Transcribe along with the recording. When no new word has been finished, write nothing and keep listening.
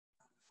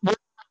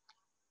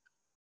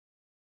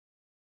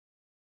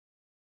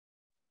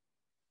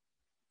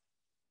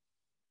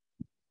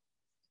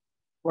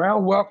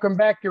Well, welcome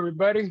back,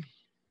 everybody.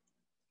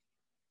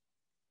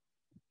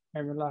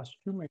 Haven't lost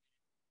too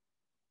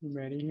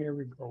many. Here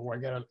we go. I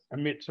gotta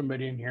admit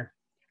somebody in here.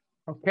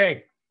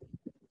 Okay.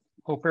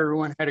 Hope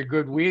everyone had a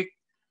good week.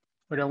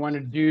 What I want to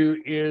do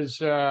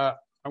is I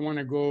want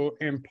to go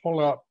and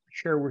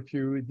share with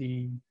you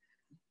the.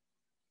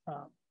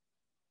 Uh,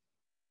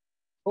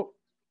 oh,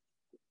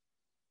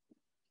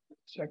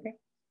 second.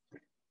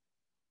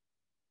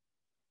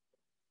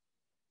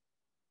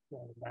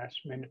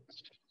 Last minute.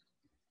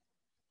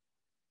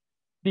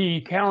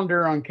 The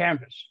calendar on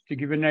Canvas to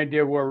give an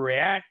idea where we're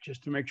at,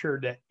 just to make sure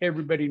that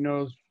everybody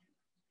knows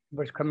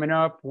what's coming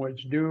up,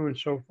 what's due, and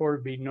so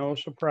forth. Be no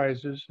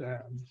surprises.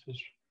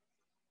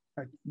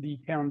 The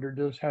calendar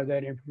does have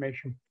that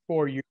information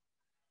for you.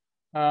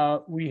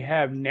 We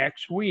have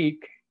next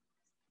week.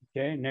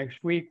 Okay,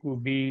 next week will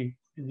be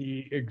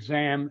the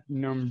exam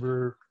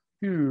number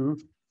 2,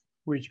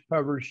 which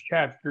covers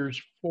chapters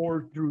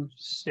 4 through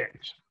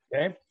 6.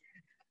 Okay,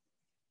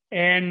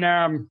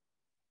 and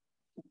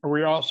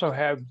we also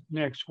have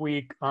next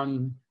week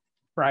on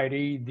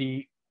Friday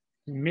the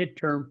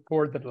midterm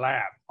for the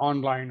lab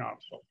online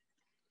also.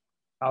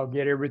 I'll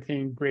get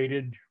everything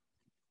graded,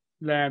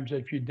 labs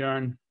that you've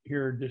done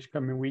here this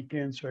coming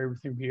weekend, so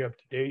everything will be up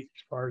to date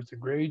as far as the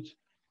grades.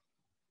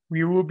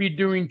 We will be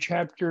doing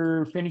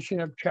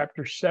finishing up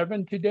chapter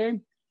 7 today.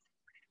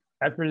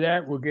 After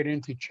that, we'll get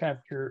into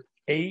chapter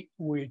 8,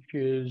 which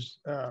is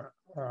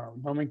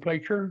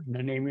nomenclature,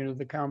 the naming of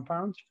the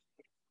compounds,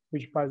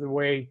 which, by the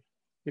way,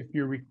 if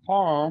you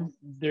recall,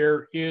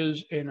 there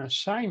is an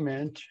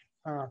assignment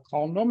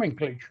called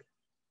nomenclature,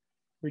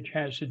 which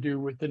has to do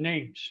with the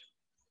names.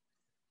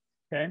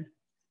 Okay.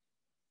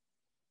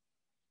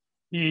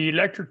 The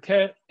electric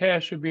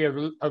test will be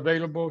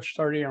available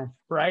starting on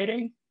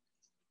Friday.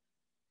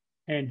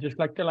 And just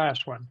like the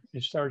last one,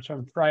 it starts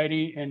on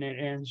Friday and it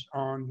ends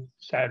on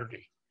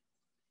Saturday.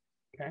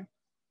 Okay.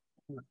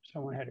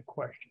 Someone had a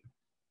question.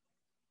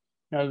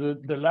 Now,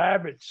 the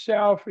lab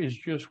itself is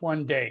just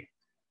one day.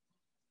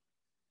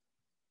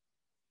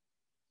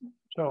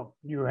 So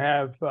you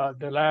have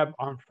the lab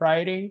on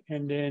Friday,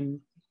 and then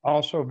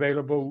also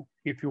available,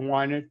 if you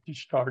wanted to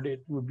start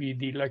it, would be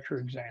the lecture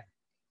exam.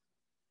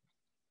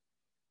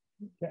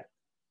 Okay.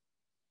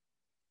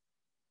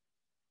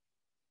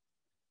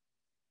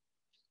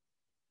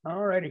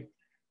 All righty,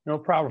 no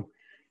problem.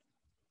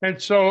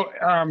 And so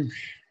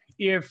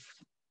if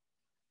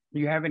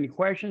you have any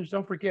questions,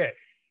 don't forget,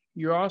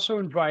 you're also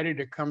invited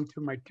to come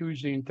to my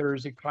Tuesday and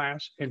Thursday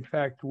class. In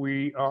fact,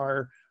 we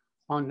are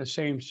on the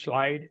same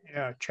slide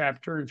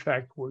chapter. In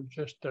fact, we're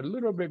just a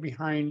little bit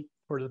behind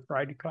for the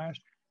Friday class,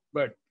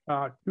 but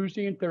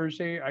Tuesday and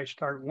Thursday, I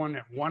start one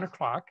at 1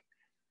 o'clock,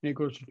 and it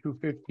goes to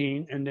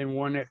 2:15, and then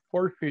one at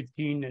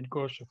 4:15, that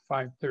goes to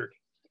 5:30.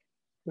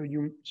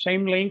 So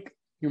same link.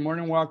 You're more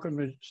than welcome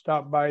to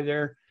stop by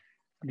there,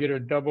 get a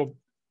double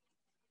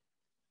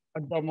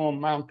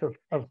amount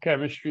of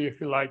chemistry if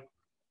you like.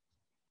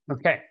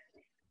 Okay.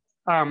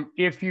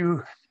 If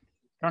you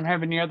don't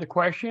have any other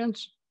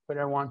questions, what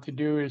I want to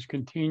do is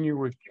continue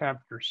with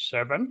chapter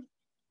 7.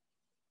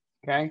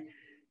 Okay.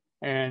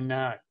 And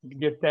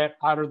get that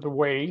out of the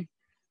way.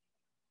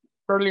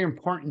 Fairly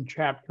important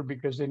chapter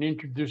because it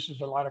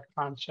introduces a lot of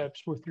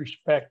concepts with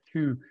respect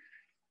to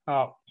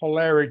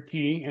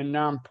polarity and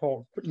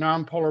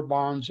non-polar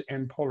bonds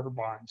and polar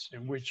bonds,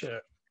 and which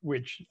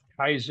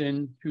ties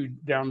into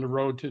down the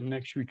road to the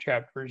next few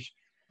chapters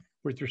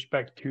with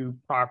respect to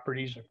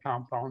properties of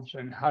compounds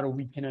and how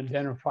we can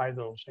identify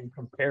those and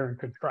compare and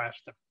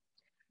contrast them.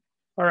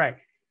 All right.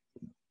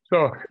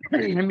 So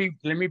let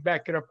me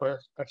back it up a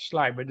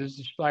slide, but this is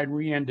the slide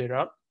we ended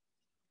up.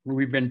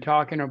 We've been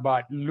talking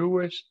about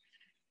Lewis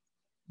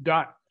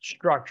dot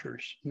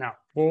structures. Now,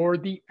 for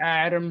the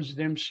atoms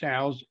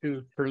themselves,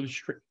 it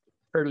was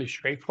fairly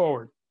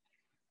straightforward.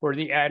 For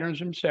the atoms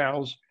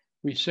themselves,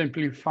 we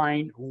simply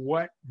find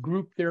what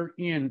group they're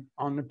in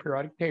on the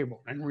periodic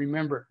table. And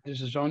remember, this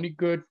is only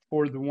good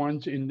for the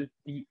ones in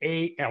the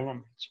A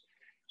elements.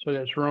 So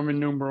that's Roman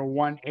numeral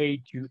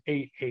 1A to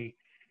 8A.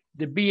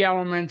 The B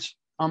elements,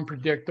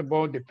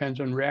 unpredictable, depends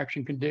on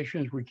reaction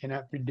conditions. We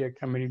cannot predict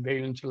how many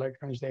valence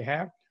electrons they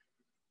have,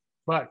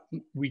 but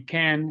we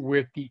can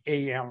with the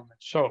A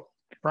elements. So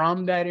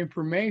from that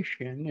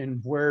information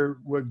and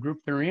what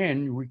group they're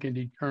in, we can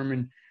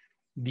determine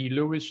the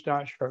Lewis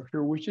dot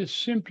structure, which is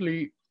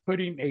simply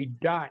putting a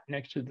dot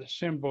next to the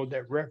symbol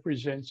that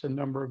represents the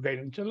number of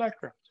valence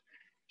electrons.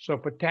 So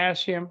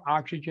potassium,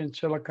 oxygen,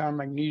 silicon,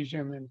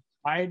 magnesium, and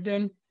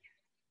iodine.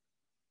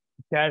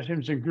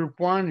 Potassium's in group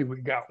 1,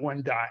 we got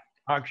 1 dot.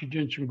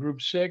 Oxygen's in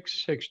group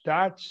 6, 6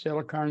 dots.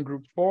 Silicon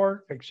group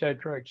 4,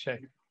 etc.,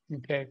 etc.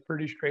 Okay,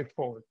 pretty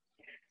straightforward.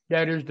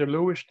 That is the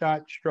Lewis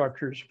dot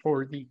structures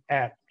for the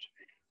atoms.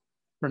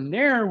 From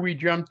there, we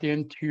jumped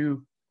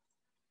into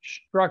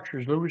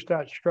structures, Lewis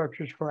dot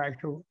structures for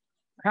actual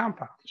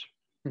compounds.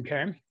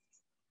 Okay,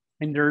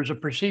 and there's a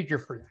procedure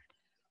for that.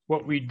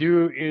 What we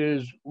do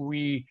is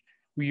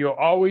we'll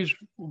always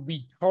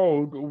be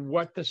told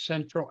what the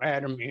central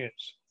atom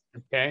is.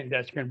 Okay,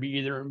 that's going to be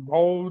either in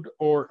bold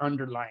or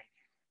underlined.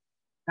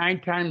 9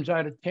 times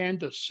out of 10,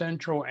 the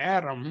central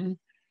atom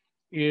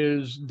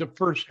is the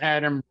first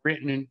atom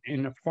written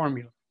in the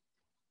formula.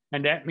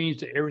 And that means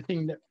that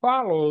everything that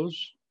follows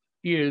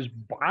is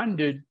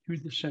bonded to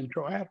the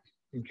central atom,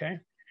 okay?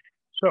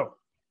 So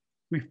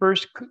we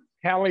first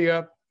tally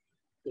up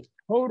the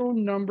total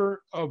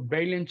number of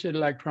valence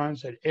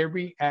electrons that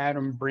every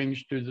atom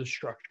brings to the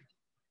structure,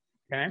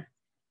 okay?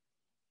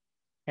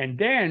 And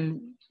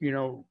then,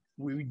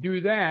 we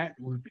do that,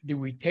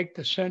 we take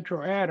the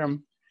central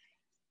atom,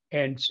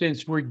 and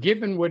since we're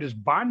given what is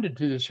bonded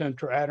to the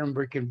central atom,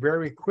 we can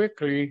very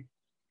quickly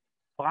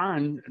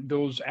bond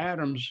those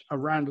atoms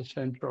around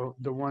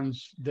the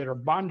ones that are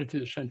bonded to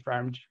the central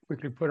atom, just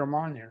quickly put them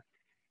on there.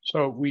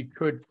 So we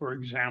could, for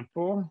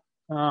example,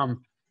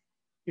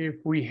 if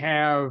we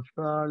have,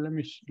 let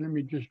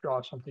me just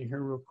draw something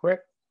here real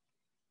quick.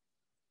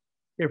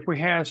 If we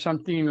have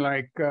something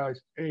like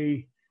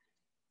a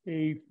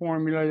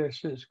formula that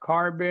says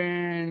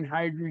carbon,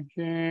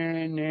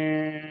 hydrogen,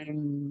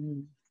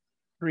 and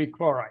 3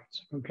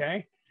 chlorides,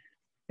 okay?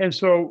 And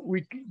so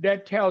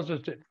that tells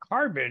us that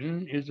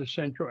carbon is a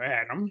central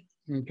atom,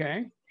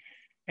 okay?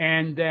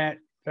 And that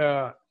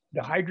the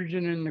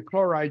hydrogen and the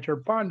chlorides are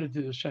bonded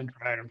to the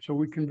central atom. So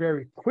we can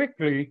very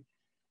quickly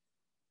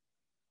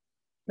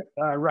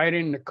write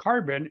in the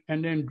carbon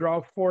and then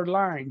draw 4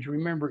 lines.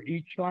 Remember,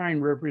 each line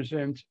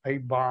represents a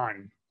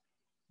bond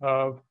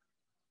of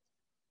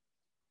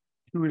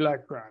 2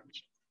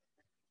 electrons.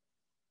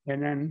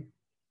 And then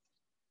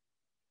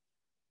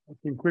I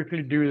can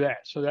quickly do that.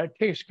 So that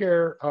takes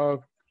care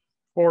of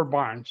 4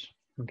 bonds,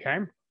 okay?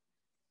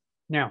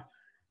 Now,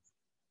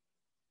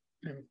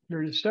 let me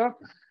clear this up.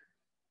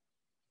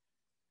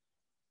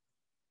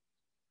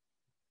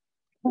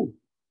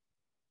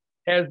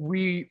 As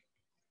we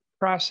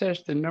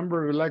process the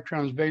number of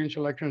electrons, valence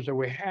electrons that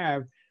we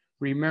have,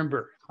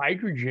 remember,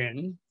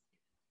 hydrogen,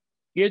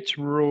 its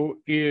rule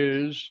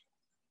is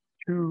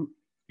 2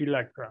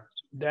 electrons.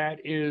 That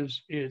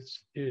is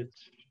its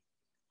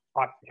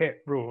octet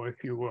rule,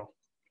 if you will.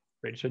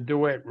 It's a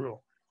duet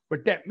rule.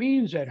 But that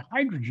means that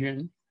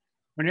hydrogen,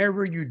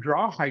 whenever you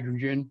draw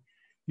hydrogen,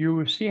 you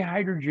will see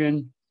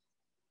hydrogen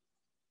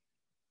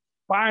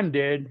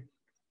bonded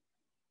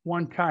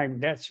 1 time.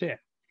 That's it.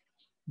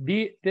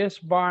 This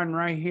bond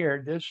right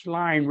here, this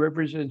line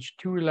represents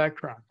 2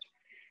 electrons.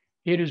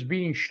 It is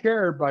being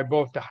shared by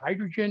both the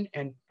hydrogen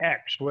and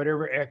X,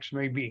 whatever X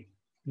may be,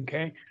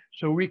 okay?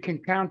 So we can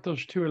count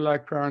those 2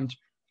 electrons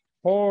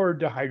for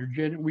the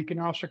hydrogen. We can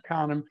also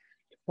count them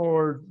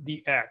for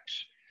the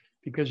X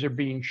because they're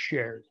being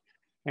shared.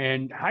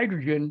 And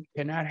hydrogen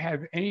cannot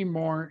have any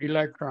more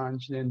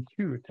electrons than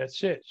 2.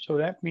 That's it. So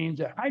that means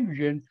that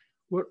hydrogen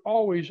would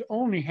always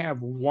only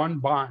have 1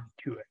 bond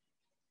to it,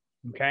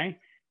 okay?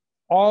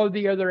 All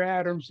the other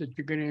atoms that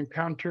you're going to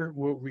encounter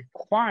will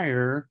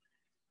require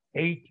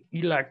 8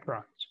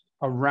 electrons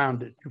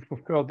around it to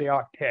fulfill the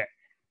octet.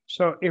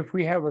 So if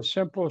we have a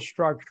simple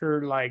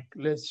structure like,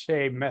 let's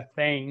say,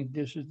 methane,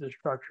 this is the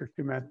structure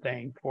to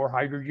methane, 4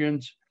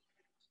 hydrogens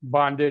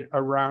bonded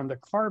around the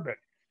carbon.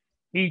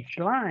 Each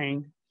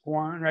line,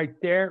 1 right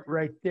there,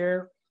 right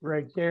there,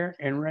 right there,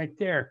 and right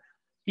there.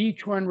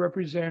 Each one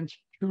represents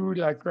 2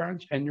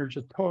 electrons, and there's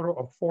a total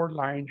of 4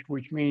 lines,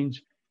 which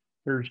means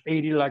there's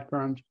 8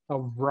 electrons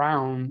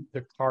around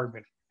the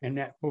carbon, and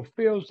that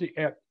fulfills the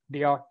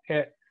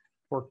octet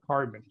for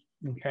carbon,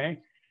 okay?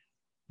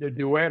 The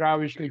duet,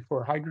 obviously,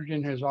 for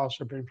hydrogen has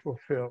also been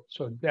fulfilled.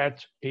 So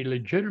that's a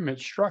legitimate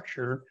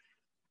structure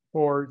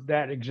for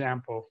that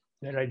example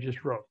that I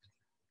just wrote.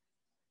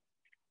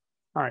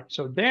 All right,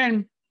 so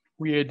then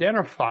we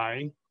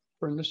identify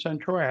from the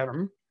central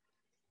atom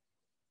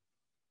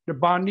the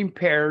bonding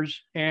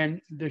pairs and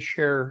the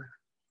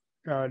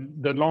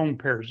lone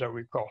pairs that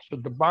we call. So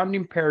the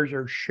bonding pairs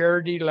are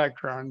shared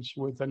electrons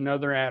with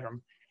another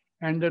atom,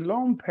 and the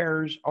lone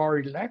pairs are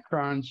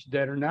electrons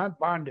that are not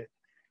bonded.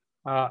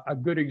 A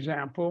good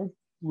example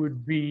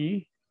would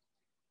be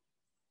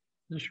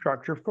the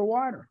structure for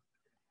water.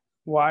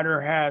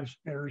 Water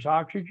there's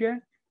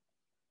oxygen,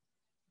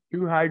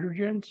 2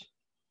 hydrogens.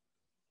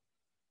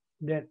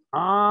 Then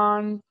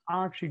on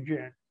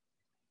oxygen,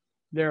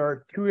 there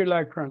are 2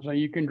 electrons. Now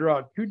you can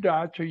draw 2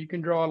 dots or you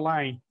can draw a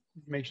line.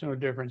 It makes no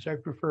difference. I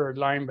prefer a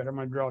line, but I'm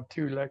going to draw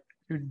 2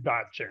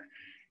 dots there.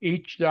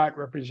 Each dot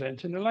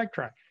represents an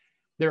electron.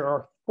 There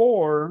are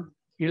 4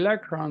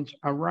 electrons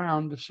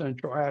around the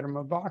central atom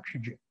of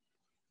oxygen.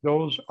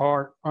 Those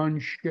are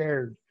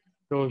unshared.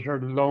 Those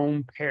are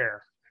lone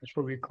pair. That's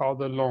what we call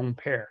the lone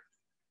pair,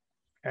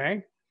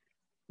 okay?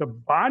 The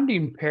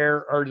bonding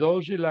pair are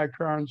those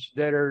electrons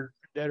that are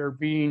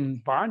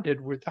being bonded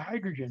with the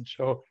hydrogen.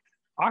 So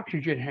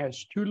oxygen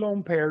has 2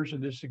 lone pairs in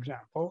this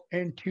example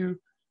and 2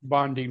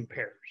 bonding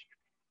pairs.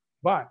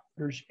 But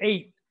there's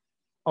 8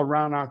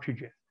 around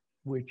oxygen,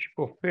 which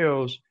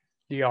fulfills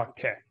the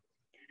octet.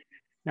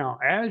 Now,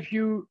 as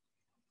you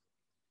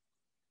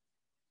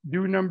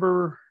do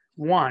number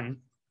 1,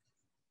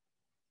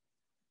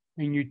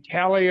 and you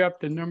tally up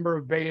the number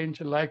of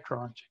valence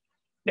electrons,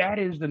 that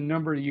is the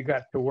number you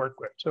got to work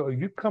with. So if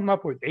you come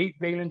up with 8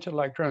 valence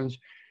electrons,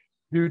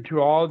 due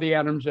to all the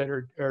atoms that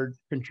are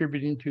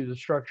contributing to the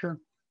structure,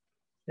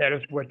 that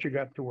is what you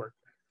got to work.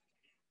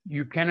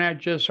 You cannot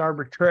just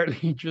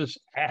arbitrarily just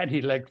add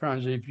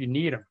electrons if you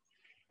need them.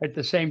 At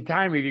the same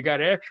time, if you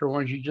got extra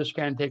ones, you just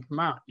can't take them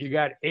out. You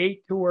got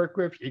 8 to work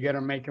with, you got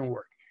to make them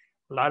work.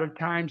 A lot of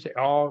times they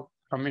all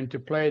come into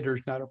play.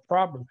 There's not a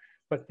problem.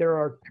 But there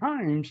are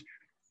times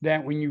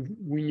that when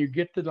you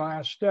get to the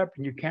last step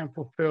and you can't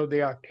fulfill the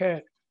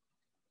octet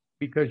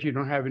because you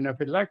don't have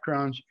enough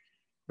electrons,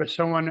 but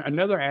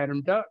another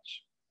atom does.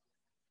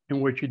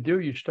 And what you do,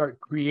 you start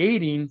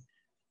creating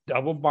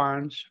double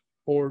bonds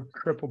or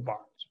triple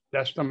bonds.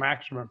 That's the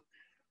maximum.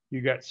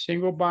 You got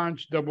single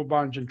bonds, double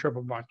bonds, and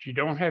triple bonds. You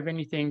don't have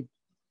anything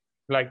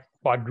like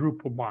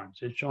quadruple bonds.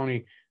 It's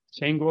only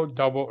single,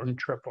 double, and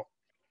triple.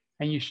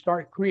 And you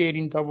start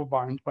creating double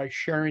bonds by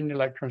sharing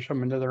electrons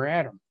from another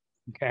atom,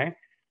 okay,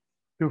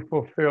 to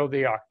fulfill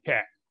the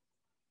octet.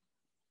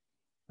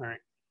 All right.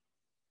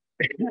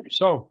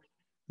 So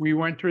we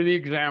went through the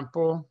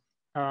example.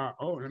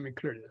 Let me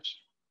clear this.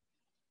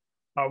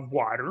 Of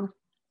water.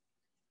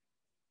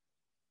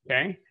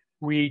 Okay.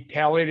 We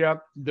tallied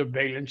up the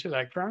valence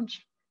electrons.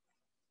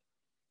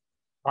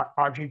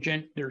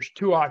 Oxygen, there's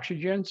 2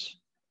 oxygens.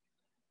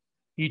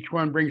 Each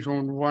one brings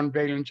one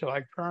valence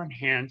electron,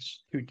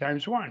 hence 2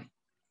 times 1.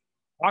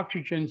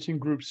 Oxygens in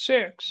group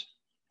 6,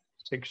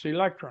 6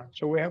 electrons.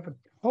 So we have a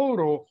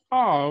total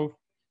of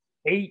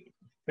 8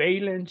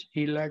 valence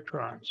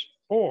electrons,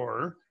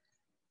 or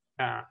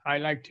I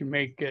like to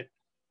make it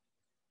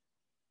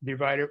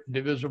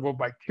divisible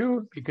by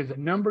 2, because the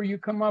number you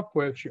come up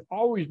with should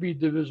always be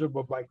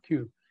divisible by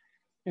 2.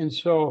 And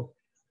so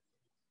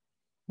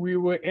we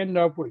will end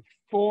up with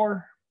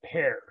 4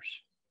 pairs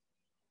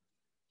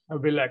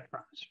of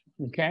electrons.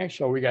 Okay,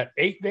 so we got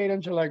 8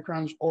 valence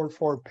electrons or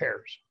 4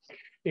 pairs.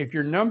 If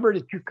your number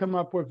that you come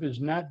up with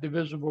is not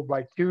divisible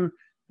by 2,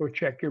 go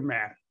check your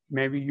math.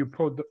 Maybe you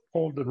pulled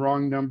the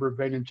wrong number of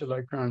valence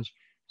electrons,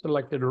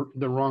 selected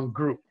the wrong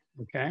group.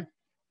 Okay,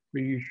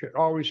 but you should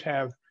always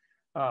have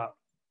a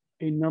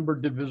number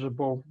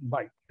divisible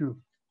by 2.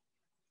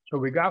 So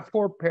we got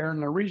 4 pair,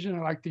 and the reason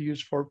I like to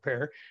use 4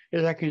 pair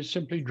is I can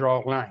simply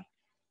draw a line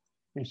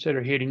instead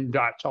of hitting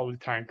dots all the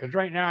time. Because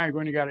right now I've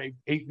only got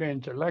 8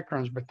 valence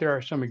electrons, but there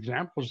are some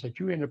examples that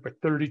you end up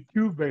with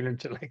 32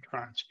 valence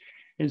electrons.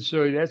 And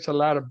so that's a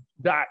lot of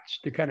dots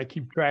to kind of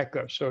keep track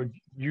of. So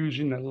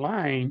using a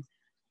line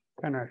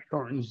kind of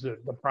shortens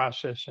the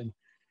process, and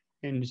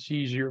it's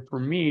easier for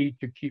me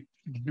to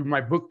do my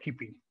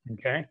bookkeeping,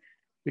 okay?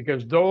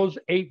 Because those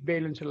 8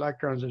 valence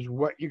electrons is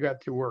what you got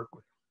to work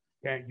with.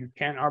 Okay, you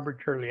can't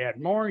arbitrarily add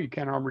more. You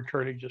can't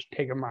arbitrarily just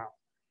take them out.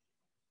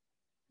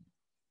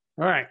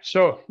 All right,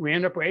 so we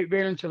end up with 8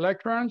 valence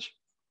electrons.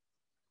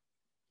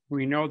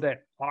 We know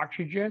that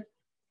oxygen,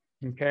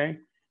 okay,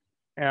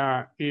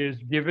 is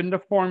given the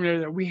formula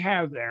that we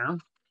have there.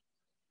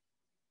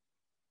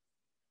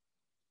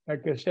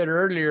 Like I said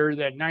earlier,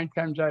 that 9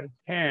 times out of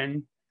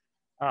 10,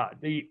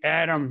 the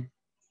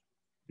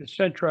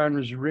central atom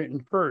is written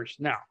first.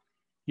 Now,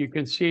 you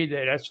can see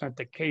that that's not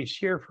the case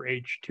here for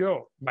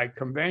H2O. By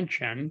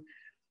convention,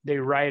 they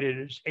write it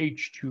as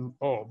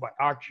H2O, but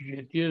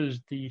oxygen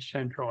is the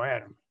central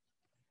atom.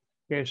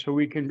 Okay, so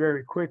we can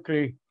very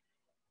quickly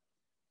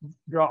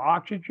draw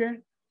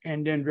oxygen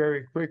and then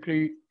very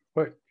quickly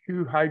put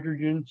 2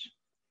 hydrogens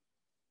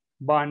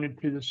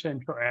bonded to the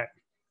central atom.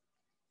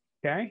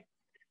 Okay,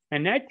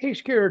 and that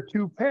takes care of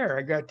 2 pair.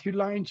 I got 2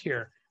 lines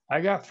here.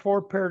 I got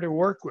 4 pair to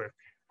work with.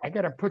 I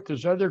got to put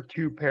those other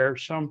 2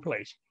 pairs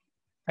someplace.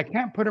 I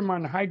can't put them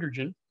on the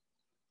hydrogen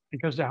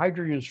because the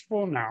hydrogen is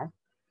full now.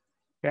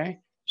 Okay,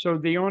 so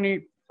the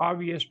only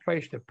obvious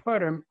place to put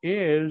them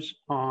is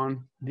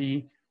on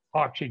the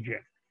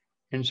oxygen.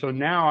 And so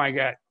now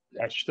I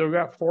still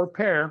got 4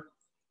 pair.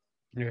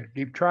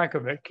 Keep track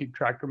of it, keep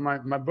track of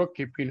my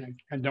bookkeeping.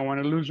 I don't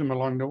want to lose them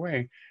along the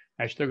way.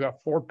 I still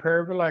got 4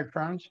 pair of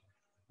electrons.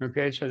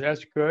 Okay, so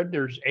that's good.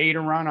 There's 8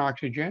 around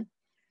oxygen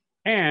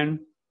and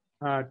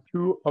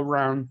 2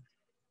 around,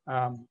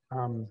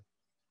 2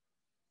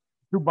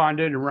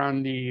 bonded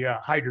around the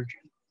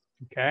hydrogen.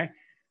 Okay,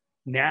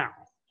 now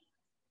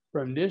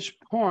from this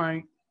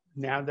point,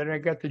 now that I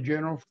got the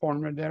general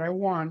formula that I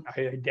want,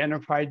 I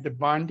identified the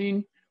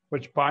bonding,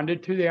 what's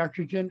bonded to the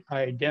oxygen.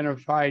 I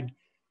identified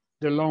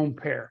the lone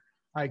pair.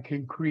 I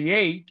can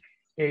create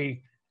a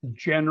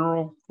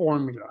general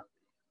formula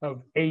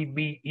of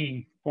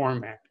ABE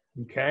format,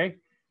 okay?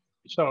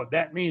 So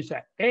that means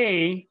that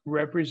A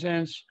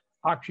represents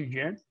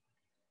oxygen,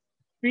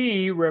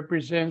 B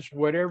represents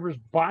whatever's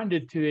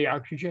bonded to the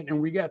oxygen,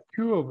 and we got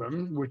 2 of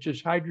them, which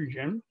is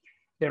hydrogen.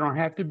 They don't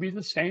have to be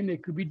the same, they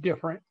could be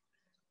different,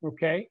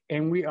 okay?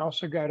 And we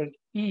also got an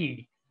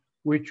E,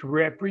 which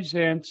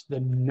represents the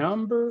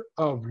number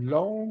of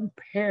lone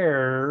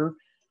pair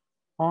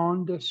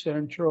on the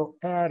central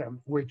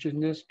atom, which in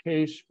this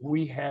case,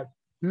 we have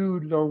 2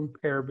 lone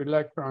pair of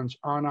electrons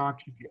on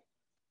oxygen.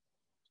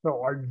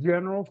 So our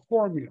general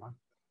formula,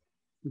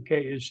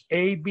 okay, is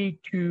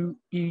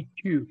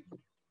AB2E2.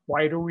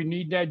 Why do we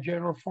need that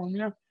general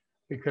formula?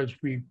 Because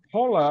we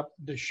pull up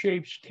the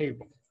shapes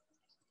table.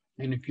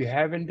 And if you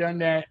haven't done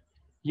that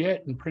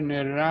yet and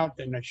printed it out,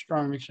 then I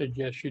strongly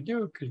suggest you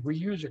do because we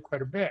use it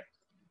quite a bit.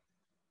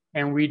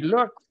 And we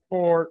look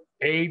for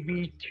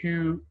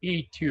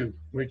AB2E2,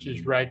 which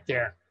is right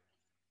there.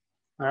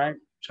 All right.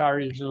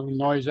 Sorry, there's a little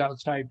noise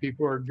outside.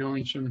 People are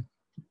doing some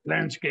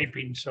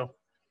landscaping, so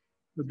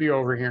we'll be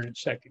over here in a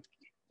second.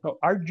 So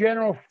our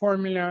general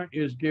formula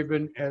is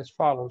given as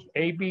follows.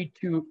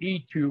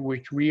 AB2E2,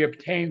 which we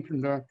obtained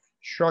from the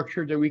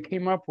structure that we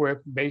came up with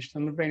based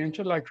on the valence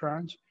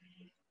electrons,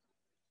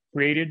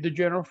 created the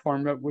general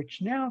formula,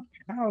 which now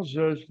tells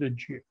us the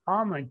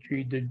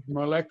geometry, the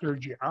molecular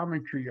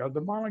geometry of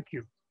the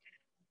molecule.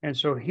 And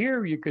so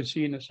here you can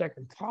see in the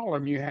second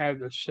column, you have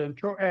the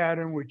central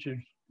atom, which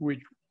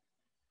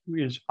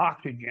is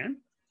oxygen,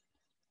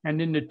 and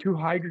then the two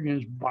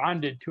hydrogens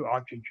bonded to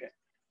oxygen.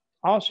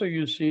 Also,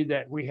 you see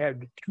that we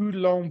have the two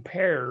lone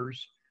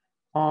pairs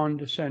on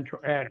the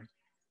central atom.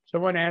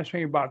 Someone asked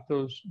me about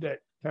that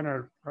kind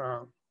of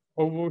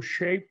oval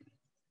shape.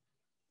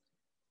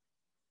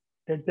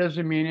 That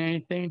doesn't mean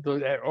anything, though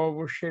that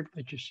oval shape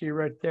that you see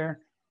right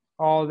there,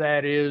 all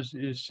that is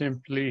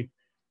simply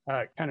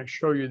kind of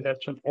show you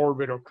that's an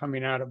orbital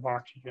coming out of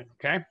oxygen,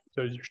 okay?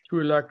 So there's two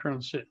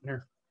electrons sitting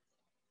there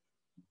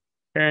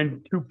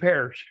and two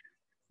pairs.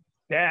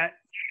 That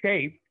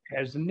shape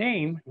has a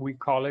name, we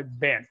call it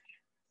bent.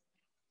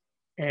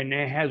 And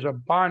it has a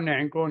bond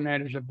angle, and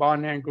that is a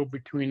bond angle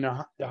between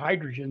the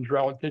hydrogens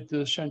relative to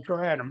the central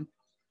atom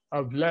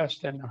of less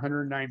than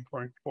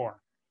 109.4.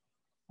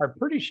 Our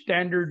pretty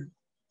standard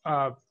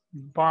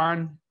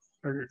bond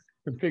or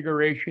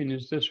configuration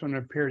is this one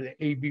up here, the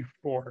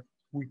AB4.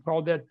 We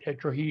call that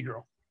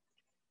tetrahedral.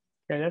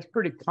 Okay, that's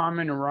pretty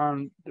common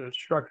around the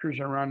structures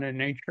around in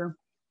nature,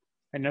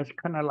 and that's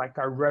kind of like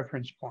our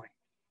reference point.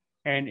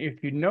 And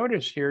if you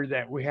notice here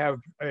that we have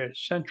a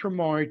central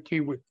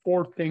moiety with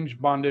four things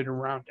bonded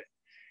around it.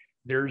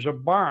 There's a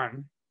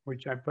bond,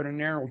 which I put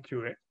an arrow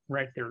to it,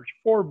 right there. There's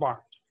four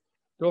bonds.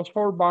 Those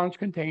four bonds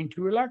contain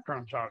two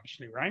electrons,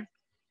 obviously, right?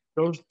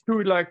 Those two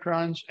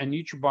electrons and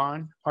each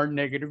bond are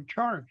negative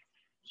charge.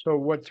 So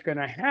what's going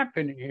to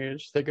happen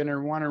is they're going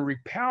to want to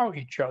repel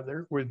each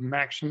other with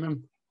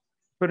maximum,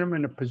 put them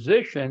in a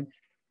position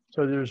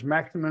so there's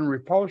maximum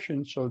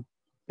repulsion. So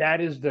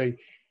that is the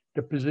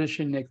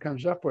position that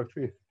comes up with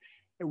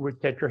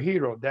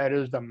tetrahedral. That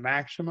is the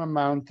maximum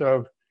amount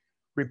of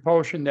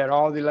repulsion that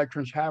all the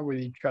electrons have with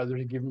each other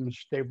to give them a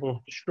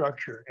stable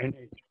structure. And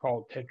it's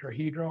called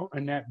tetrahedral.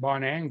 And that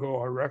bond angle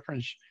or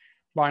reference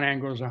bond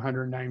angle is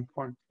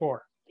 109.4.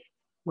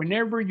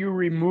 Whenever you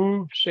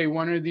remove, say,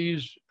 one of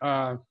these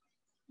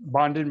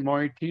bonded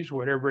moieties,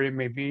 whatever it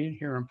may be,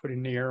 here I'm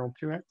putting the arrow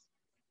to it,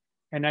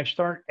 and I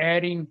start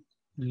adding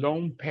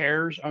lone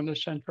pairs on the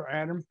central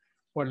atom,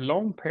 when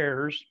lone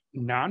pairs,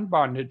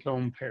 non-bonded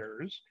lone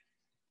pairs,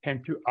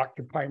 tend to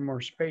occupy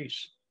more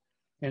space.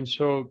 And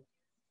so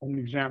an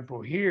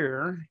example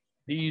here,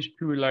 these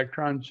two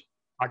electrons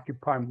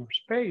occupy more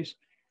space.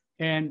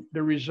 And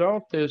the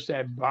result is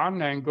that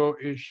bond angle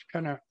is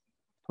kind of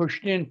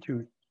pushed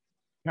into,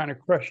 kind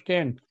of crushed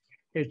in.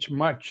 It's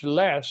much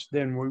less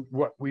than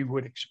what we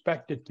would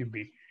expect it to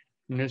be.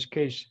 In this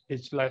case,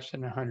 it's less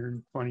than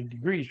 120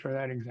 degrees for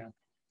that example.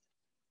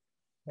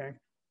 Okay.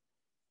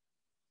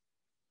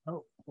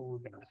 Oh,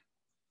 hold on.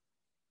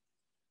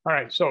 All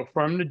right, so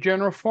from the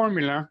general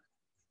formula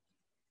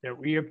that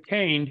we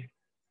obtained,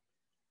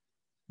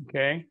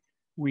 okay,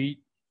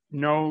 we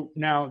know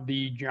now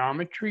the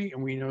geometry,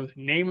 and we know the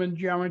name of the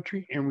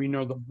geometry, and we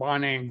know the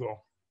bond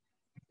angle,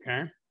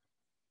 okay?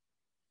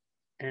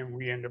 And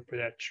we end up with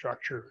that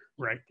structure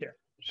right there.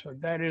 So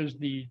that is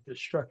the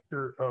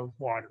structure of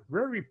water,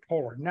 very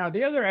polar. Now,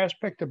 the other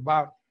aspect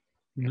about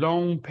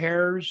lone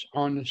pairs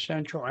on the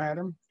central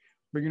atom,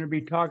 we're going to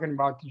be talking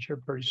about this here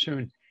pretty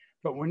soon.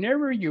 But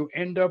whenever you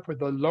end up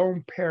with a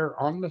lone pair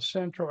on the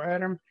central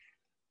atom,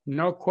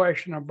 no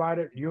question about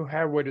it, you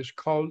have what is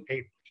called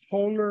a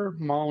polar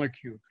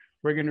molecule.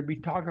 We're going to be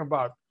talking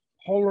about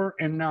polar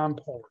and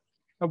nonpolar,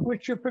 of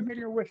which you're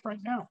familiar with right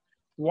now.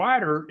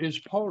 Water is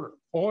polar.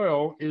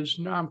 Oil is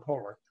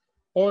nonpolar.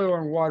 Oil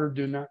and water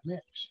do not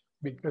mix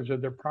because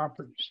of their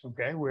properties,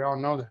 okay? We all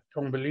know that.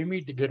 Don't believe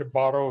me? To get a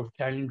bottle of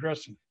Italian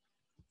dressing,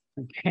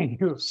 okay?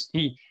 You'll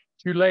see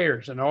two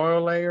layers, an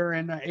oil layer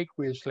and an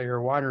aqueous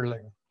layer, water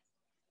layer.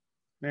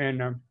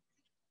 And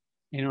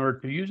in order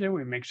to use it,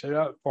 we mix it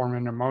up, form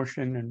an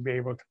emulsion, and be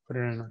able to put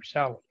it in our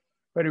salad.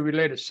 But if we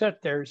let it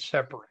sit there, it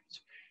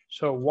separates.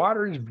 So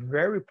water is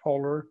very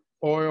polar,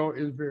 oil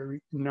is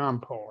very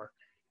nonpolar.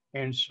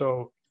 And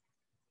so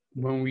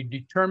when we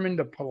determine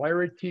the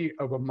polarity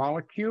of a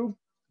molecule,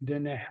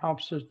 then it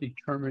helps us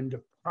determine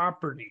the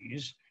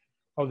properties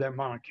of that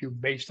molecule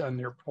based on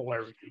their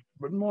polarity.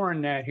 But more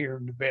on that here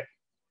in a bit.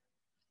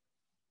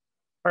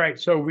 All right,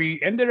 so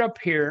we ended up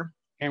here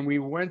and we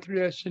went through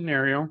that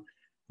scenario.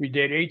 We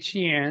did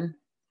HCN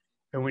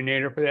and we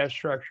ended up with that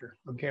structure.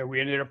 Okay, we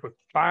ended up with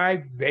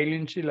 5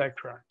 valence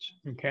electrons.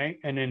 Okay,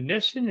 and in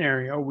this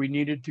scenario, we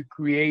needed to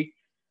create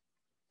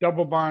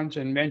double bonds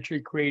and eventually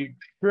create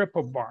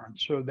triple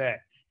bonds so that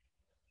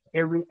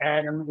every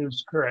atom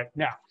is correct.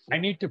 Now, I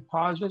need to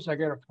pause this. I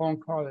got a phone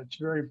call that's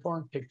very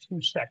important. Take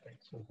 2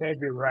 seconds. Okay, I'll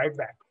be right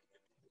back.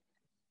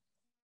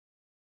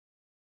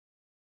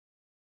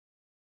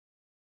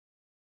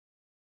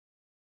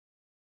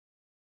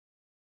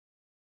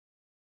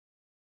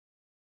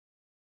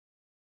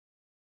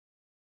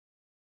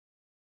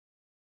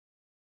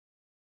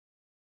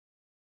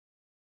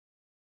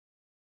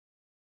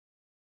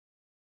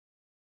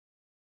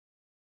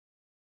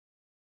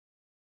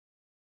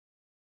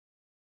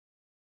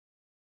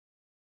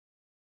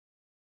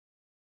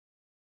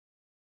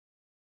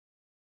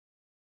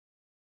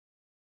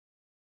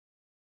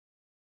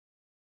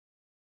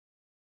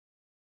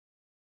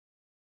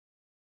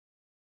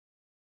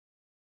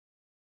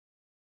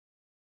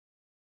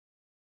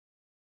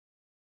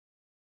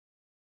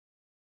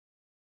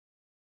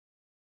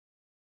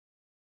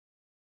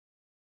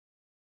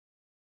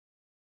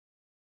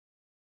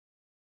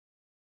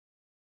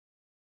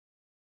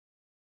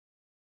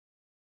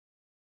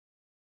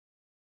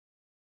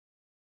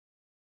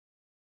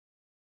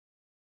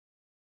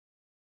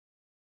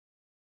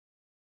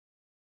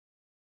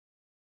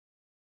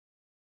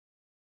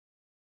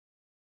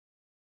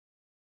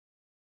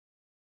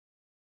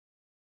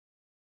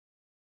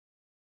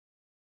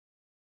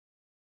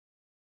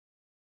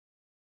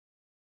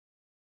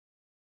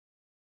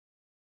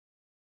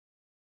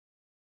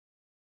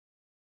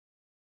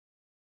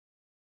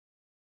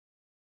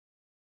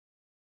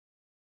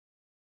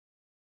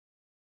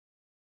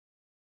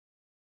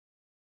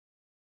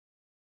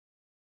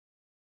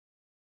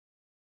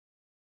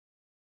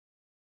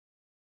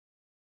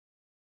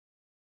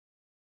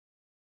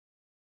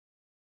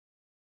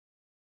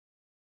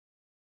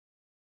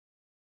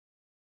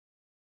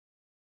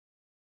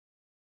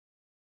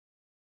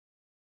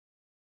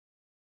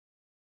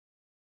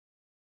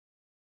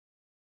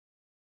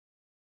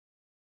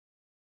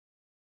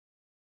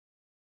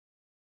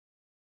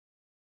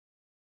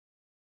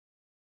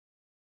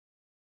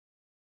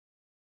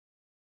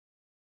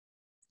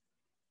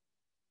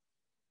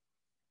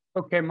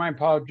 Okay, my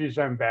apologies.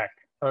 I'm back.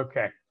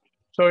 Okay.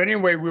 So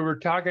anyway, we were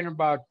talking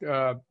about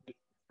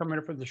coming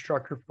up with the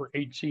structure for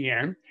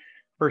HCN.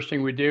 First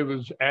thing we did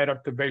was add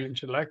up the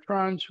valence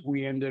electrons.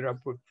 We ended up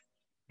with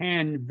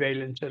 10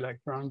 valence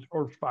electrons,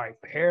 or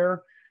 5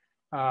 pair.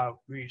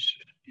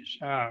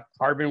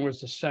 Carbon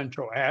was the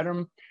central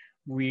atom.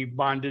 We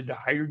bonded the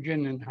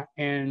hydrogen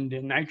and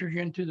the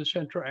nitrogen to the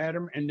central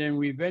atom, and then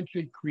we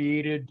eventually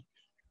created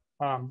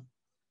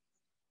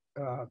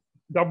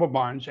double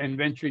bonds and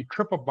eventually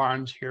triple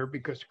bonds here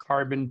because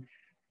carbon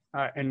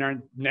in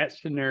our net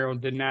scenario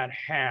did not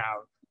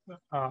have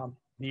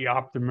the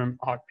optimum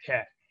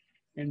octet.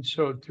 And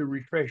so to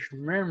refresh your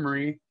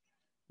memory,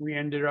 we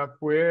ended up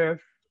with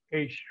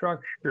a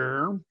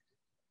structure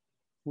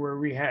where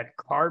we had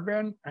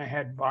carbon, I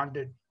had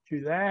bonded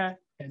to that,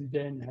 and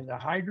then the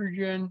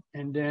hydrogen,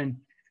 and then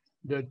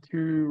the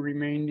 2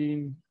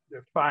 remaining,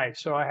 the 5.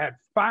 So I had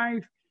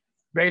 5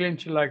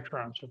 valence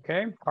electrons,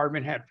 okay?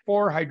 Carbon had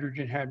 4,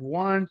 hydrogen had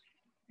 1,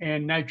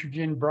 and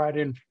nitrogen brought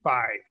in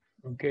 5.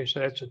 Okay, so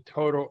that's a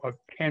total of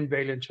 10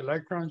 valence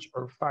electrons,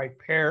 or 5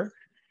 pair.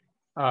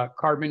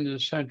 Carbon is the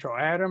central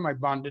atom. I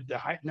bonded the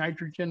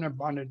nitrogen, I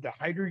bonded the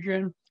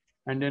hydrogen,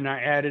 and then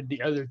I added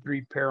the other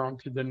 3 pair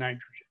onto the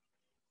nitrogen.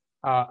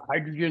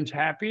 Hydrogen's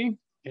happy,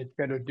 it's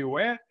got a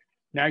duet.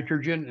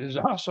 Nitrogen is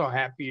also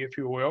happy, if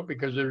you will,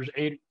 because there's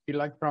 8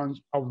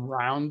 electrons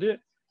around it.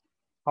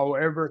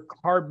 However,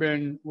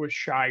 carbon was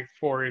shy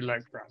 4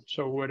 electrons.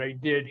 So what I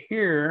did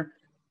here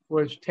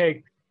was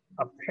take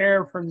a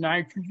pair from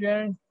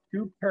nitrogen,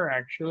 2 pair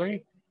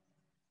actually,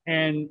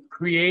 and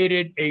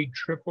created a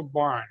triple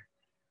bond,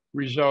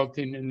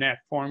 resulting in that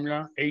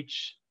formula,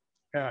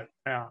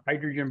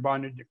 hydrogen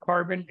bonded to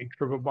carbon, a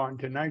triple bond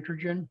to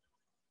nitrogen,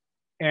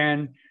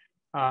 and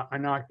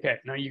an octet.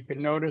 Now you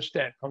can notice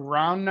that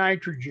around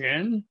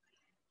nitrogen,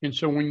 and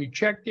so when you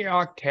check the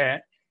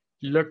octet,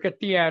 look at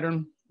the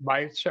atom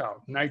by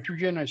itself.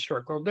 Nitrogen, I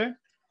circled it,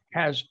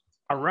 has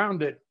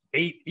around it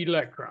 8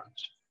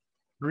 electrons.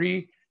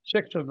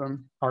 6 of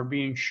them are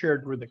being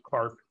shared with the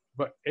carbon,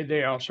 but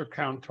they also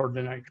count toward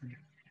the nitrogen.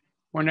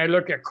 When I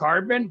look at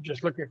carbon,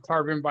 just look at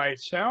carbon by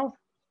itself,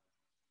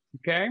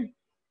 okay?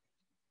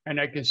 And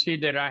I can see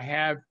that I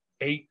have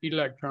 8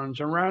 electrons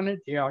around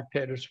it. The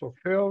octet is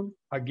fulfilled.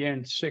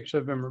 Again, 6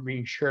 of them are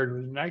being shared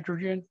with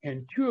nitrogen,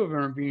 and 2 of them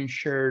are being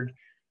shared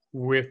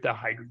with the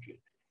hydrogen.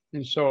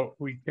 And so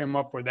we came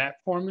up with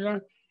that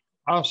formula.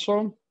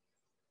 Also,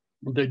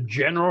 the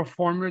general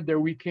formula that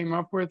we came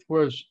up with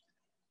was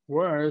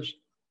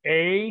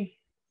AB2.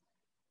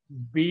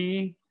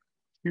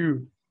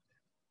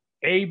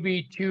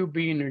 AB2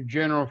 being a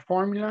general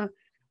formula,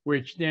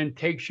 which then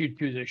takes you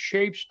to the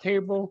shapes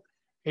table.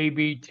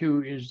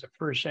 AB2 is the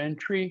first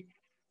entry.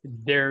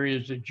 There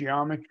is the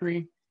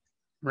geometry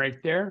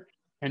right there,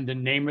 and the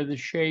name of the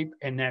shape,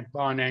 and that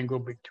bond angle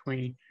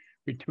between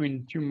the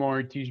 2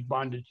 moieties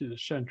bonded to the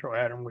central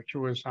atom, which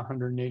was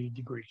 180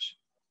 degrees.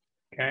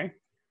 Okay,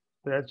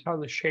 so that's how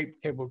the shape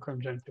table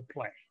comes into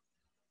play.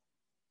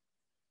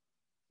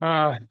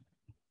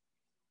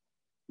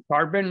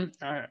 Carbon,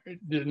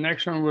 the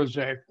next one was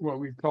what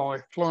we call a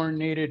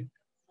fluorinated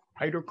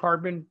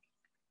hydrocarbon,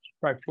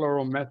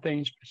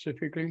 trifluoromethane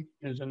specifically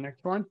is the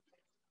next one.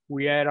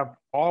 We add up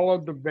all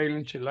of the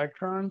valence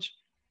electrons.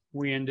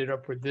 We ended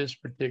up with this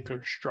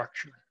particular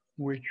structure,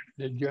 which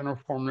the general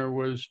formula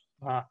was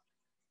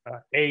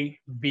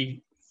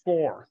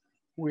AB4,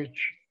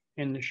 which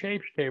in the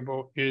shapes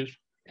table is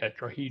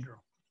tetrahedral.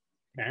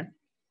 Okay.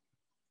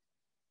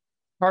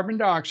 Carbon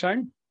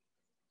dioxide.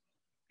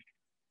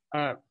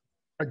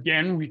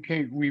 Again,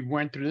 we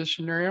went through this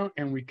scenario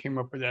and we came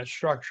up with that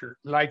structure.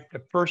 Like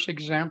the first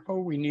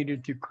example, we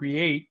needed to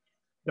create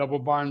double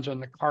bonds on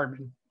the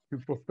carbon to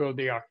fulfill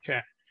the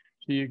octet.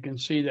 So you can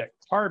see that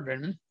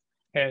carbon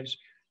has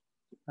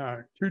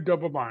 2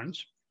 double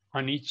bonds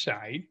on each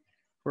side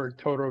for a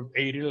total of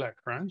 8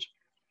 electrons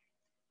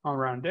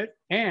around it.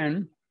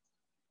 And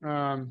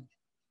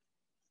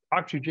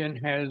oxygen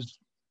has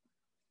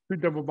 2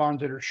 double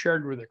bonds that are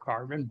shared with the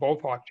carbon,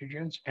 both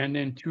oxygens, and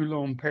then 2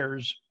 lone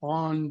pairs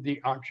on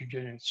the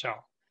oxygen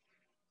itself.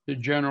 The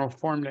general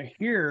formula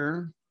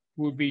here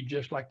will be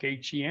just like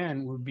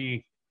HCN, would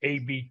be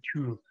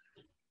AB2,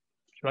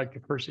 like the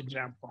first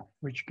example,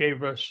 which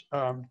gave us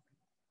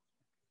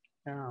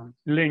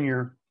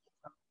linear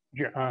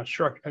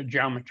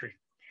geometry.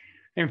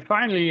 And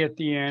finally, at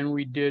the end,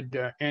 we did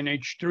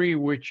NH3,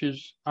 which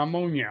is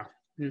ammonia.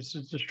 This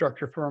is the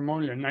structure for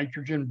ammonia,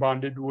 nitrogen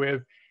bonded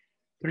with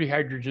 3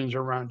 hydrogens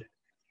around it.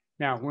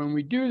 Now, when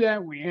we do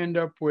that, we end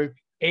up with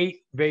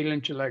 8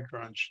 valence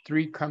electrons,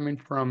 3 coming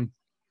from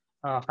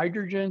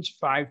hydrogens,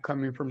 5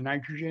 coming from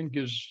nitrogen,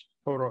 gives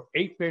total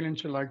 8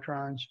 valence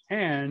electrons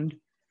and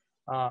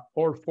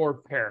or 4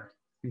 pair,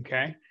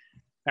 okay?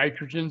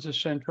 Nitrogen's a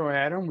central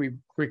atom. We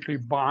quickly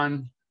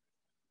bond.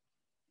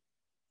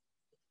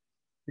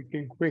 We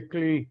can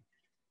quickly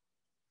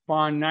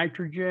bond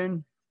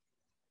nitrogen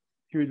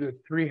to the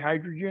 3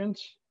 hydrogens,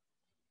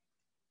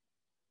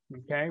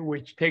 okay,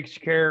 which takes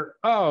care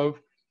of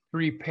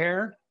 3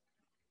 pair.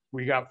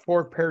 We got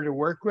 4 pair to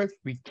work with.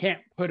 We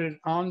can't put it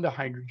on the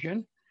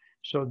hydrogen.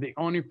 So the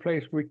only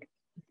place we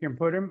can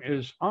put them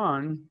is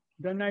on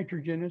the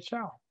nitrogen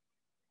itself,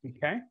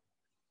 okay?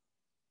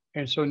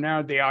 And so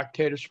now the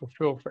octet is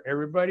fulfilled for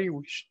everybody.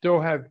 We still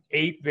have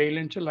 8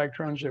 valence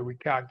electrons that we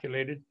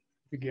calculated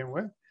to begin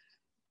with.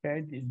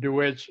 Okay, the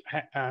duet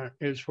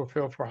is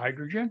fulfilled for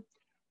hydrogen.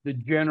 The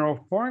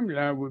general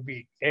formula would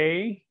be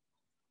A,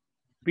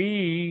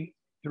 B,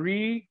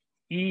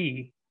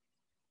 3E,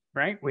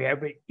 right? We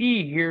have an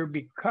E here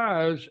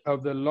because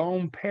of the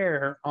lone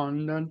pair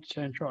on the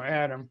central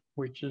atom,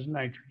 which is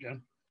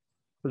nitrogen.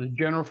 So the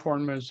general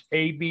formula is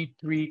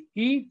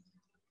AB3E,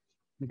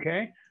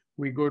 okay?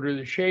 We go to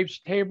the shapes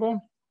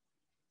table.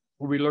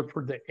 We look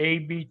for the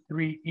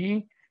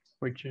AB3E,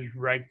 which is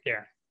right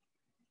there.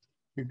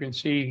 You can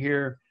see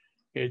here,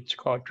 it's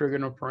called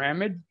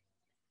trigonopyramid.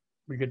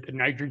 We get the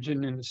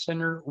nitrogen in the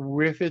center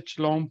with its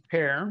lone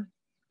pair,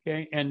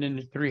 okay? And then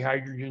the 3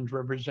 hydrogens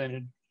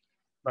represented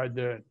by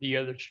the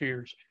other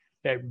spheres.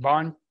 That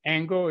bond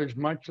angle is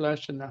much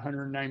less than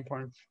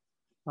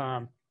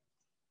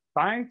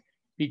 109.5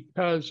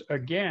 because,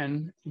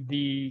 again,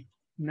 the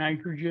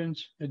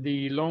nitrogens,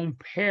 the lone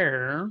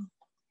pair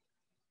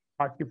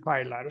occupy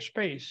a lot of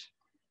space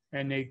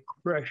and they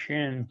crush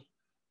in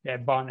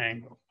that bond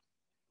angle,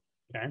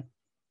 okay?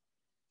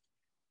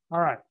 All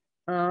right,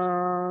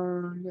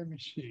 let me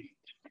see.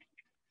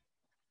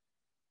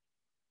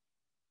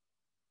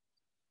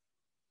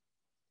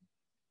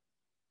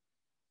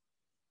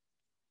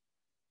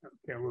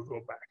 Okay, we'll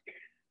go back.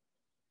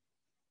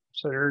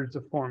 So there's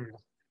the formula.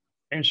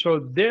 And so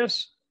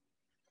this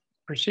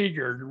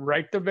procedure,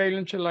 write the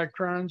valence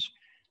electrons,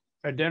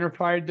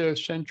 identify the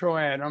central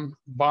atom,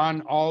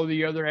 bond all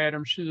the other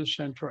atoms to the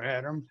central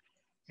atom,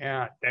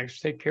 and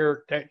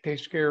that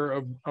takes care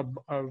of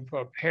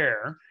a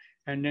pair,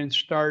 and then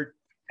start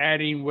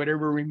adding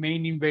whatever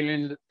remaining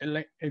valence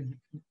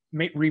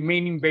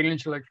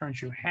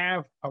electrons you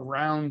have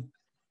around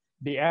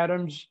the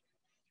atoms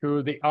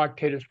to the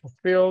octet is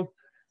fulfilled.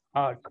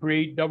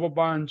 Create double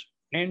bonds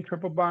and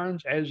triple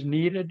bonds as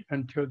needed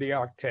until the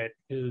octet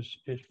is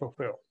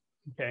fulfilled,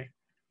 okay?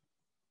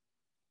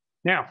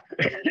 Now,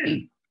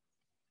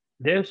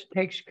 this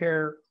takes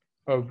care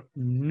of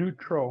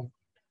neutral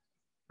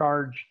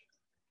charged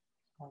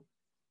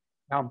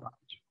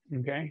compounds,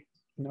 okay?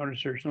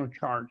 Notice there's no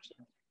charge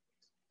there.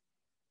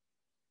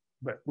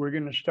 But we're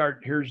gonna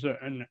start, here's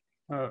a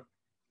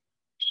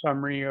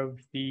summary of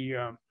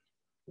the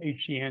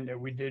HCN that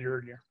we did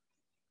earlier,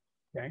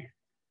 okay?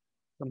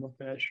 Some of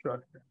that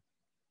structure.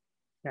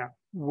 Now,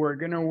 we're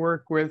gonna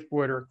work with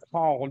what are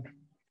called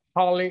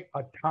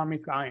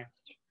polyatomic ions.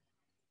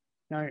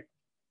 Now,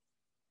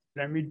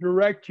 let me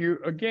direct you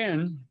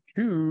again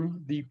to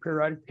the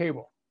periodic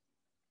table.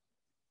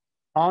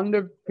 On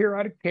the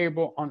periodic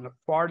table, on the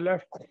far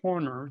left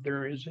corner,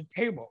 there is a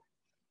table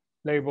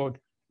labeled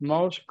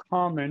most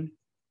common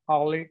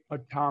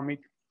polyatomic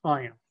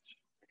ions.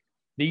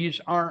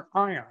 These are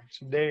ions.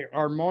 They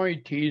are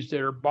moieties that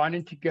are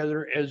bonded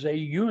together as a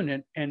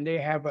unit and they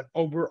have an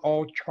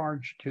overall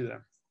charge to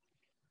them.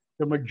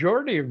 The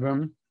majority of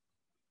them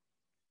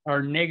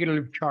are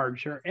negative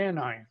charged, or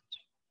anions.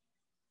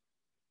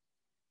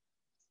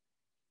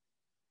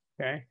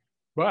 Okay,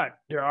 but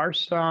there are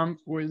some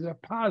with a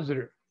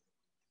positive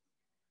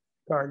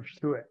charge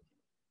to it,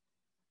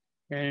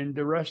 and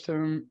the rest of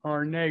them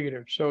are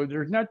negative. So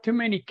there's not too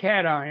many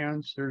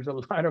cations. There's a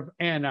lot of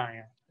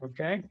anions.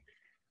 Okay,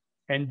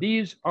 and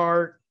these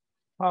are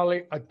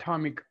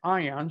polyatomic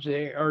ions.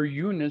 They are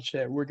units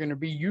that we're going to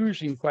be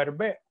using quite a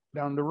bit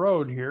down the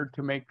road here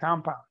to make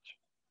compounds.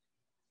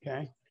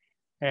 Okay,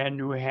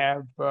 and we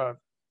have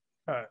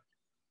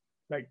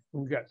like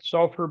we got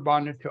sulfur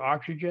bonded to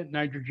oxygen,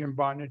 nitrogen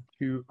bonded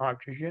to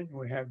oxygen.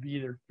 We have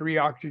either 3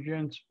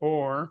 oxygens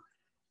or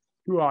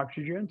 2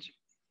 oxygens.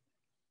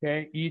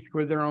 Okay, each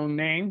with their own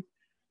name.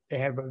 They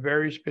have a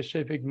very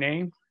specific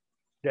name.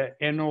 The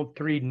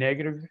NO3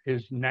 negative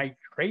is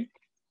nitrate,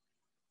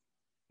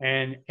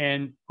 and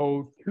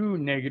NO2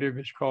 negative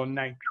is called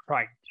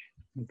nitrite.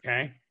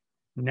 Okay,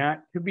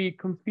 not to be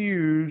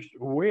confused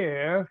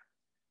with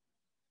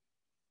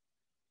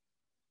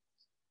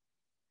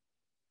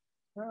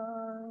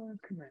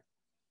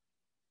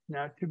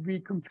not to be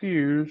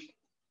confused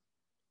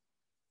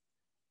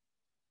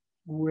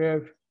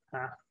with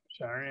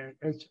sorry,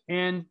 it's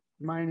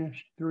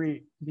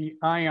N-3, the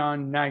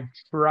ion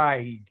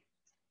nitride.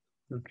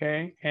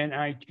 Okay,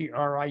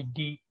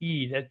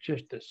 Nitride. That's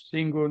just a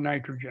single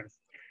nitrogen.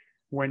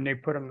 When they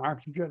put an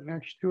oxygen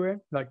next to it,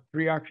 like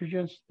 3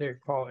 oxygens, it's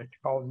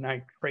called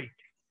nitrate.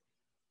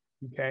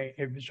 Okay,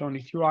 if it's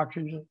only 2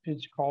 oxygens,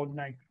 it's called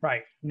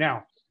nitrite.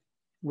 Now,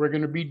 we're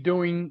going to be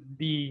doing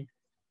the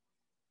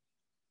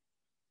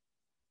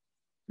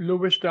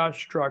Lewis dot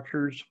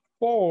structures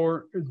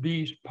for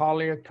these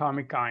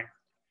polyatomic ions.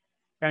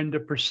 And the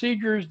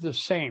procedure is the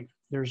same.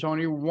 There's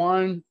only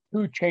 2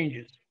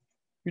 changes,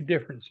 2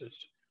 differences.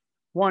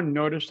 One,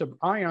 notice the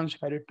ions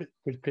had a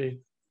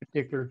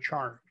particular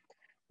charge.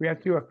 We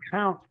have to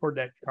account for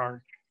that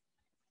charge.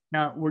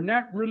 Now, we're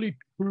not really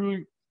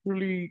truly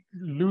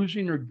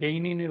losing or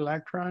gaining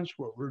electrons.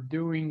 What we're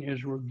doing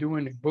is we're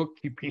doing a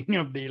bookkeeping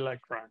of the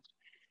electrons,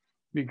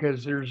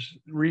 because there's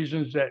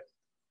reasons that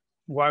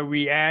why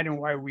we add and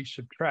why we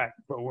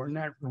subtract, but we're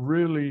not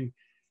really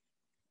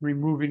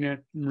removing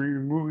an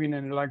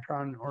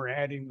electron or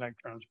adding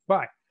electrons.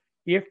 But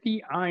if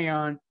the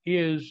ion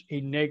is a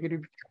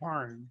negative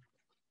charge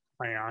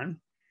ion,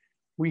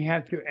 we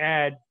have to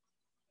add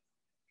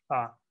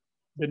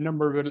the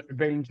number of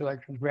valence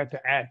electrons we have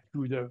to add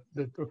to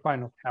the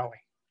final tally.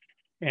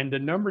 And the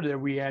number that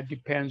we add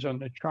depends on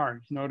the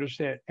charge. Notice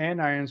that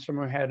anions, some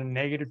had a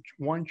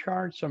 -1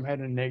 charge, some had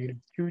a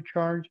 -2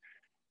 charge,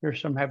 or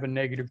some have a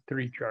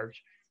 -3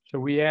 charge. So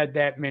we add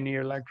that many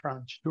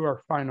electrons to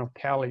our final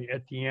tally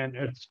at the end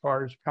as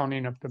far as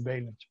counting up the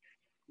valence.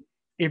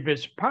 If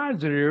it's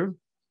positive,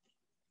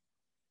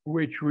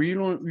 which we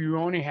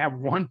only have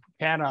 1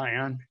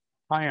 cation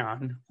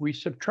ion, we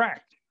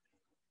subtract,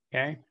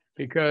 okay?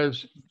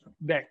 Because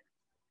that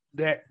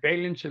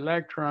valence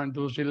electron,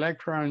 those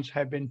electrons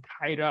have been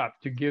tied up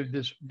to give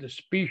the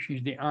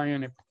species, the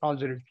ion, a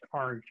positive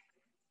charge.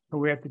 So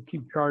we have to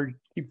keep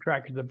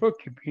track of the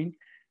bookkeeping.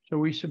 So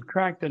we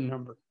subtract the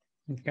number,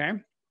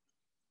 okay?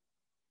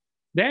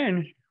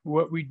 Then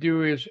what we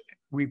do is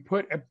we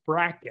put a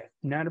bracket,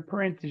 not a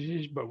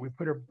parenthesis, but we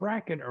put a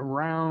bracket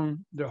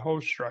around the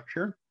whole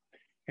structure,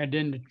 and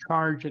then the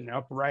charge in the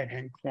upper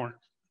right-hand corner.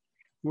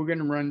 We're going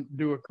to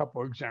do a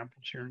couple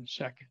examples here in a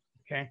second,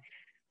 okay?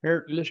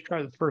 Here, let's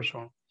try the first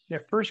one. The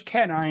first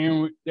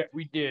cation that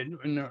we did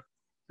in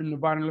the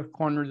bottom left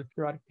corner of the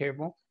periodic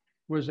table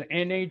was the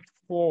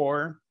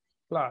NH4+.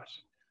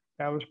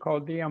 That was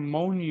called the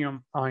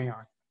ammonium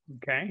ion,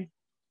 okay?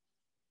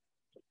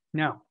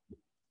 Now,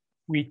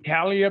 we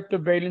tally up the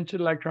valence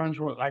electrons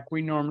like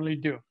we normally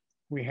do.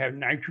 We have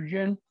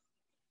nitrogen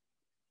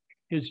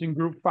is in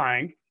group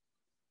 5,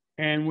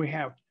 and we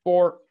have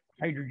 4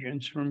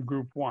 hydrogens from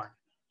group 1.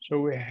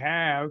 So we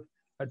have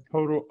a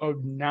total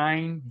of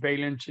 9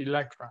 valence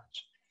electrons.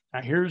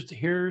 Now here's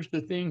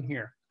the thing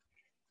here.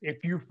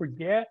 If you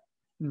forget,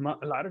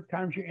 a lot of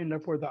times you end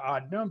up with an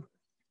odd number,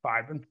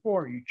 5 and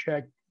 4. You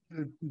check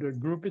the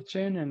group it's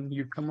in, and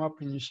you come up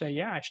and you say,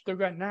 yeah, I still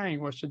got 9.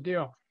 What's the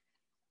deal?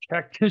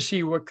 Check to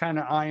see what kind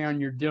of ion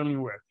you're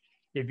dealing with.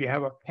 If you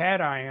have a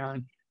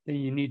cation, then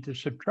you need to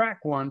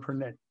subtract 1 from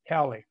that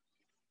tally.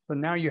 So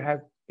now you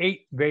have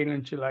 8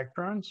 valence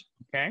electrons,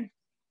 okay,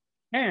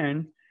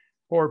 and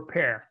 4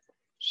 pair.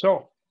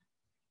 So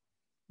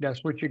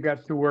that's what you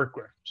got to work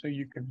with. So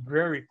you can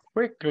very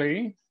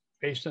quickly,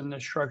 based on the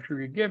structure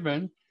you're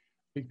given,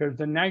 because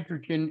the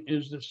nitrogen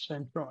is the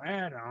central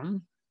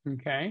atom,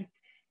 okay,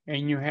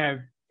 and you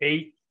have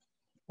 8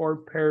 4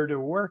 pair to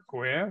work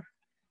with.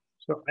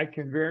 So I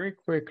can very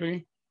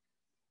quickly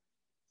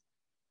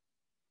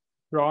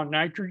draw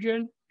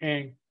nitrogen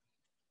and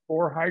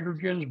 4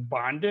 hydrogens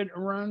bonded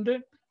around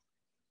it.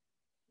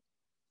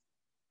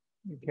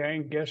 Okay,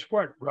 and guess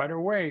what? Right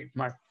away,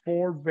 my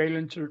 4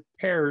 valence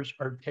pairs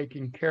are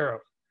taken care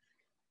of.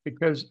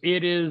 Because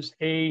it is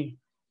a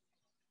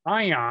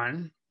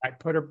ion, I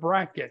put a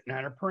bracket,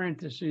 not a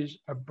parenthesis,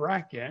 a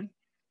bracket,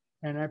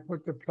 and I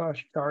put the plus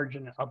charge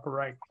in the upper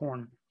right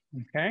corner,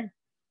 okay?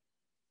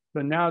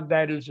 So now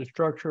that is the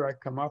structure I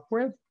come up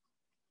with.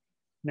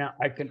 Now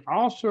I can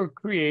also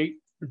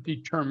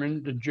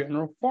determine the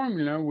general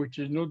formula, which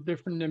is no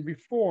different than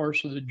before.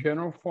 So the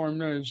general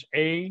formula is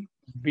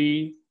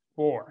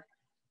AB4.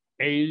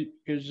 A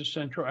is the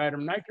central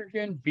atom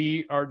nitrogen,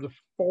 B are the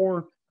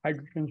 4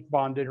 hydrogens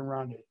bonded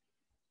around it.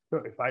 So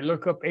if I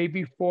look up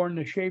AB4 in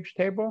the shapes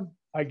table,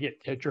 I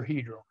get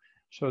tetrahedral.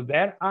 So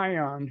that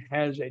ion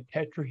has a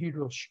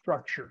tetrahedral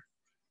structure,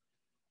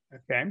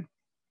 okay?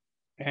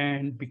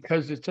 And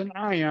because it's an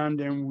ion,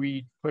 then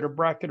we put a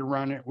bracket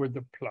around it with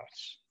a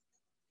plus.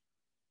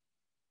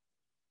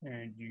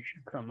 And you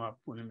should come up,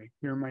 let me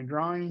clear my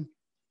drawing.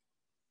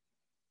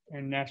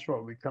 And that's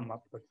what we come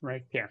up with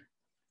right there,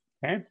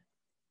 okay?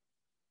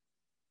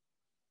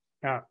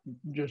 Now,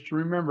 just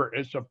remember,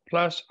 it's a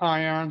plus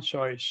ion,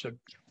 so I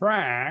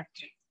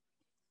subtract,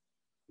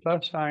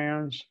 plus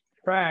ions,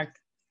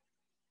 subtract.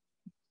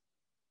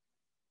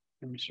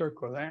 Let me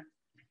circle that.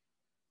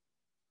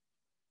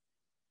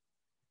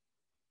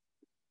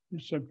 You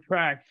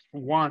subtract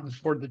 1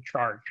 for the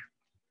charge.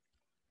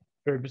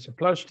 So if it's a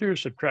plus 2,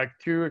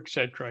 subtract 2,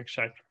 etc.,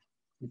 etc.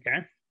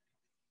 Okay?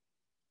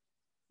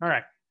 All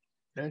right,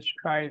 let's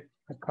try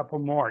a couple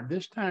more.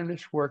 This time,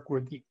 let's work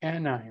with the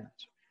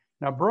anions.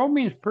 Now,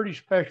 bromine is pretty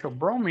special.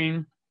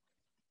 Bromine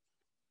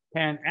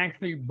can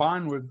actually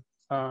bond with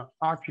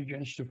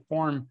oxygens to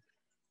form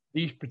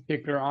these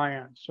particular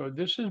ions. So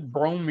this is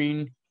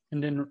bromine,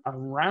 and then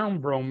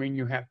around bromine,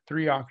 you have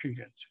 3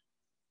 oxygens.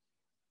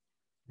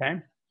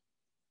 Okay?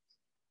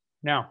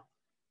 Now,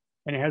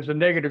 and it has a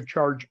negative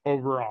charge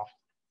overall.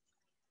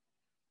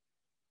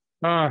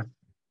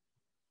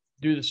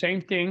 Do the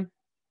same thing.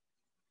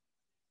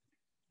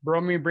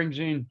 Bromine brings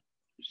in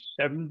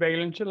 7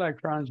 valence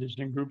electrons, it's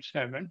in group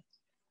 7.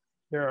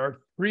 There are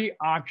 3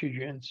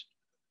 oxygens,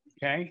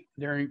 okay?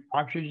 There are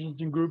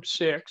oxygens in group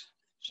 6,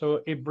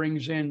 so it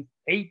brings in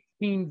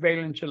 18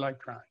 valence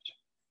electrons.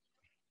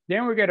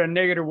 Then we get a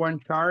 -1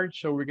 charge,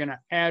 so we're gonna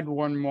add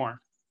 1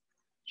 more.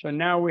 So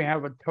now we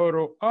have a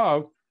total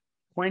of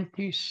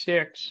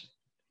 26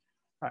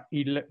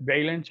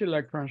 valence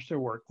electrons to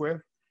work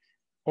with,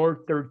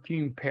 or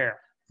 13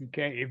 pair.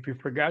 Okay, if you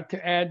forgot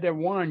to add that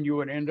 1, you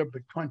would end up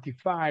at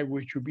 25,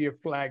 which would be a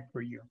flag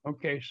for you.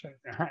 Okay, so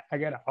I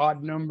got an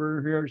odd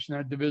number here. It's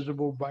not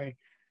divisible by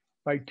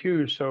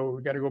 2, so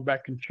we got to go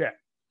back and check.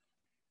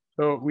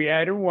 So we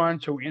added 1,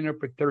 so we end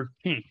up at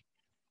 13.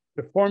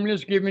 The formula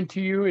is given to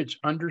you. It's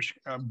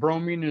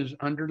bromine is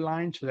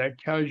underlined, so that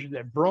tells you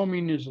that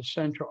bromine is a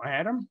central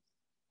atom,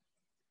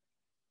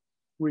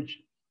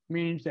 which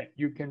means that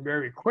you can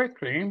very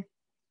quickly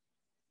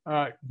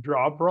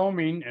draw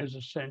bromine as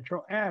a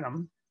central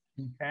atom,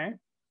 okay?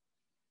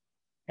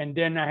 And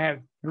then I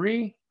have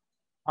 3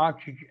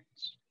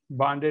 oxygens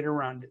bonded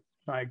around it.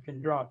 So I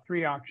can draw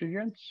 3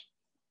 oxygens,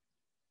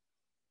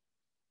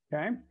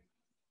 okay?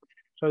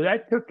 So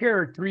that took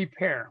care of 3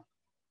 pair,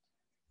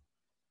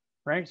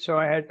 right? So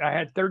I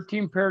had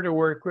 13 pair to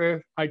work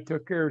with. I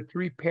took care of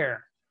 3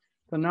 pair.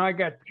 So now I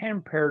got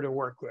 10 pair to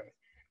work with.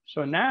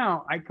 So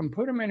now I can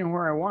put them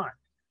anywhere I want.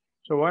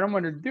 So what I'm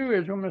going to do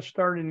is I'm going to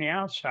start in the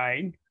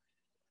outside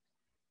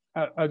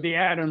of the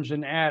atoms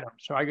and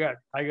atoms. So I got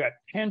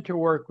 10 to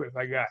work with.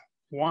 I got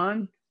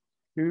 1,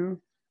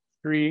 2,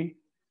 3,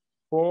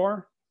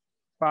 4,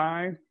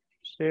 5,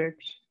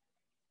 6,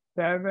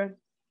 7.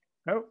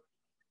 Oh.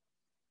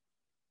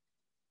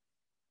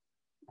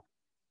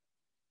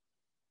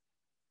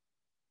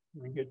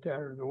 Let me get that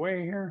out of the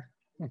way here.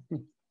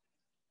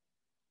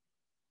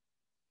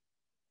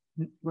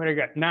 What I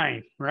got?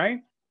 9, right?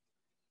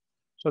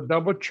 So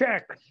double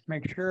check,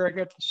 make sure I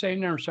got the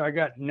same number. So I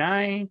got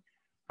 9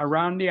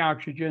 around the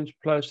oxygens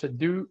plus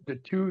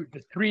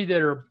the 3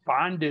 that are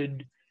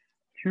bonded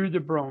to the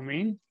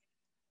bromine.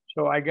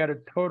 So I got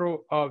a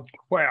total of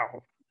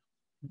 12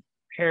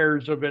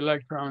 pairs of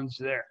electrons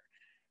there.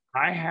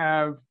 I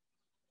have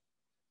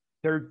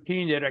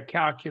 13 that I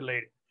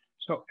calculated.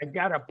 So I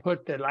got to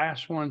put the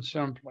last one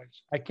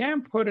someplace. I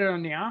can't put it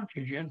on the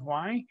oxygen.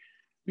 Why?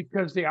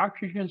 Because the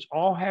oxygens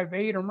all have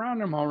 8 around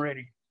them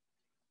already.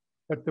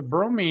 But the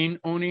bromine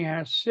only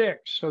has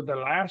 6. So the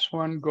last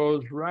one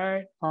goes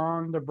right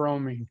on the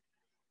bromine.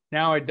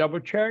 Now I double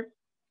check.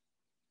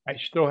 I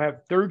still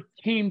have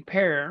 13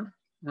 pair,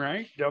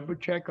 right? Double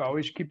check,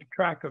 always keep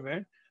track of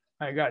it.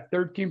 I got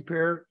 13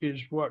 pair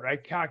is what I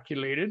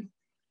calculated.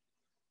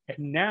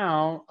 And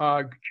now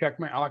check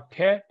my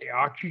octet, the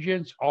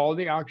oxygens, all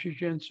the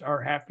oxygens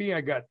are happy.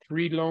 I got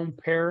 3 lone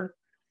pair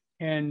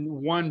and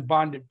 1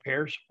 bonded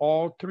pairs.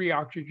 All 3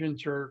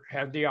 oxygens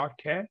have the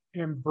octet,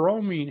 and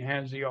bromine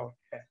has the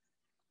octet.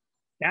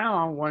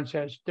 Now, once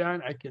that's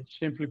done, I can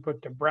simply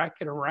put the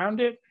bracket around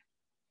it,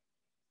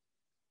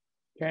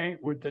 okay,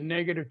 with the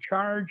negative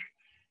charge,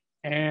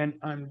 and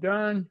I'm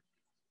done.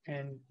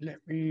 And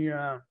let me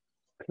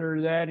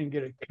clear that and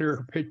get a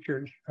clearer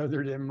picture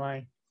other than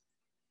mine.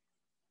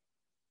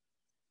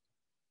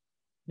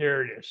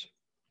 There it is,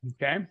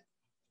 okay?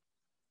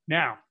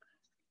 Now,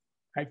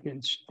 I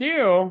can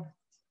still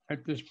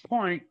at this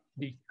point,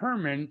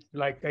 determine,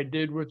 like I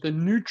did with the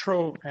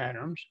neutral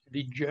atoms,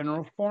 the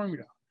general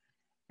formula.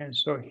 And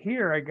so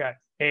here I got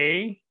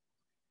A,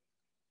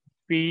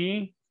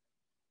 B,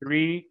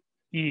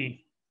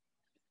 3E.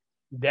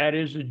 That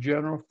is the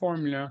general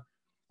formula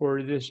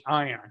for this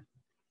ion.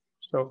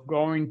 So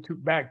going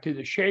back to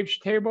the shapes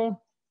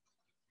table,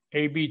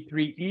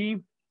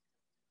 AB3E.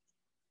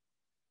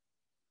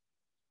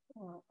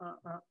 Hold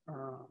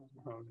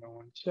on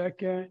one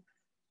second.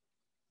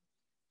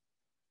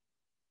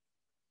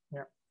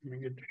 Yeah, let me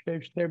get the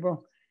shapes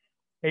table.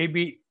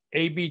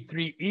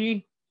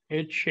 AB3E,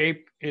 its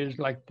shape is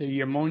like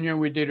the ammonia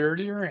we did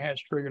earlier. It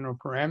has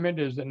trigonopyramid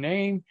as the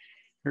name.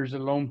 There's a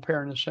lone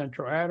pair in the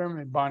central atom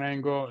and bond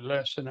angle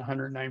less than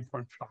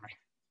 109.5.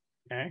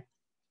 Okay.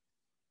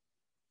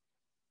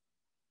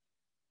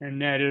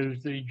 And that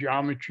is the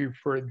geometry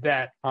for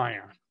that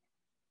ion.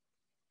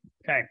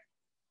 Okay.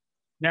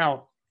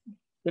 Now,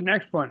 the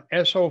next one,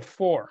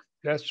 SO4.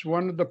 That's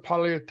one of the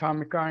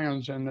polyatomic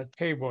ions in the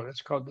table.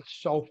 That's called the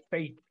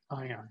sulfate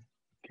ion.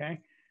 Okay.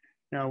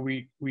 Now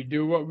we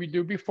do what we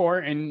do before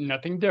and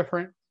nothing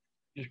different.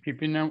 Just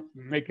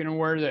making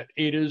aware that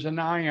it is an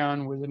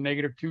ion with a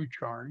 -2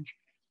 charge,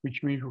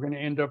 which means we're going to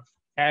end up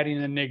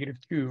adding a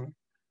 -2.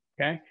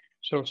 Okay.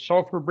 So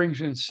sulfur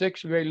brings in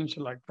 6 valence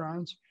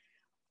electrons.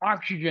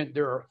 Oxygen,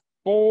 there are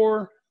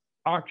 4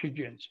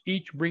 oxygens,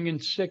 each bringing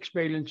 6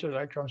 valence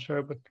electrons. So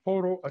we have a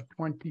total of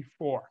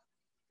 24.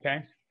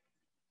 Okay.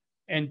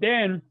 And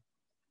then,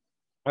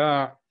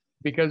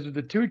 because of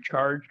the 2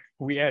 charge,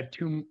 we add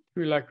two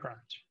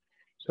electrons.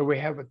 So we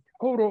have a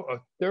total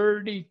of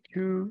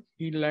 32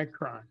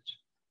 electrons,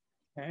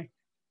 okay,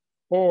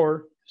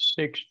 or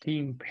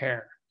 16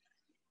 pair.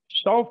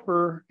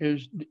 Sulfur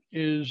is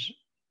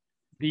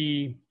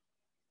the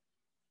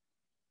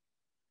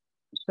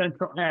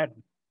central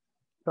atom.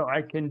 So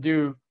I can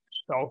do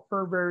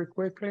sulfur very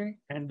quickly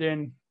and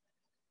then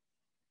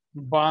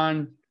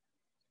bond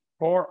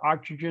 4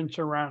 oxygens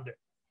around it,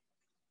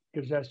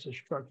 because that's the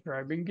structure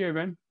I've been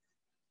given,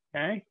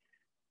 okay?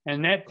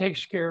 And that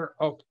takes care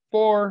of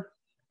 4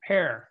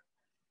 pair,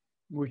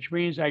 which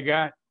means I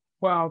got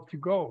 12 to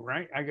go,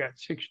 right? I got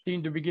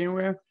 16 to begin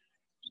with,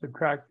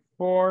 subtract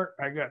 4,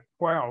 I got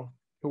 12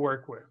 to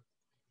work with.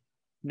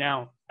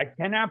 Now, I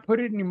cannot put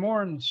it any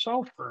more in the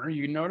sulfur.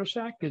 You notice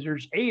that? Because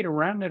there's 8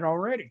 around it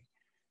already.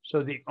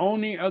 So the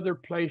only other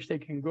place they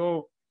can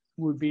go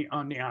would be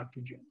on the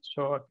oxygen.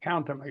 So I'll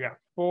count them. I got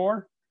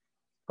 4,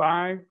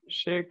 5,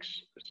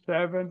 6,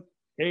 7,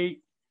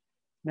 8,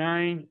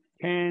 9,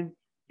 10,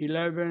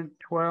 11,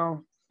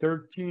 12,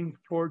 13,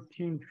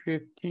 14,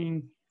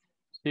 15,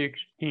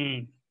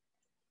 16,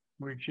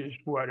 which is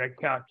what I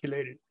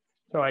calculated.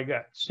 So I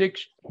got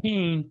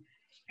 16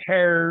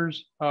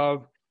 pairs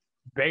of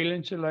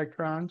valence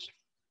electrons,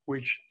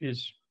 which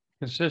is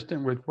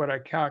consistent with what I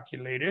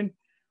calculated.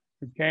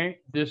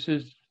 Okay, this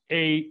is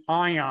a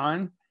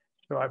ion.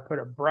 So I put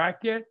a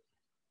bracket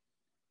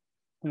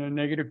and a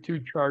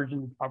 -2 charge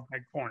in the top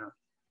right corner.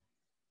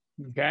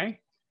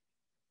 Okay,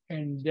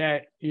 and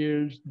that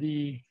is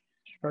the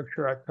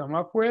structure I come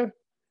up with.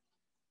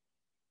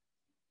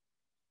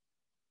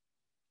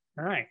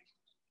 All right.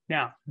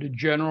 Now, the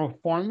general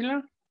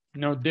formula,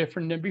 no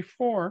different than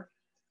before.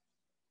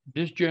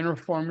 This general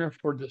formula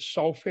for the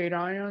sulfate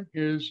ion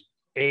is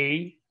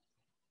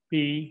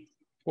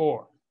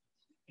AB4.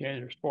 Okay,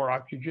 there's 4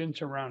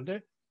 oxygens around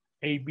it.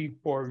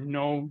 AB4,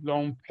 no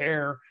lone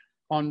pair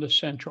on the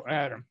central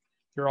atom.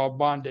 They're all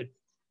bonded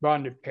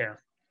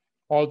pair.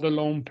 All the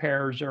lone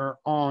pairs are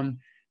on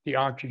the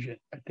oxygen.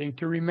 I think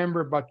to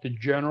remember about the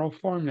general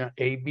formula,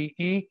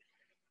 ABE,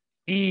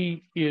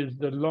 E is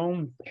the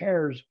lone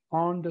pairs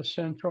on the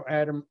central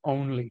atom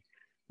only.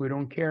 We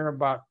don't care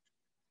about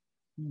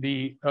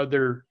the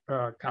other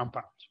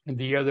compounds and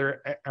the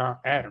other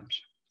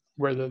atoms,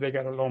 whether they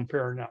got a lone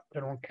pair or not. They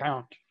don't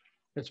count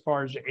as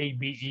far as the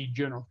ABE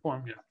general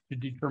formula to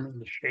determine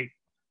the shape.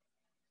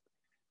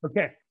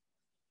 Okay,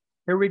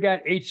 here we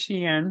got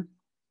HCN.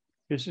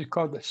 This is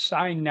called the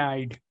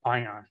cyanide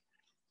ion.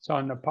 It's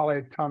on the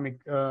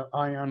polyatomic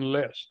ion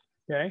list,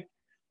 okay?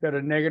 Got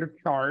a negative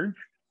charge.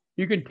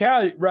 You can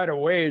tell right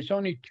away it's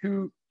only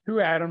two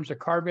atoms, a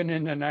carbon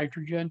and a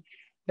nitrogen.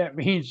 That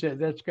means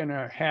that it's going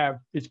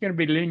to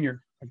be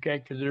linear, okay?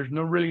 Because there's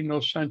really no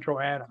central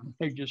atom.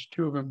 They're just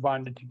 2 of them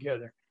bonded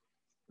together.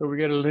 So we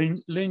get a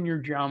linear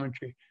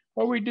geometry.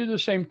 Well, we do the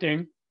same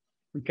thing,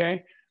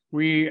 okay?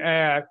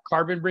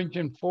 Carbon brings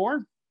in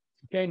 4,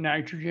 okay?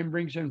 Nitrogen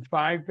brings in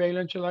 5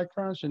 valence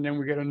electrons, and then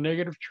we get a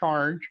negative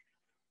charge.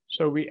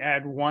 So we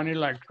add 1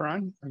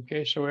 electron,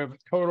 okay? So we have a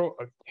total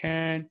of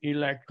 10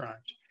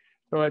 electrons.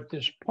 So at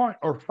this point,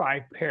 or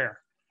 5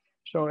 pair.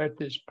 So at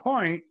this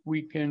point,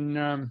 we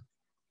can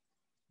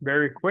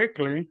very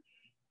quickly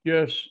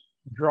just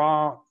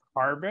draw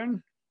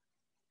carbon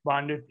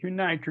bonded to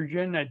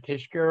nitrogen. That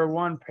takes care of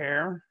 1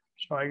 pair.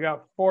 So I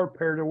got 4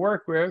 pair to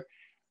work with,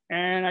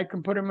 and I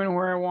can put them in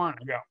where I want.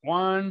 I got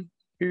 1,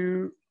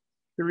 2,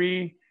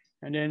 3,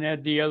 and then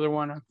add the other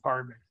one on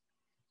carbon.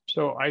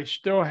 So I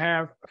still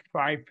have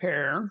 5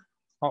 pair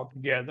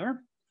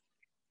altogether.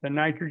 The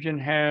nitrogen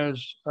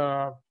has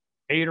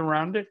 8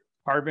 around it.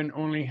 Carbon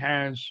only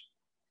has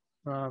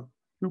 2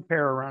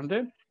 pair around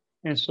it.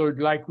 And so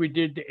like we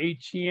did the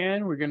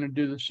HCN, we're going to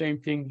do the same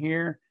thing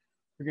here.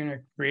 We're going to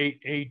create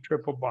a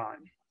triple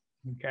bond,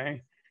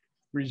 okay,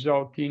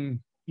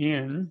 resulting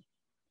in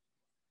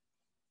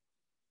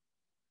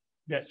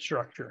that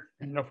structure.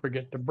 And don't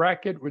forget the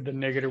bracket with the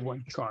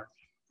 -1 charge,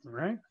 all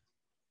right?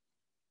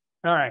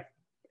 All right.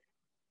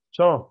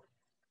 So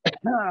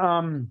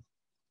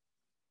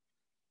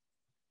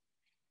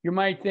you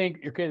might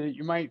think, okay,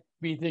 you might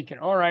be thinking,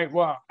 all right,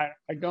 well,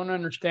 I don't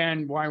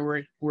understand why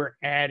we're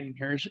adding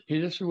here.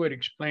 This is what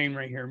explained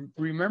right here.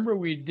 Remember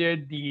we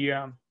did the,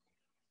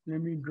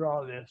 let me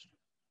draw this.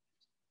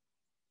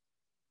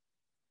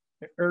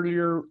 The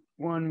earlier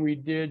one, we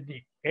did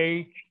the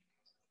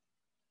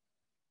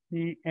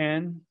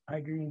HCN,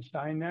 hydrogen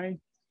cyanide,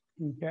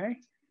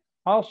 okay?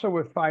 Also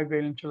with 5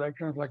 valence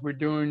electrons, like we're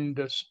doing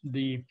this,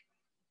 the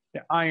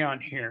ion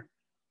here.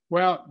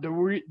 Well, the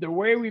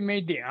way we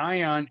made the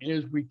ion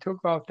is we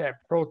took off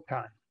that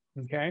proton,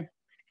 okay?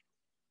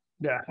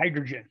 The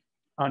hydrogen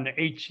on the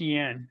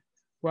HCN.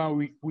 Well,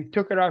 we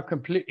took it out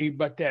completely,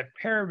 but that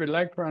pair of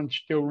electrons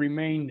still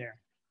remain there.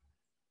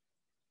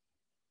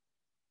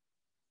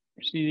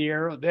 See the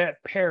arrow?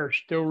 That pair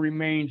still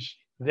remains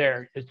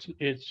there.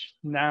 It's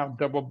now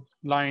double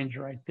lines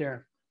right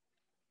there.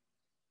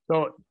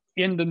 So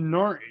in the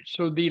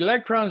so the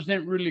electrons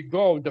didn't really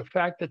go. The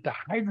fact that the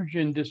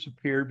hydrogen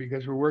disappeared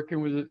because we're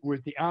working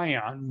with the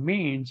ion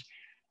means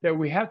that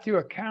we have to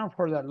account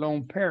for that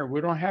lone pair. We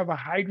don't have a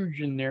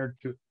hydrogen there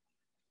to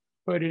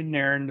put in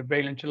there in the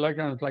valence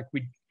electrons like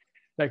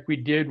we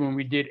did when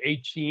we did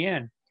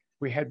HCN.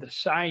 We had the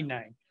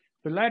cyanide.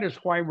 So that is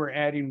why we're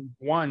adding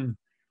one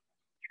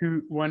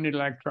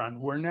electron.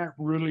 We're not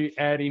really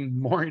adding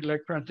more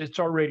electrons. It's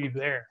already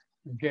there.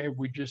 Okay,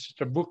 it's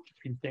a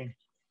bookkeeping thing.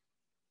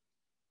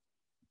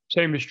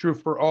 Same is true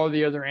for all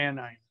the other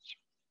anions.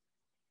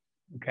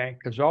 Okay,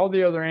 because all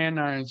the other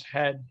anions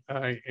had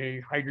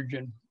a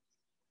hydrogen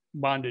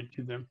bonded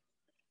to them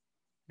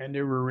and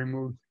they were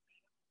removed.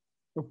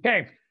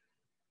 Okay.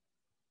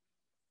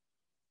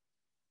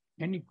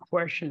 Any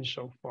questions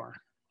so far?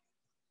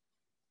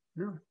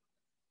 No.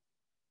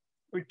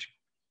 Which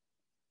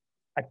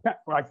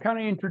I kind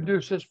of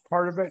introduced this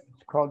part of it.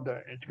 It's called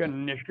it's got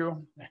an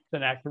initial. It's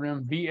an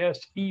acronym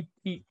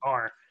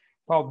VSEPR,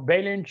 called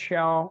valence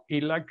shell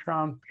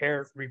electron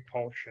pair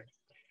repulsion.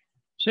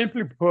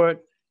 Simply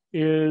put,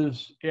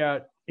 is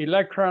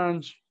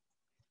electrons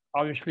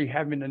obviously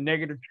having a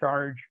negative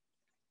charge,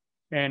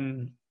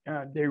 and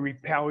they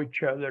repel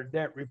each other.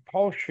 That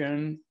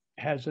repulsion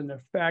has an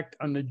effect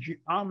on the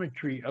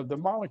geometry of the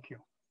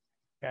molecule.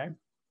 Okay,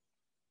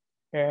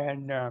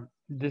 and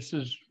this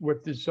is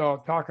what this is all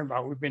talking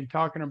about. We've been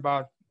talking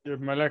about the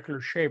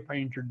molecular shape. I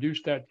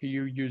introduced that to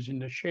you using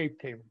the shape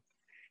table.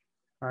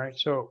 All right,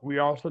 so we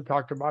also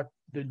talked about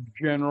the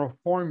general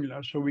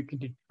formula so we can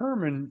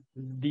determine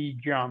the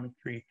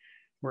geometry,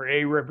 where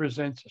A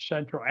represents a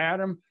central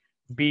atom,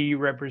 B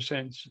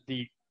represents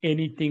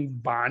anything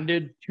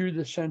bonded to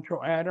the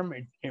central atom.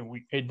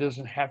 It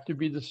doesn't have to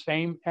be the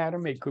same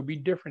atom, it could be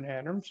different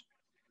atoms.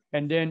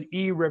 And then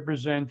E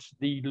represents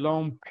the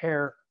lone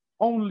pair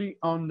only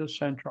on the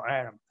central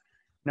atom,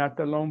 not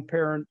the lone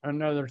pair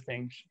on other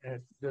things.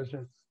 It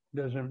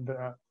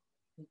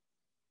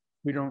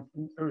we don't,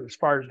 as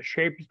far as the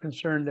shape is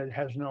concerned, that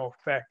has no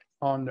effect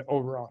on the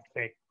overall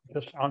shape,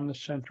 just on the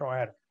central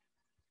atom.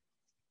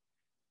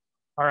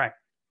 All right,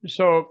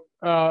 so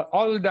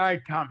all the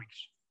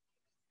diatomics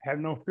have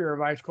no fear of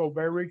ice cold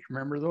beverage.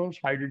 Remember those?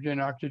 Hydrogen,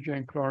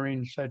 oxygen,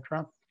 chlorine,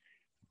 etc.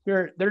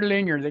 They're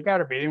linear. They got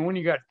to be. And when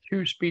you got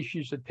 2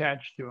 species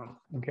attached to them,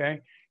 okay?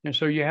 And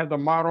so you have the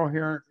model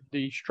here,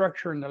 the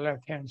structure on the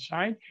left-hand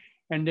side,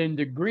 and then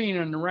the green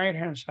on the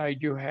right-hand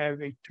side, you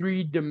have a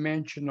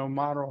 3-dimensional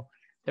model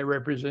that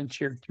represents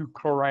here 2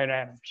 chloride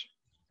atoms.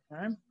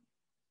 Okay?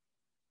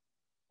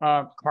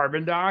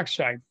 Carbon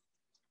dioxide.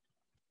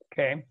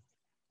 Okay,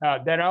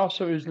 that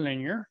also is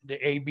linear. The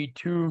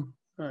AB2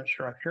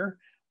 structure.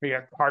 We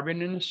have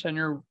carbon in the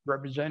center,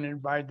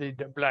 represented by the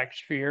black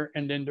sphere,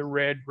 and then the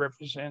red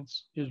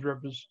represents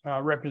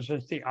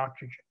the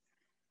oxygen.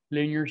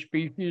 Linear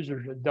species.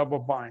 There's a double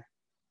bond.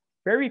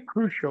 Very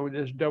crucial,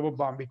 this double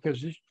bond,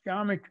 because this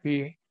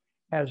geometry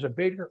has a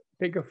big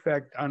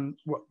effect on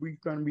what we're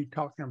going to be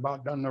talking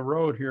about down the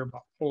road here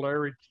about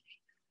polarities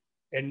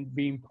and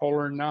being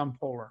polar and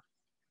nonpolar.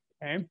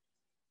 Okay.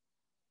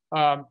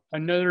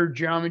 Another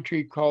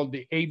geometry called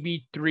the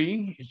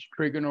AB3 is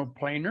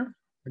trigonoplanar.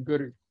 A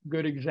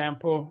good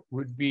example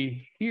would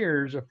be,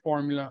 here's a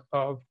formula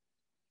of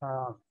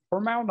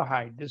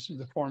formaldehyde. This is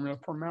the formula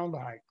of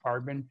formaldehyde: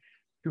 carbon,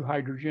 2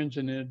 hydrogens,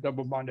 and then a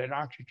double bonded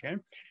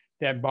oxygen.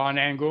 That bond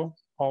angle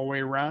all the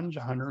way around is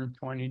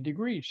 120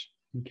 degrees.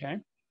 Okay.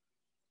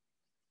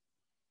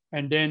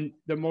 And then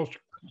the most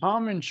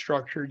common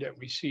structure that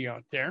we see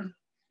out there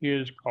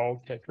is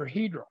called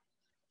tetrahedral,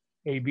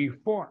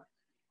 AB4.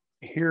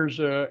 Here's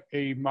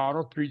a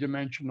model,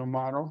 3-dimensional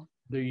model.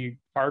 The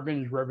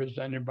carbon is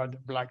represented by the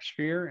black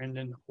sphere, and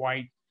then the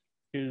white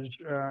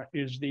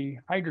is the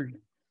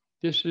hydrogen.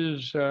 This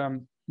is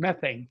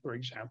methane, for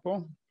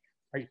example,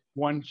 right?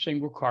 One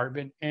single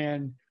carbon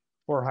and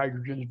 4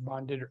 hydrogens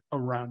bonded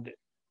around it.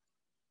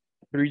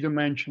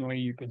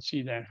 Three-dimensionally, you can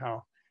see that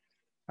how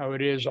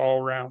it is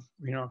all around,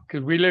 you know,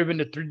 because we live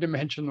in a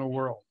three-dimensional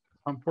world.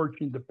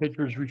 Unfortunately, the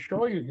pictures we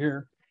show you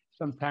here,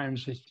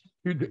 sometimes it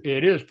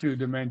is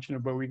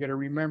two-dimensional, but we got to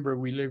remember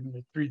we live in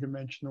a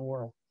three-dimensional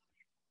world.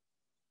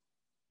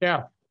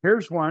 Yeah,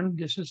 here's one.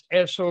 This is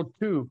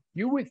SO2.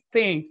 You would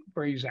think,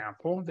 for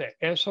example, that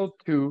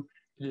SO2,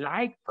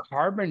 like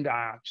carbon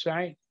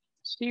dioxide,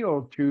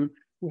 CO2,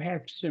 will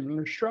have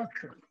similar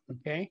structure,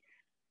 okay?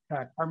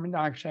 Carbon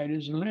dioxide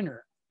is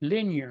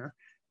linear,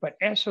 but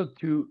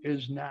SO2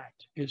 is not.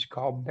 It's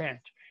called bent.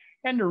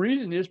 And the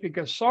reason is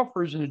because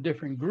sulfur is in a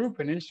different group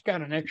and it's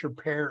got an extra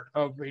pair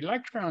of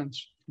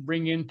electrons to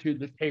bring into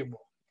the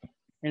table.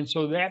 And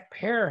so that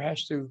pair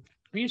has to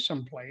be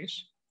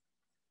someplace.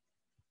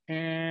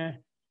 And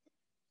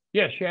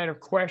yes, you had a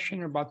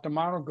question about the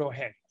model. Go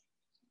ahead.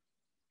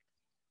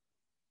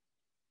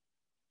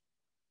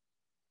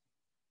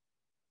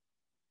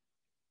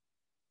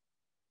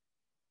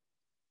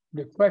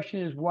 The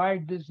question is, why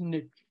doesn't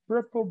it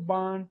triple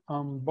bond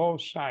on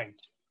both sides?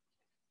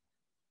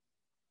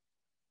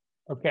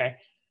 Okay,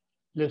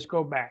 let's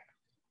go back.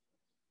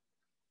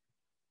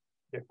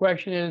 The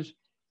question is,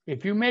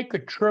 if you make a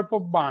triple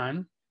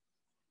bond,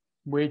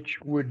 which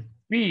would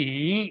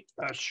be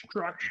a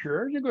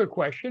structure, it's a good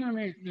question.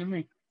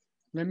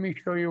 Let me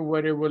show you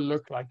what it would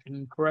look like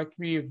and correct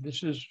me if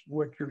this is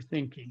what you're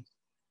thinking.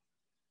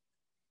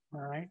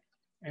 All right.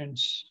 And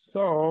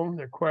so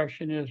the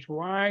question is,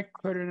 why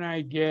couldn't I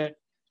get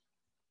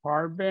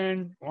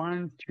carbon,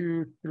 1,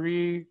 2,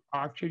 3,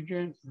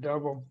 oxygen,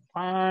 double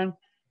bond,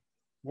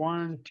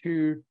 1,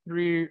 2,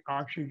 3,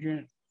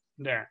 oxygen,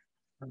 there.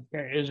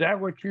 Okay, is that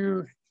what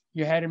you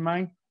had in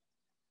mind?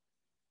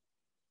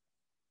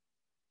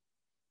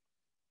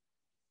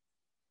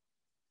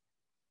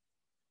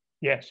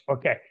 Yes,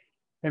 okay.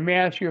 Let me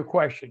ask you a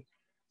question.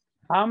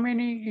 How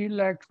many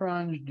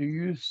electrons do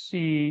you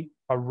see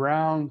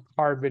around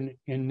carbon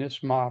in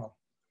this model?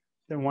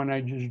 The one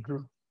I just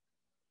drew.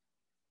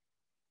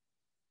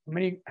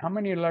 How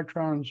many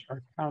electrons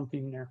are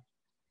counting there?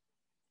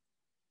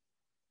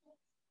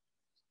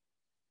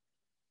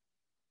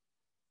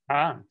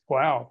 Ah,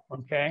 12,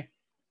 okay.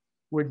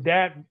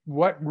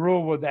 What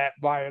rule would that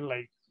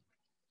violate?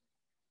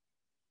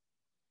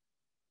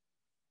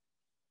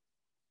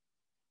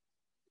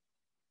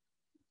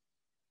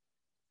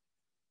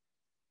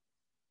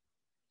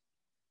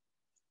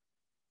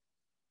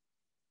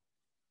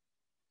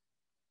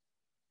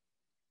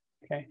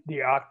 Okay, the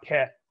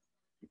octet,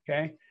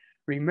 okay?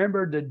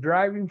 Remember the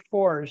driving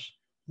force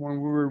when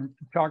we were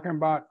talking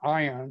about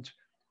ions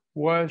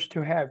was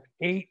to have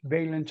 8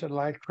 valence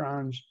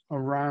electrons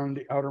around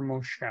the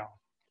outermost shell.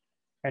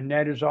 And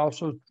that is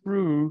also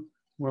true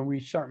when we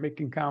start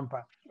making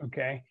compounds,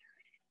 okay?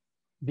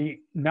 The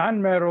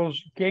nonmetals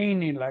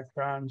gain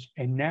electrons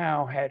and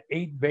now had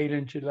 8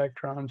 valence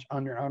electrons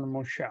on their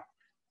outermost shell.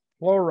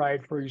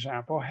 Fluoride, for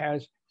example,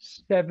 has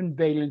 7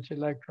 valence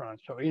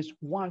electrons. So it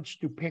wants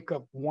to pick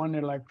up 1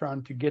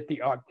 electron to get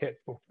the octet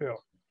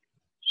fulfilled.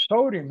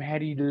 Sodium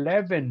had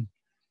 11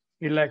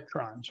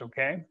 electrons,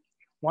 okay?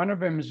 One of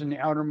them is in the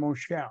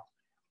outermost shell.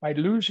 By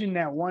losing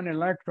that 1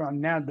 electron,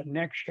 now the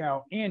next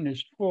shell in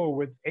is full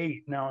with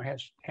 8. Now it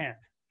has 10.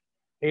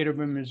 8 of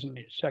them is in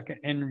the second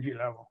energy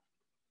level,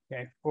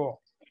 okay,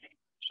 full.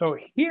 So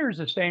here's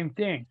the same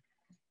thing.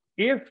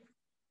 If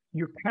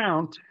you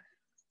count,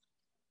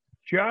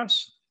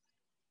 just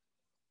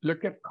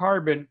look at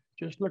carbon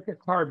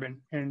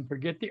and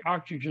forget the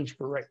oxygens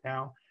for right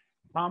now.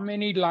 How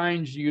many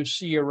lines do you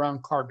see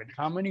around carbon?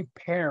 How many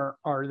pair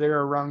are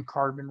there around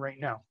carbon right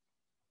now?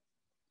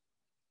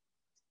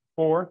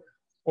 4,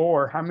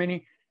 or how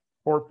many,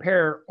 4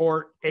 pair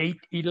or 8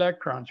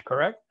 electrons,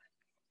 correct?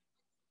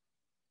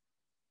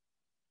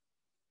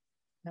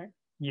 Okay.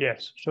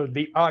 Yes, so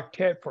the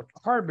octet for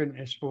carbon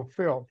is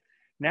fulfilled.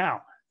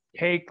 Now,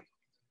 take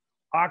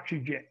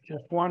oxygen,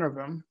 just one of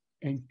them,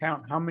 and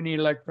count how many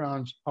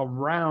electrons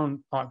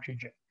around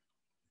oxygen.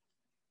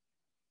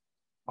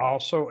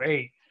 Also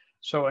 8.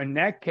 So in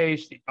that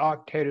case, the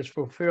octet is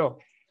fulfilled.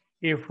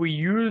 If we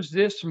use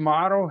this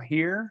model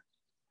here,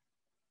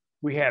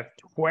 we have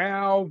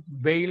 12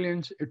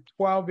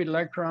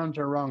 electrons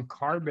around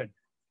carbon,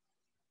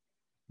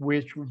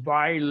 which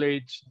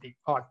violates the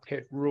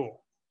octet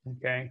rule,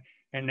 okay?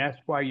 And that's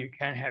why you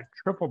can't have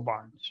triple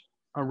bonds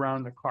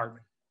around the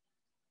carbon,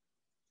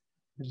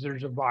 because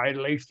there's a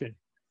violation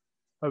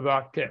of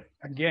octet.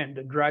 Again,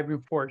 the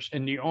driving force.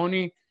 And the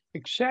only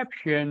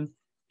exception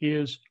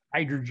is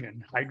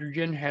hydrogen.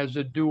 Hydrogen has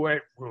a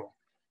duet rule,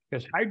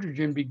 because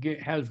hydrogen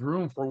has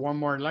room for 1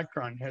 more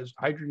electron.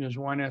 Hydrogen is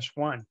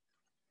 1s1.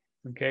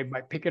 Okay, by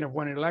picking up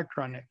 1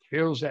 electron, it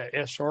fills that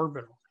s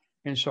orbital.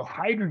 And so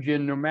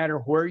hydrogen, no matter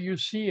where you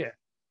see it,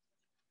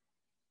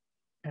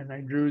 and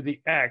I drew the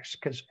X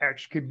because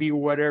X could be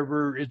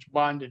whatever it's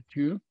bonded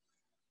to,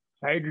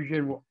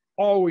 hydrogen will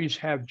always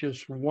have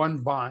just one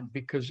bond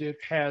because it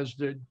has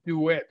the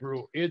duet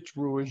rule. Its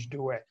rule is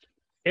duet.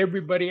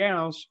 Everybody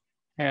else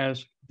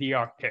has the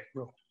octet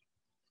rule.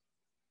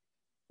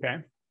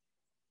 Okay.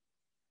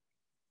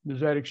 Does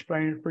that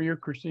explain it for you,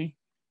 Christine?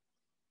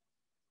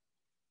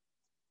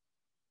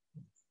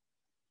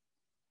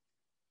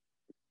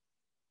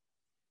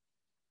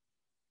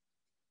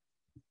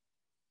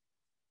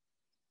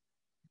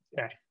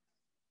 Okay.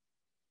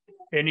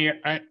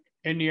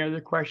 Any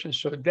other questions?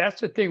 So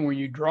that's the thing. When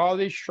you draw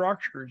these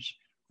structures,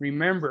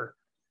 remember,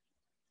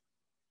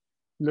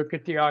 look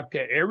at the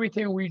octet.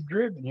 Everything we've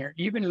driven here,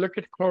 even look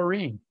at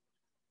chlorine.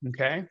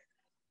 Okay.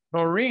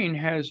 Chlorine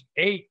has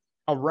 8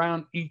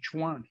 around each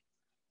one.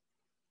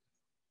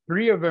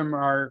 3 of them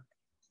are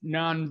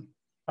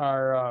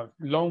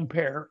lone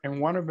pair, and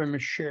 1 of them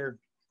is shared.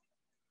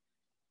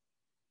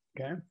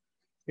 Okay.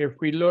 If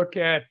we look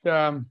at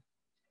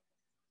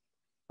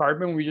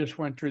carbon, we just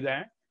went through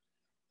that.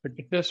 Look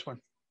at this one.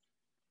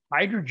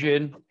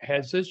 Hydrogen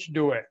has this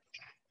duet.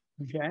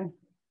 Okay.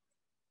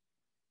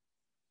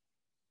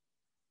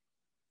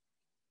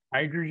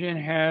 Hydrogen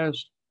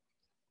has,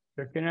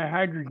 looking at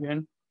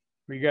hydrogen,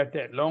 we got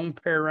that lone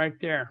pair right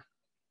there.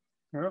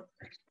 Oh,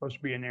 it's supposed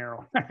to be an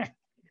arrow.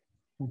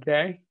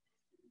 Okay.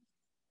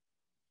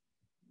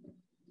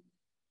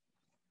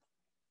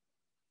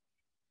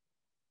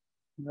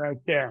 Right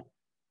there.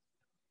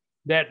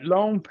 That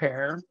lone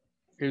pair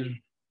is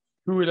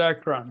 2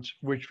 electrons,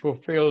 which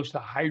fulfills the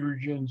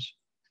hydrogen's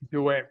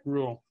duet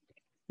rule.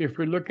 If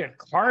we look at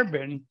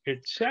carbon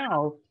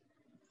itself,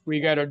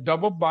 we got a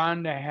double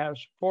bond that has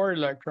 4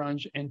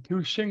 electrons and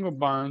 2 single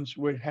bonds,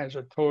 which has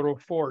a total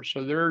of 4.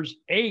 So there's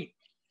 8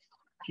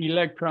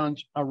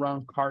 electrons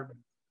around carbon.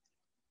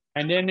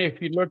 And then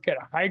if you look at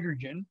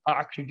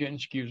oxygen,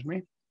 excuse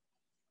me,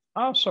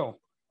 also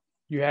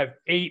you have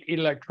 8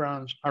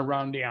 electrons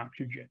around the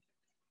oxygen.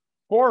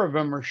 4 of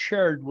them are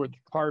shared with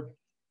carbon.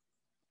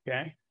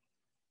 Okay.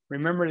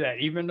 Remember that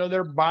even though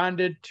they're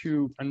bonded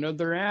to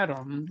another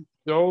atom,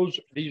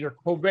 these are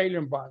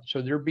covalent bonds.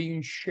 So they're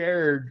being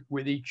shared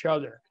with each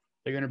other.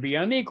 They're going to be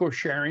unequal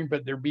sharing,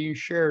 but they're being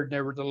shared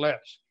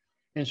nevertheless.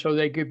 And so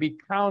they could be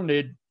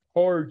counted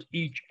towards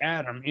each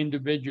atom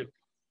individually.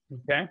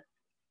 Okay.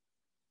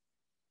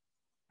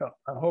 So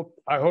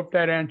I hope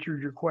that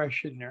answers your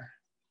question there.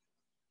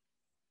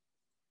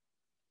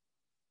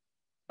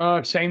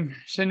 Same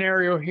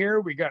scenario here.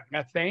 We got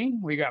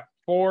methane. We got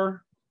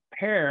 4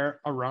 pair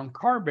around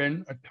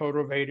carbon, a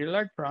total of 8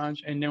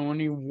 electrons, and then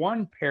only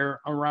 1 pair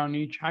around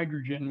each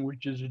hydrogen,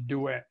 which is a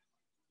duet.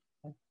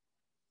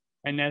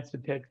 And that's the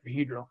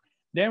tetrahedral.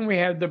 Then we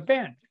have the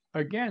bent.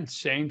 Again,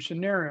 same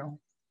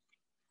scenario.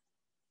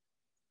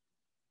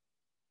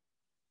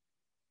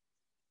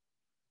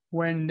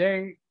 When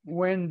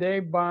they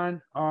bond,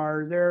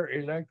 are there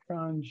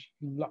electrons?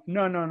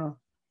 No.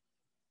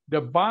 The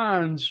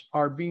bonds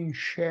are being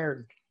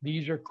shared.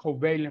 These are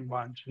covalent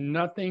bonds.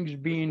 Nothing's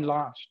being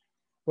lost.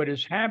 What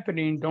is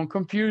happening, don't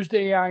confuse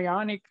the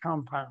ionic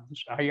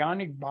compounds,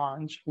 ionic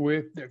bonds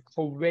with the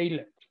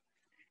covalent.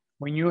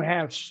 When you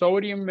have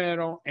sodium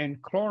metal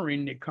and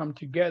chlorine, they come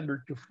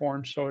together to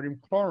form sodium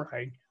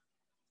chloride.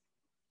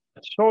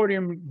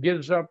 Sodium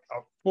gives up a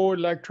full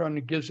electron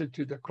and gives it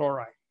to the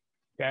chloride,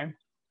 okay?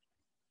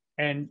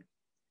 And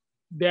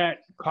that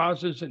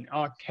causes an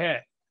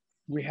octet.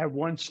 We have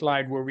one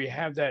slide where we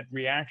have that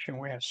reaction.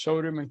 We have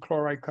sodium and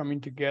chloride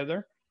coming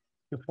together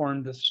to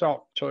form the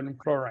salt, sodium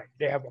chloride.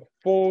 They have a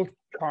full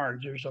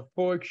charge. There's a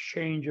full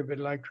exchange of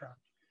electrons.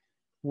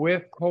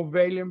 With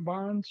covalent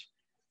bonds,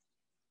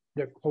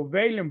 the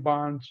covalent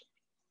bonds,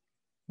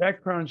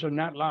 electrons are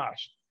not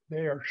lost.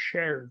 They are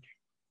shared.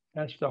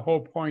 That's the whole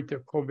point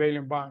of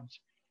covalent bonds.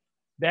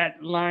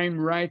 That line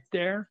right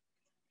there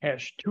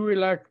has 2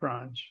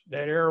 electrons.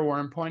 That arrow where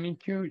I'm pointing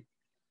to,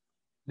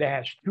 that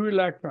has 2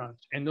 electrons.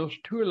 And those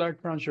 2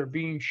 electrons are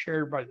being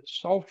shared by the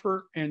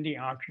sulfur and the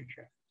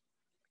oxygen.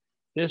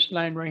 This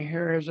line right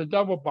here has a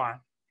double bond,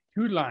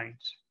 2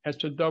 lines.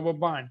 That's a double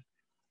bond.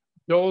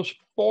 Those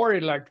 4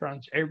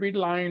 electrons, every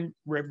line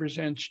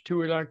represents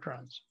 2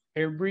 electrons.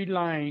 Every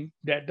line,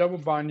 that double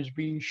bond is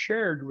being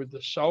shared with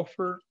the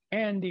sulfur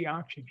and the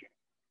oxygen,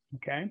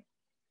 okay?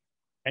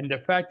 And the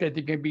fact that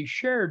they can be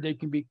shared, they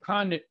can be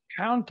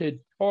counted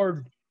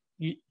toward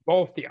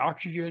both the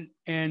oxygen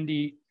and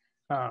the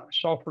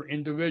sulfur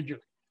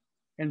individually.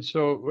 And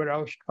so what I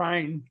was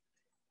trying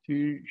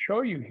to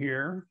show you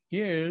here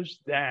is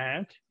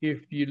that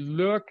if you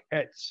look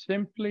at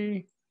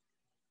simply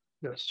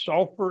the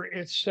sulfur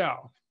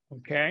itself,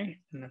 okay,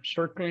 and I'm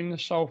circling the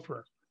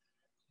sulfur,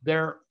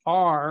 there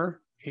are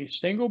a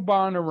single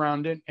bond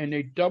around it and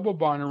a double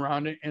bond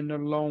around it and a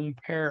lone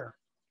pair.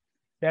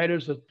 That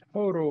is a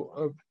total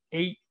of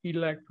 8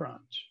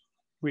 electrons,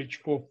 which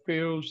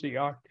fulfills the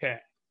octet,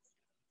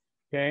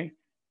 okay?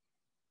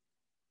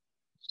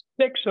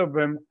 6 of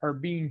them are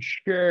being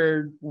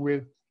shared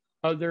with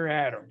other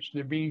atoms.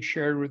 They're being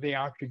shared with the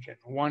oxygen.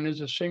 1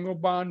 is a single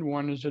bond,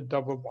 1 is a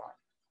double bond.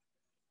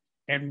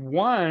 And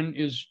one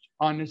is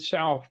on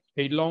itself,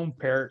 a lone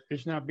pair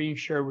is not being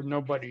shared with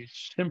nobody.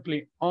 It's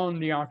simply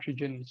on the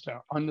oxygen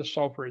itself, on the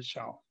sulfur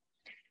itself.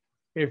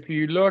 If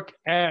you look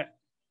at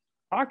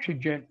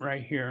oxygen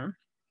right here,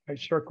 I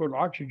circled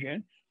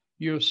oxygen,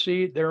 you'll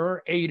see there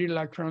are 8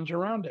 electrons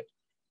around it.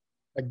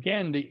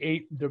 Again,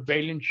 the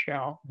valence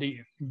shell,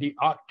 the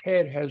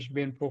octet has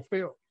been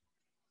fulfilled.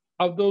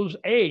 Of those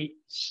 8,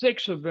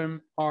 6 of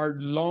them are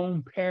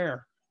lone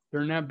pair.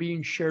 They're not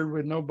being shared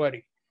with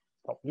nobody.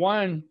 But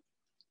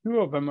 2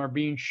 of them are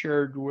being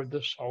shared with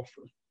the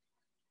sulfur.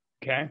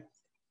 Okay.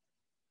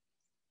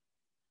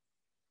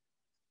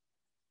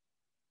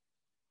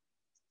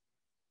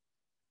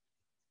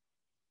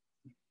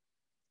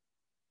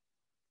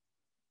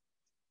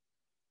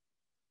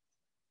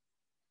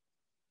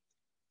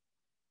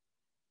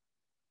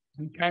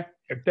 Okay.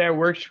 If that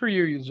works for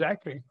you,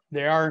 exactly.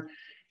 They are,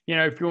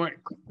 if you want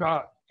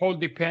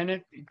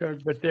codependent,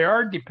 but they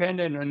are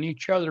dependent on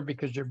each other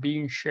because they're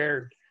being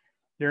shared.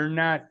 They're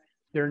not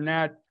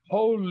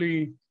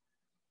wholly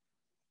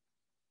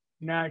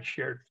not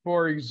shared.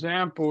 For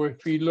example,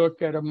 if we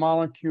look at a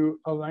molecule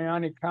of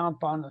ionic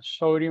compound of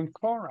sodium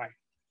chloride,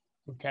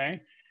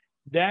 okay,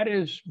 that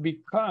is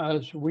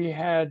because we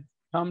had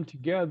come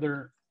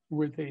together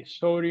with a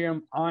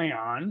sodium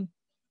ion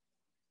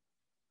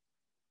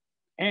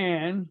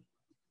and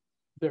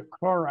the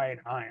chloride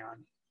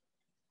ion.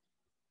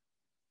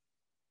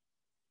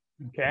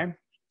 Okay.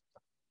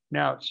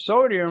 Now,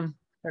 sodium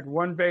had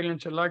 1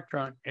 valence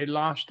electron. It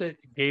lost it,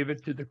 gave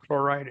it to the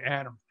chloride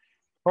atom.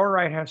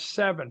 Chloride has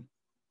 7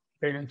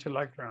 valence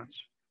electrons.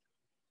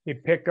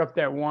 It picked up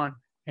that 1,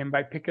 and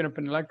by picking up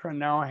an electron,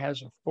 now it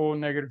has a full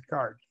negative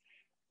charge.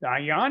 The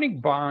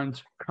ionic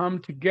bonds come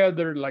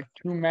together like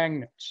 2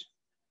 magnets.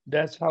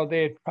 That's how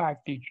they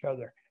attract each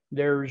other.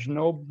 There is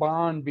no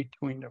bond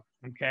between them,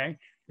 okay?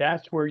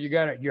 That's where you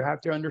got it. You have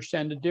to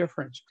understand the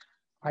difference.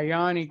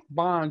 Ionic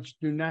bonds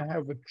do not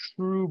have a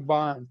true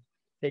bond.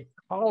 They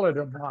call it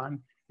a bond.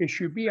 It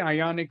should be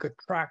ionic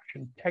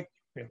attraction,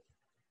 technically.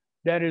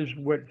 That is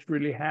what's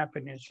really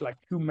happening. It's like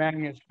 2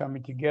 magnets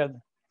coming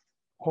together.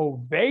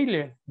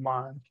 Covalent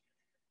bonds,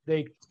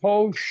 they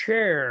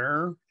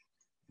co-share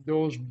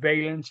those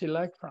valence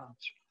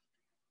electrons.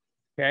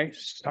 Okay,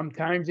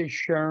 sometimes they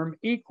share them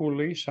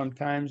equally,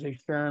 sometimes they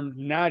share them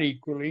not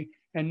equally,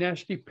 and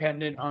that's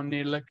dependent on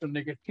the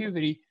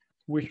electronegativity,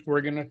 which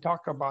we're going to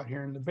talk about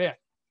here in a bit.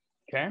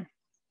 Okay,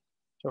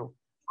 so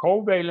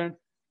covalent,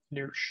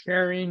 they're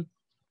sharing,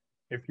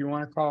 if you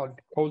want to call it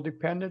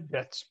codependent,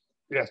 that's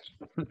yes,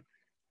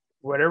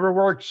 whatever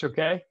works.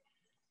 Okay,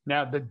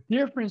 now the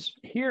difference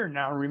here,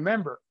 now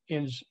remember,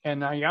 is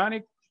an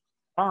ionic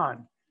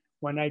bond.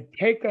 When I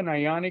take an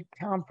ionic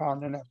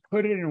compound and I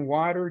put it in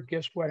water,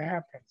 guess what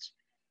happens?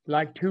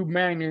 Like 2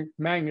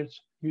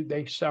 magnets,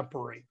 they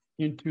separate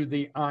into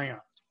the ions.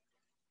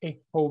 A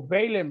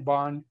covalent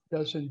bond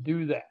doesn't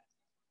do that,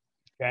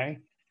 okay?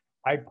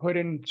 I put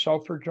in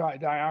sulfur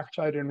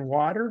dioxide in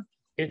water,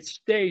 it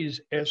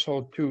stays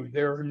SO2.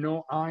 There are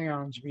no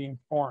ions being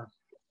formed.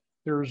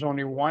 There is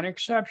only one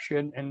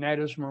exception, and that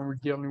is when we're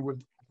dealing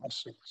with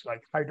acids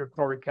like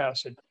hydrochloric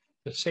acid,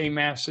 the same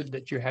acid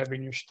that you have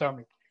in your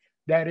stomach.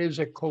 That is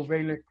a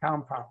covalent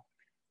compound,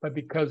 but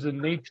because of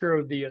the nature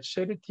of the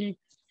acidity,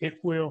 it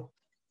will,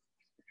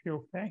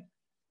 okay?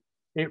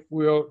 It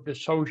will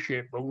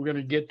dissociate, but we're going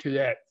to get to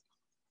that.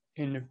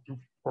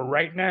 For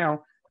right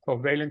now,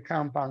 covalent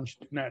compounds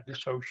do not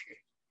dissociate.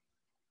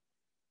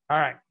 All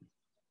right.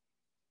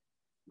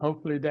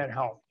 Hopefully that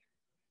helped.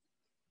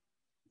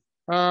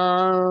 Where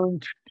are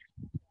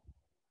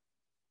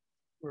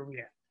we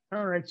at?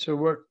 All right, so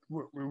what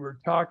we were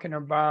talking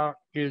about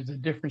is the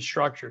different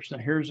structures. Now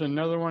here's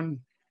another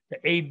one, the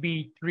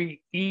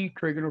AB3E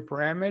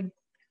trigonopyramid.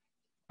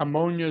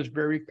 Ammonia is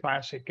very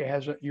classic. It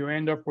has you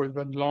end up with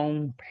a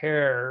lone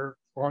pair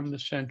on the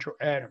central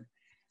atom.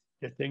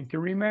 The thing to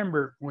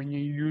remember when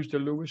you use the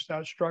Lewis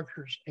dot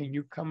structures and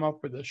you come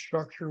up with a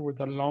structure with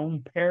a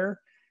lone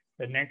pair,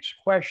 the next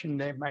question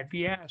that might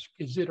be asked,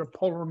 is it a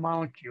polar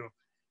molecule?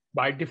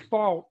 By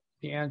default,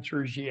 the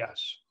answer is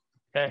yes,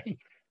 okay?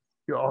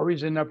 You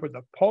always end up with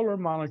a polar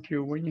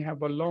molecule when you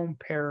have a lone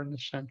pair in the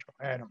central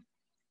atom.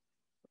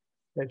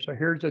 Okay, so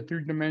here's a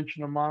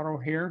 3-dimensional model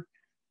here.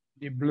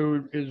 The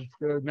blue is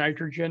the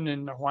nitrogen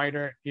and the white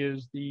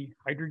is the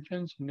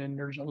hydrogens, and then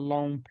there's a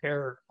lone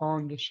pair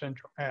on the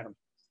central atom.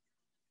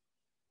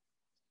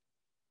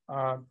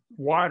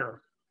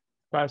 Water,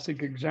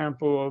 classic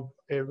example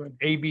of an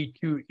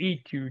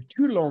AB2E2,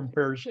 2 lone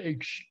pairs,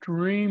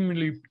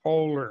 extremely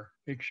polar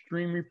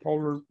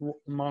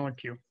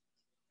molecule.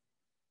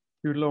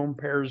 2 lone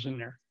pairs in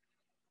there.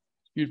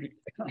 Excuse me.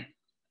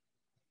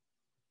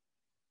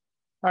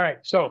 All right,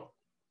 so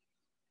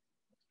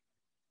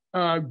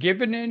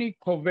given any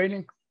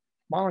covalent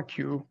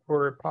molecule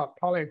or a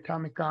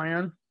polyatomic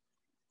ion,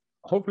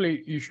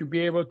 hopefully you should be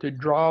able to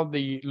draw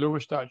the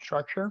Lewis dot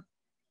structure,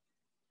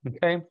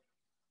 okay?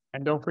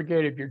 And don't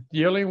forget, if you're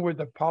dealing with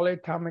a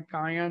polyatomic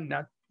ion,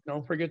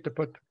 don't forget to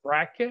put the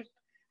bracket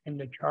and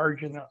the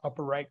charge in the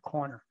upper right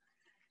corner.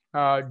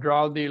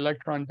 draw the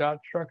electron dot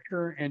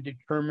structure and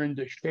determine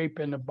the shape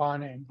and the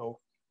bond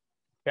angle.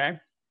 Okay,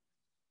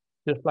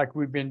 just like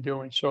we've been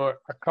doing. So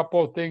a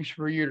couple of things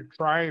for you to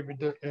try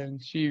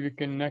and see if you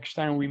can, next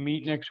time we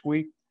meet next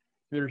week,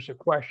 there's a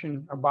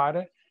question about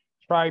it.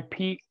 Try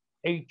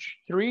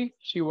pH3,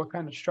 see what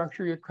kind of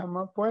structure you come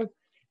up with,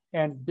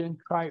 and then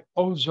try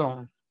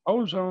ozone.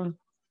 Ozone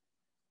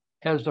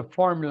has the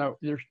formula.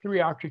 There's 3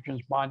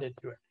 oxygens bonded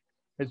to it.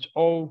 It's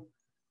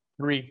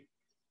O3.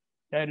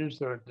 That is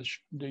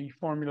the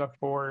formula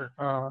for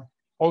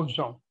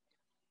ozone.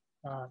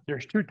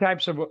 There's two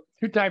types of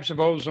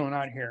ozone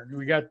out here.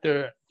 We got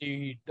the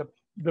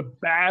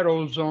bad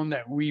ozone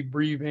that we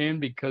breathe in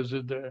because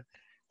of the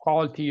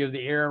quality of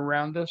the air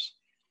around us.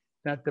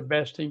 Not the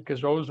best thing,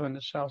 because ozone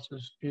itself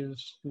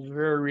is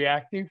very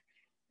reactive.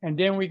 And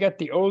then we got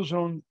the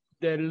ozone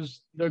that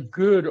is the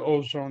good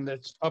ozone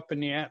that's up in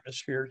the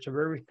atmosphere. It's a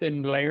very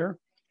thin layer.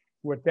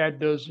 What that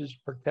does is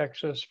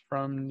protects us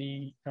from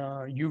the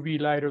UV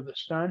light of the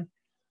sun.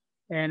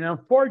 And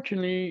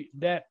unfortunately,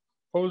 that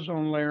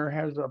ozone layer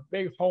has a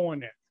big hole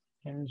in it.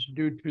 And it's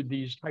due to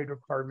these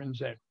hydrocarbons,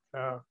 that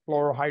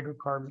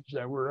fluorohydrocarbons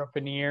that were up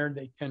in the air.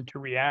 They tend to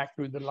react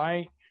with the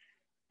light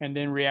and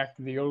then react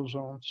to the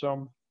ozone.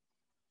 So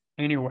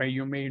anyway,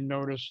 you may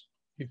notice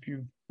if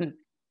you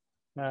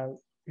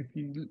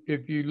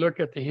look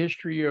at the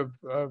history of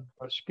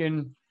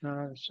skin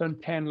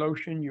suntan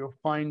lotion, you'll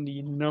find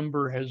the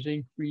number has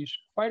increased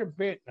quite a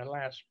bit in the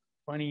last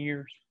 20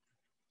 years.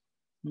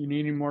 You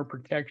need more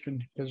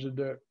protection because of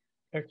the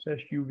excess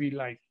UV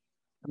light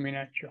coming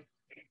at you.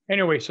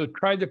 Anyway, so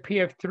try the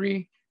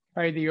PF3,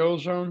 try the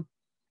ozone.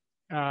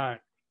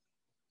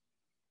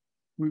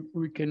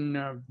 We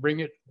can bring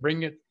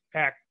it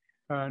back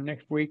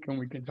next week, and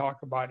we can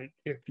talk about it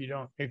if you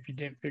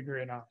didn't figure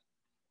it out.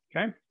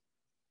 Okay.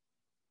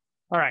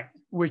 All right,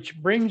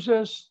 which brings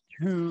us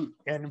to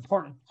an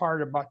important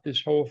part about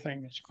this whole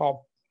thing. It's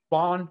called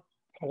bond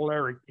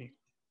polarity.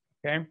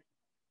 Okay.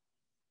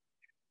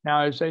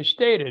 Now, as I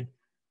stated,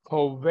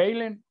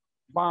 covalent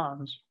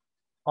bonds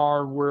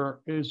are where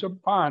is a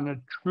bond, a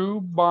true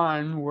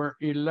bond where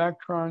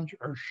electrons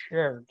are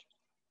shared.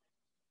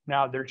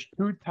 Now, there's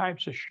 2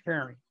 types of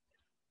sharing.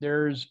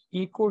 There's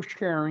equal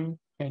sharing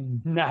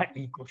and not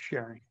equal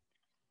sharing.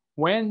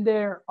 When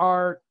there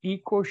are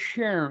equal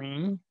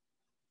sharing,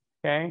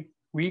 okay,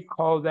 we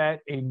call that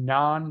a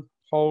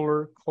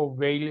non-polar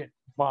covalent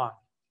bond.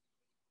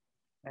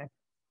 Okay?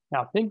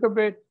 Now, think of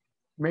it,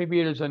 maybe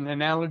it is an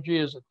analogy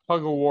as a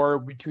tug of war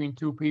between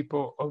 2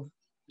 people of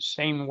the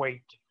same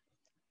weight.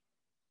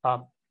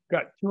 Got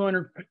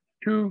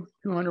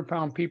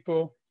 200-pound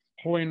people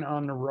pulling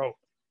on the rope.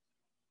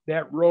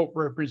 That rope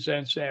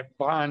represents that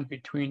bond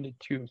between the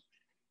 2.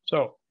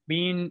 So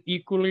being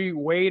equally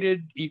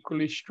weighted,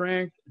 equally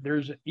strength,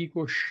 there's an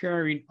equal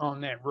sharing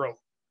on that rope.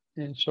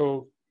 And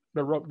so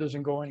the rope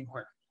doesn't go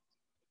anywhere.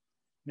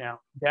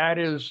 Now, that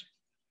is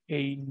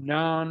a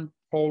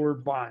non-polar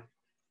bond.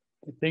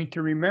 The thing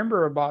to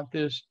remember about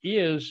this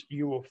is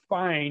you will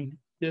find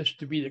this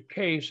to be the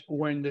case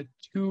when the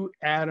 2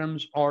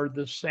 atoms are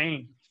the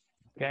same,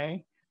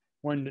 okay?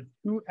 When the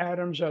 2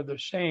 atoms are the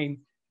same,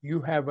 you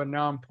have a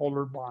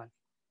non-polar bond.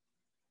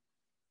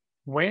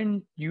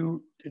 When the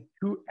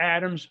 2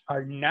 atoms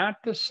are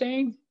not the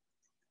same,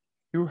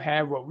 you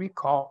have what we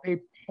call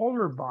a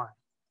polar bond,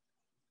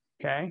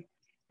 okay?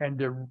 And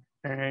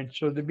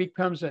so there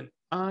becomes an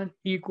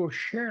unequal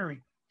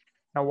sharing.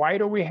 Now, why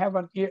do we have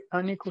an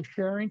unequal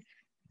sharing?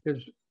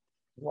 Because a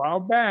while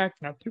back,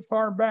 not too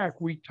far back,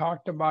 we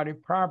talked about a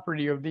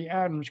property of the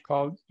atoms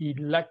called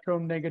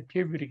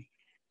electronegativity,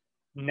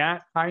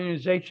 not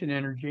ionization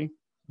energy,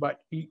 but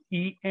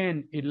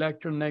EN,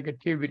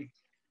 electronegativity.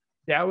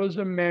 That was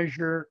a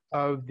measure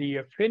of the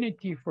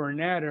affinity for an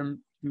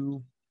atom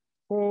to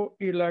pull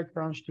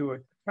electrons, to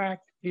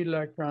attract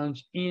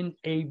electrons in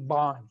a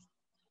bond,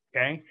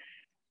 okay?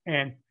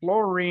 And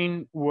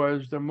fluorine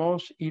was the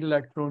most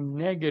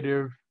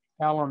electronegative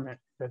element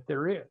that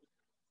there is.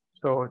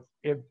 So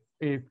if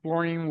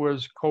fluorine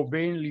was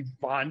covalently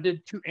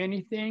bonded to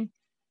anything,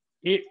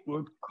 it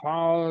would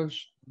cause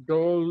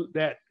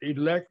that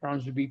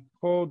electrons to be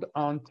pulled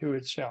onto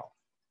itself,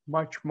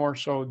 much more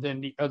so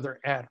than the other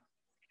atom.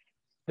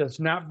 Does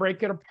not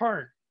break it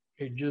apart.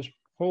 It just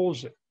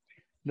pulls it.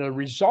 The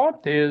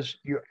result is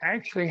you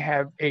actually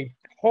have a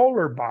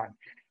polar bond.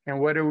 And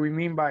what do we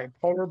mean by a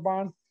polar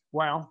bond?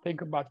 Well,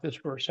 think about this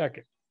for a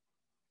second.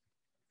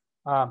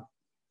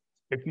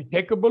 If you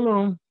take a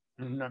balloon,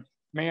 and I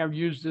may have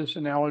used this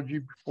analogy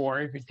before,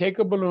 if you take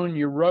a balloon,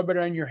 you rub it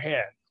on your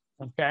head,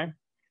 okay,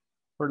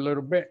 for a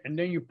little bit, and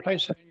then you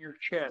place it in your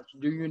chest.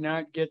 Do you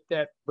not get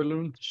that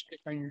balloon to stick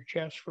on your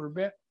chest for a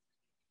bit?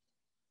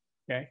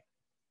 Okay,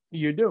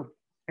 you do.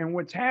 And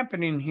what's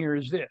happening here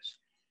is this.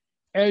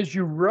 As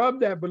you rub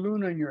that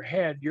balloon on your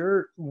head,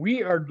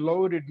 we are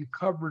loaded and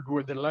covered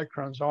with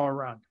electrons all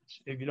around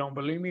us. If you don't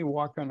believe me,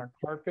 walk on a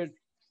carpet,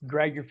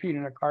 drag your feet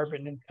on a carpet,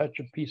 and then touch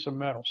a piece of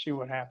metal. See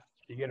what happens.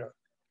 You get a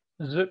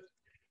zip.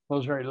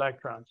 Those are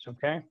electrons,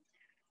 okay?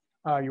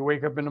 You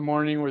wake up in the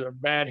morning with a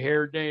bad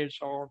hair day. It's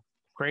all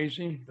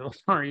crazy?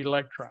 Those are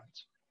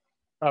electrons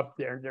up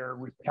there. They're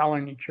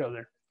repelling each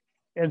other.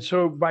 And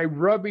so by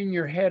rubbing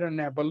your head on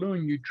that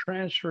balloon, you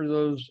transfer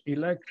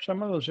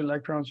some of those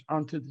electrons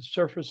onto the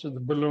surface of the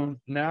balloon,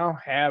 now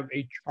have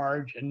a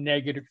charge, a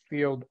negative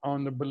field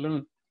on the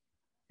balloon.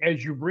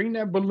 As you bring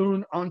that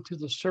balloon onto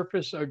the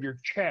surface of your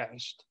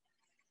chest,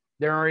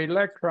 there are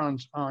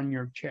electrons on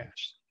your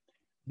chest.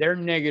 They're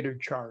negative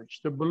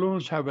charge. The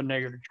balloons have a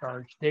negative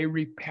charge. They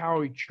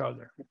repel each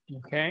other,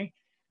 okay?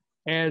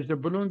 As the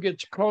balloon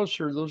gets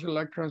closer, those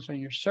electrons on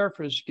your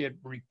surface get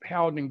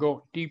repelled and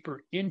go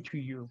deeper into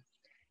you,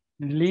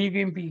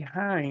 leaving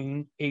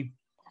behind a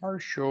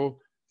partial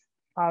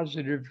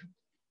positive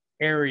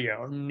area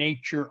or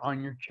nature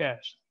on your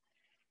chest.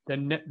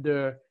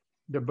 The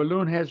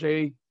balloon has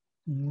a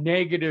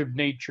negative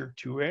nature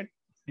to it.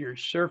 Your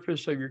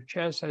surface of your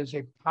chest has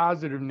a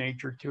positive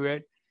nature to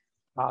it.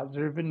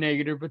 Positive and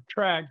negative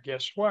attract.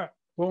 Guess what?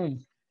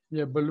 Boom,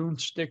 the balloon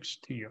sticks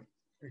to you,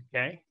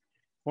 okay?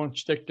 Won't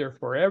stick there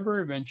forever.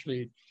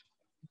 Eventually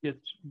it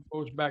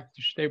goes back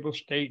to stable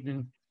state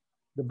and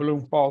the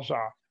balloon falls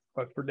off.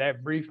 But for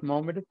that brief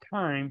moment of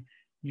time,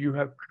 you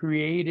have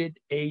created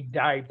a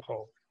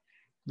dipole.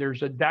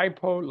 There's a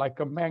dipole like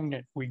a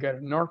magnet. We got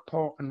a north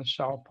pole and a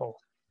south pole.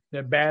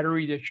 The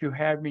battery that you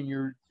have in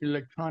your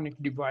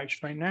electronic device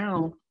right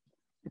now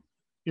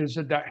has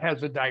a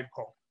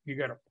dipole. You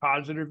got a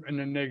positive and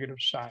a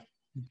negative side,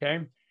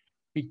 okay?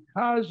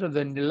 Because of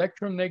the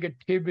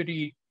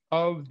electronegativity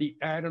of the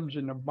atoms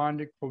in the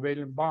bonded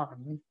covalent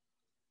bond,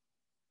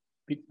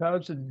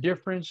 because of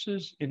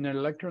differences in the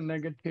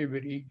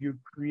electronegativity, you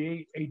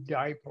create a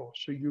dipole.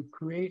 So you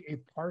create a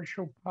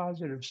partial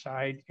positive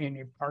side and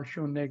a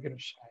partial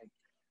negative side,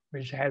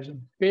 which has a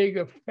big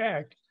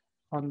effect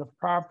on the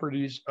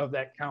properties of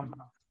that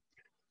compound.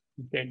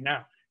 Okay,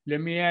 now let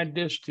me add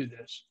this to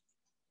this.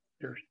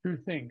 There's two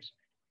things.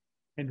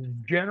 In the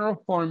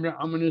general formula,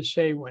 I'm going to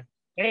say when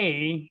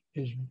A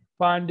is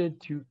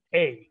bonded to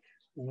A,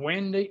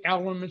 when the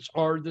elements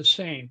are the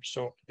same.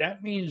 So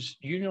that means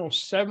you know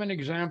 7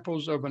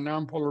 examples of a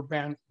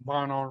nonpolar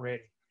bond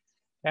already.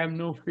 Have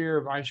no fear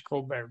of ice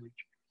cold beverage.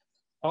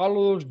 All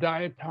of those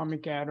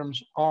diatomic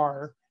atoms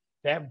are,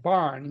 that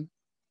bond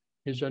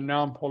is a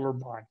nonpolar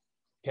bond,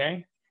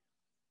 okay?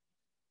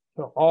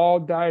 So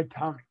all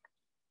diatomic.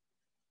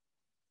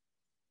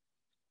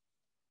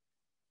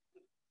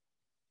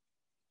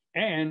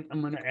 And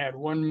I'm going to add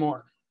one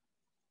more.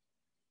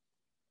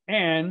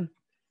 And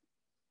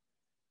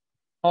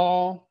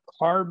all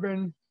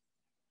carbon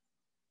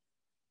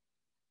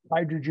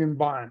hydrogen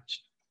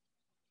bonds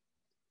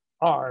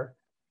are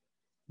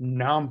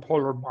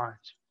nonpolar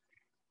bonds.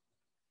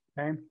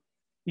 Okay?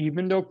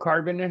 Even though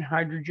carbon and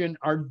hydrogen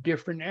are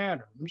different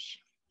atoms,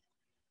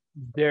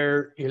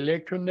 their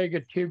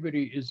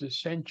electronegativity is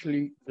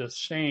essentially the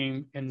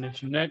same and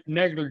it's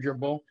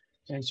negligible.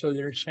 And so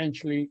they're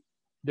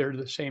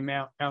the same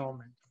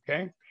element.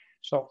 Okay?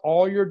 So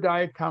all your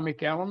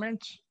diatomic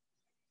elements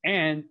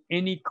and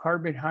any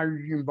carbon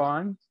hydrogen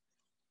bond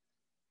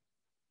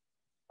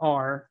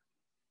are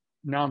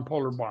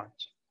nonpolar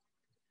bonds.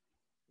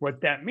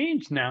 What that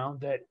means now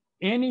that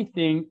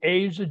anything,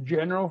 A is a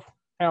general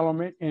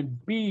element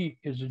and B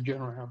is a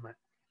general element.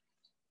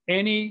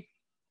 Any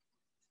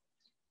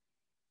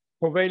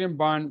covalent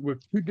bond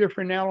with 2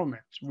 different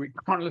elements,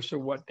 regardless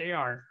of what they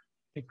are,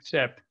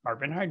 except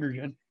carbon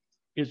hydrogen,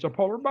 is a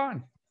polar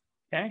bond.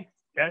 Okay,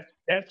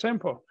 that's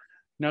simple.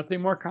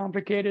 Nothing more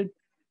complicated.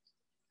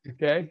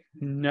 Okay,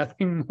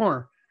 nothing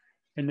more.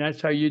 And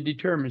that's how you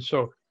determine.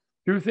 So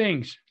 2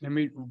 things. Let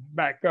me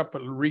back up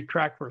and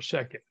retract for a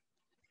second.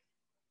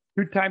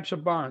 2 types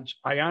of bonds,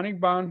 ionic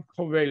bond,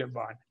 covalent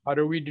bond. How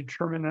do we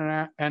determine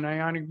an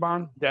ionic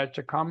bond? That's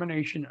a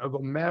combination of a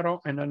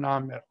metal and a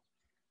non-metal.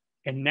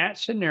 In that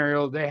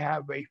scenario, they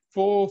have a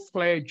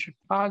full-fledged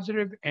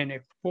positive and a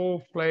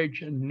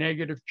full-fledged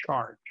negative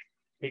charge.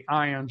 The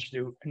ions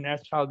do, and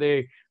that's how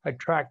they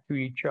attract to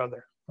each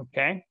other,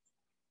 okay?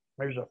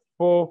 There's a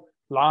full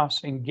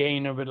loss and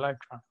gain of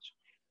electrons.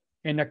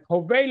 In a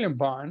covalent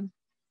bond,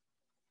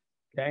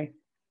 okay,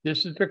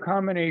 this is the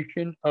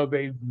combination of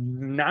a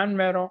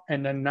non-metal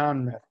and a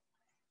non-metal.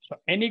 So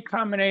any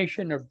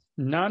combination of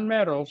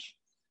non-metals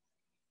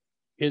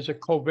is a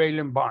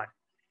covalent bond.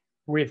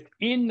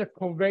 Within the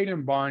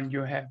covalent bond,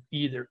 you have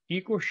either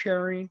equal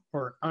sharing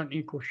or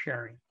unequal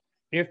sharing.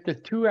 If the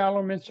 2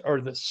 elements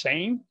are the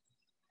same,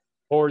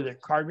 or the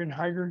carbon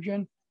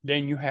hydrogen,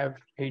 then you have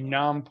a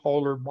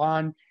nonpolar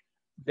bond.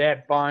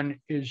 That bond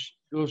is,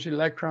 those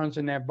electrons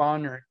in that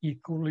bond are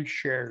equally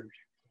shared,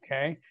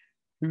 okay?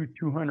 2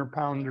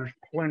 200-pounders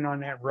pulling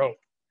on that rope.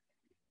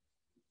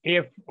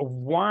 If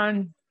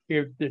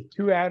the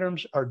 2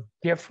 atoms are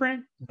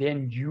different,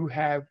 then you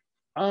have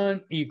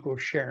unequal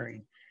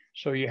sharing.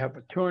 So you have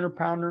a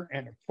 200-pounder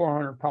and a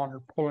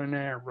 400-pounder pulling on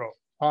that rope.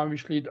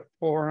 Obviously, the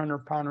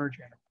 400-pounders are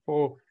going to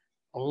pull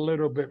a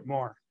little bit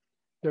more.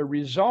 The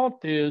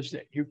result is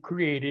that you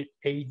created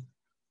a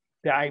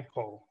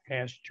dipole,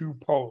 has 2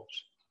 poles.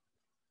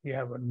 You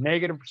have a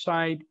negative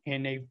side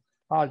and a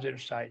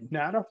positive side.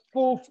 Not a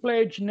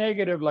full-fledged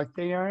negative like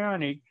the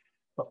ionic,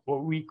 but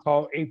what we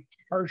call a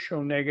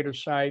partial negative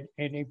side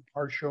and a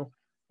partial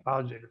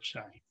positive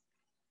side.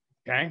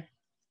 Okay?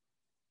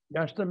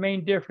 That's the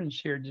main difference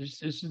here.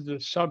 This is the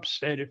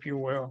subset, if you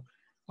will,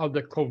 of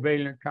the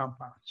covalent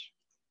compounds.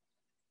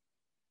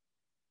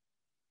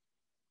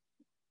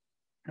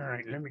 All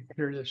right, let me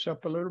clear this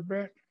up a little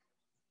bit.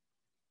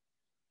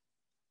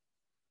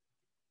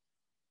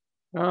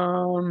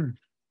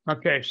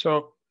 Okay,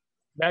 so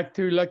back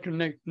to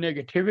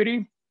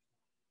electronegativity.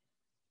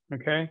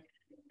 Okay,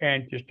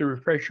 and just to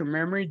refresh your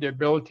memory, the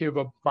ability of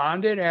a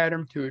bonded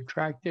atom to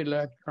attract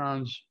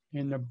electrons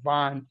in a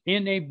bond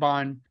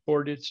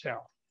toward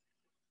itself.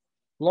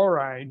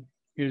 Fluoride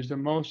is the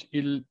most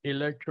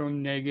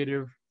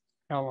electronegative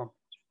element.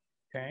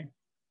 Okay,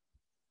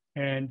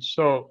 and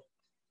so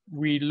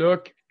we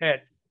look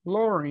at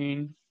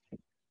fluorine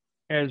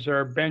as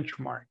our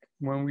benchmark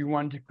when we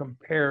want to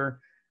compare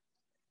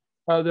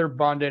other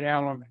bonded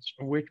elements,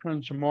 which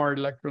ones are more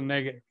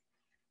electronegative,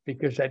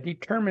 because that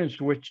determines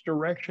which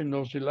direction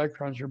those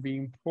electrons are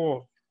being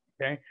pulled.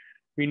 Okay,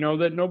 we know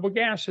that noble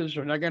gases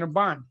are not going to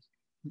bond,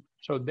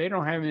 so they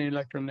don't have any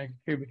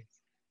electronegativity.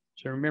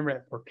 So remember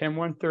that for Chem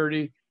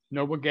 130,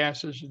 noble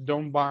gases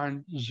don't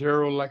bond,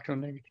 zero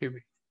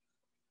electronegativity.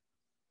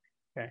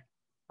 Okay,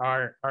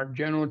 our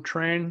general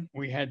trend,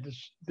 we had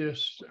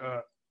this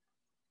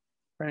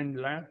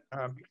trend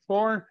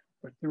before,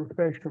 but to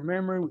refresh your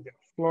memory, we got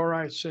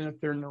fluoride sitting up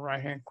there in the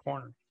right-hand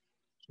corner.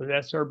 So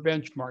that's our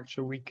benchmark.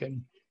 So we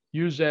can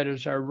use that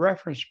as our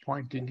reference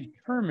point to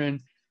determine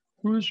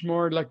who's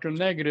more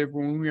electronegative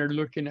when we are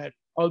looking at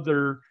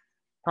other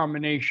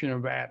combination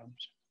of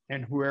atoms.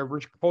 And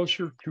whoever's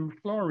closer to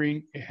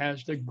fluorine, it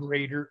has the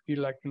greater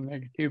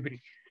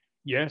electronegativity.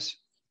 Yes,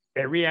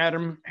 every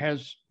atom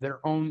has their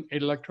own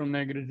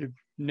electronegative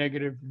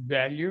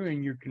value,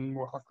 and you can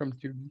welcome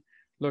to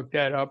look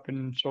that up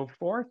and so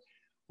forth.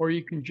 Or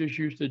you can just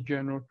use the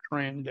general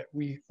trend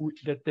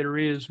that there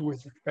is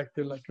with respect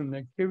to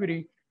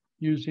electronegativity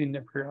using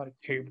the periodic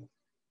table.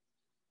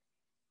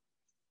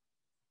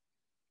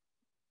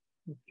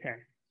 Okay.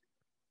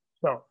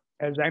 So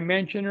as I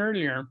mentioned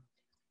earlier,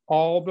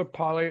 all the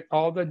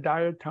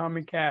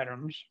diatomic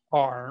atoms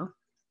are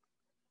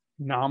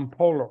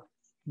nonpolar.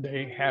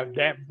 They have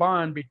that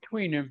bond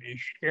between them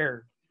is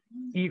shared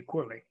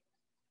equally.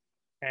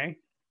 Okay.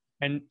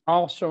 And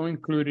also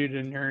included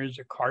in there is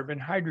a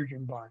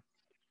carbon-hydrogen bond.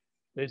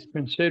 It's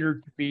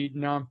considered to be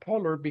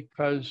nonpolar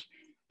because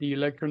the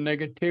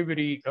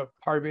electronegativity of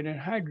carbon and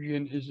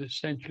hydrogen is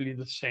essentially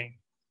the same.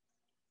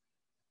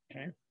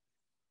 Okay.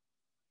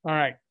 All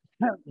right.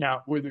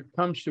 Now, when it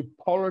comes to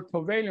polar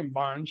covalent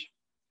bonds,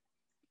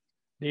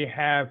 they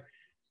have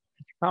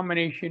a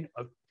combination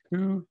of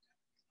two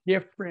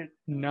different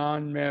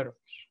nonmetals.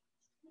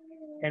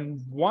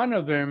 And one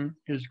of them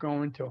is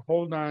going to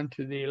hold on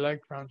to the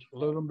electrons a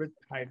little bit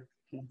tighter.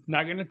 It's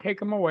not going to take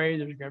them away.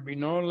 There's going to be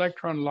no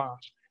electron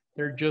loss.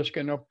 They're just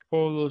going to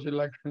pull those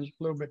electrons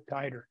a little bit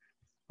tighter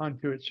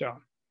onto itself.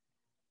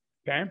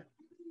 Okay?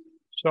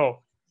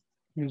 So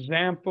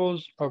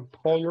examples of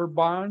polar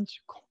bonds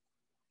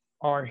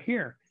are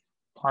here.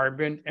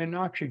 Carbon and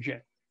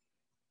oxygen,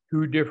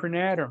 two different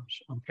atoms,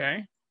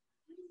 okay?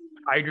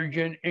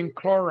 Hydrogen and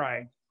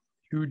chloride,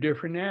 two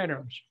different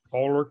atoms,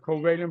 polar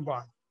covalent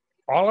bond.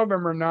 All of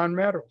them are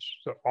nonmetals,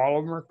 so all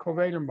of them are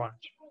covalent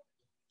bonds.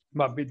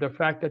 But the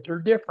fact that they're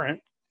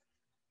different,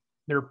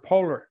 they're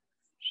polar.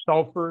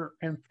 Sulfur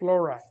and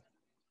fluoride,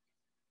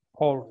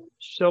 polar.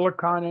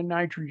 Silicon and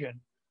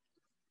nitrogen,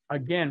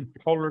 again,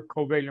 polar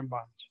covalent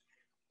bonds.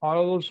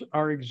 All of those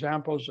are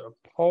examples of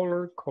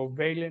polar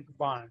covalent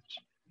bonds,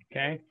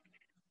 okay?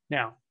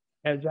 Now,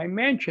 as I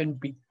mentioned,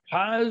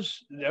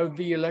 because of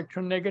the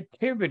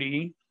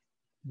electronegativity,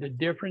 the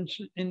difference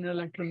in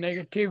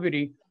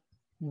electronegativity,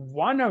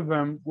 one of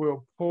them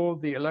will pull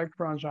the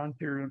electrons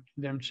onto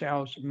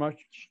themselves much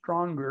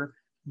stronger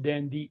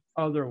than the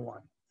other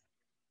one.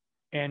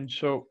 And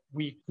so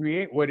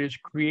what is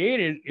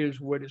created is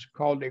what is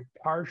called a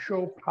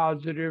partial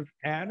positive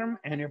atom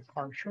and a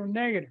partial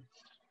negative.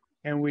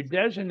 And we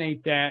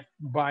designate that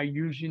by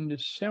using the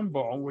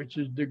symbol, which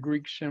is the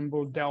Greek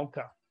symbol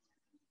delta.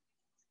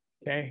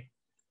 Okay,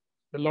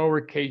 the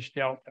lowercase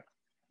delta.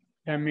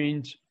 That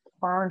means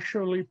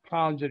partially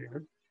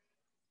positive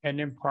and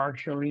then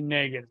partially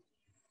negative.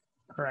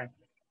 Correct.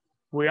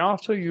 We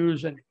also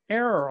use an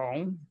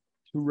arrow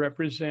to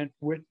represent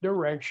what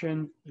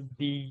direction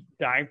the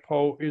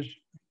dipole is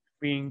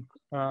being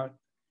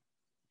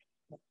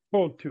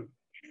pulled to.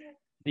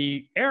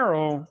 The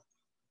arrow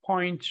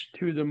points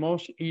to the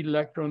most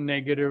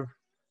electronegative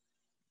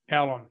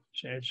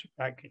elements, as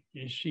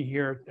you see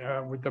here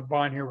with the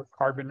bond here with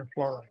carbon and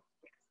fluoride.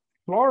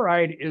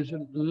 Fluoride is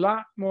a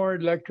lot more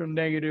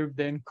electronegative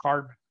than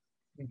carbon,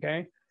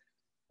 okay?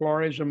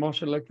 Fluoride is the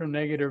most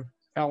electronegative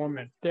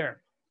element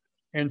there.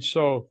 And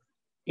so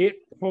it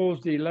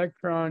pulls the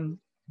electron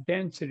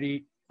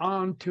density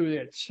onto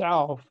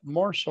itself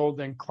more so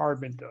than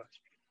carbon does,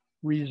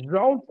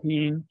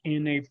 resulting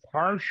in a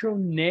partial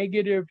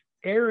negative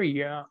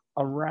area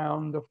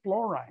around the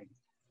fluoride.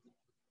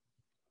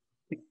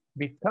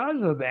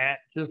 Because of that,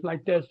 just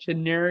like that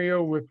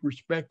scenario with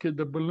respect to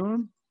the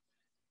balloon,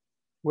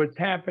 what's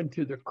happened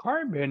to the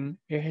carbon,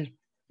 it has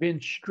been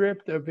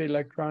stripped of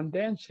electron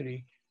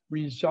density,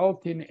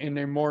 resulting in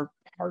a more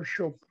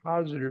partial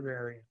positive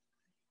area.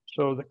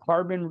 So the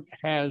carbon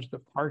has the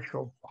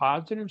partial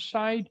positive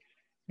side,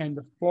 and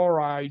the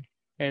fluoride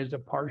has the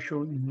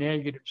partial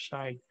negative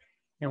side.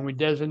 And we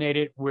designate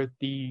it with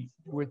the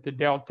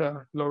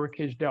delta,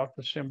 lowercase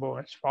delta symbol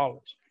as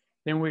follows.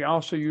 Then we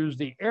also use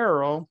the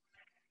arrow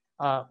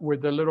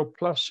with the little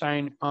plus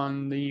sign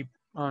on the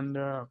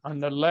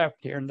left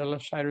here, on the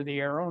left side of the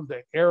arrow.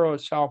 The arrow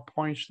itself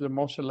points to the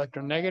most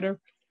electronegative,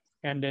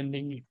 and then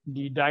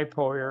the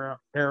dipole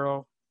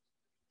arrow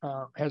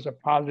has a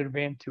positive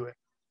end to it,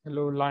 a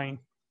little line.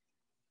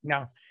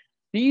 Now,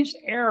 these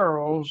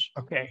arrows,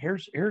 okay,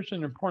 here's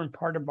an important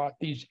part about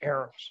these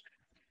arrows.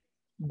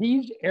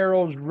 These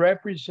arrows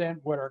represent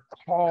what are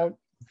called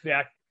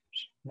vectors.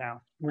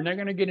 Now, we're not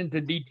going to get into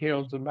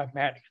details of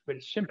mathematics, but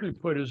it's simply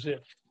put as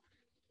this.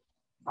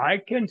 I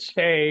can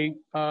say,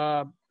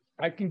 I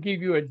can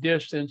give you a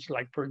distance,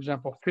 like, for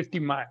example, 50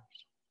 miles,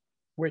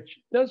 which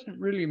doesn't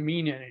really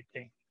mean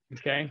anything,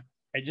 okay?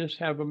 I just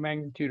have a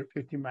magnitude of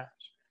 50 miles.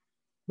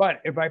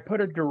 But if I put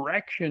a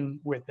direction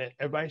with it,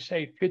 if I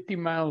say 50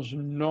 miles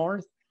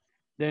north,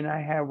 then I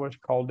have what's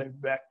called a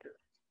vector,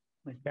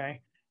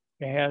 okay?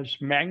 It has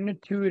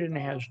magnitude and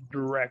it has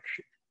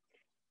direction.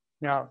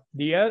 Now,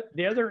 the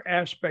other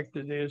aspect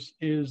of this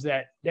is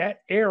that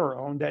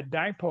arrow, that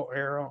dipole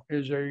arrow,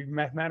 is a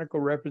mathematical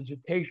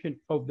representation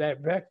of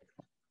that vector.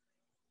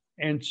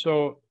 And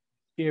so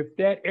if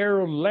that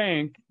arrow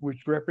length,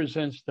 which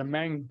represents the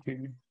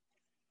magnitude,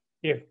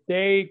 if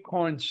they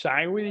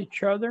coincide with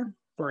each other,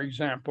 for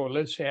example,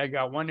 let's say I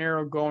got one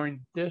arrow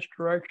going this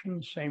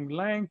direction, same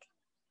length,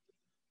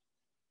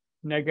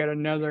 and I got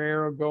another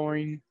arrow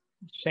going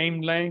same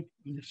length,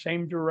 in the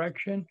same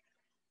direction.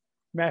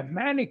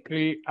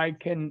 Mathematically, I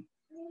can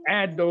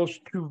add those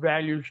two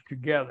values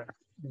together,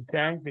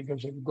 okay?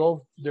 Because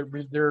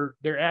they're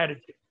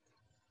additive.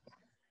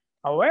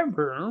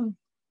 However,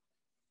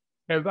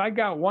 if I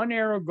got one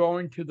arrow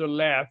going to the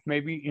left,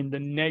 maybe in the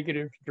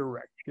negative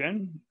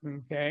direction,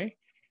 okay,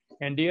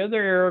 and the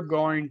other arrow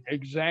going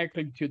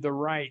exactly to the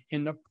right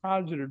in the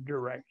positive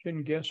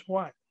direction, guess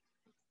what?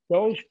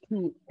 Those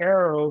two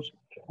arrows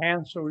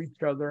cancel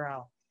each other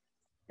out.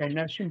 And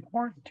that's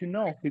important to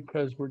know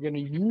because we're going to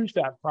use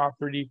that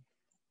property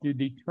to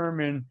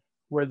determine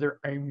whether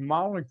a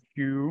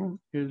molecule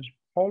is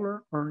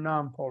polar or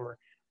nonpolar.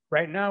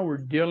 Right now, we're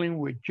dealing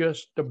with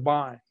just the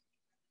bond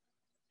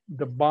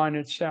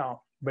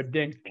itself. But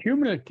then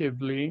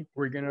cumulatively,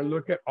 we're going to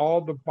look at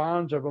all the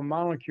bonds of a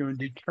molecule and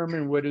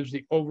determine what is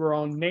the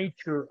overall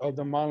nature of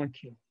the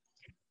molecule.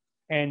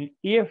 And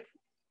if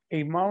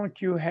a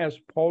molecule has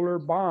polar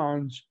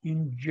bonds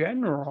in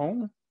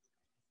general,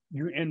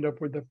 you end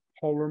up with a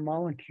polar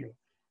molecule.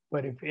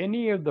 But if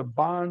any of the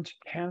bonds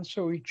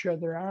cancel each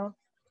other out,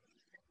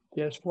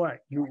 guess what?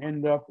 You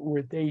end up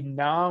with a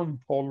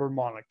non-polar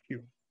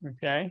molecule,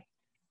 okay?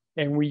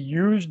 And we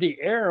use the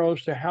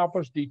arrows to help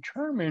us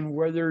determine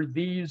whether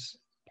these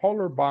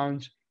polar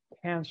bonds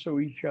cancel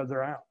each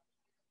other out.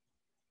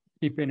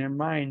 Keeping in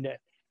mind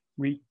that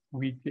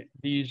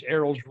these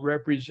arrows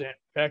represent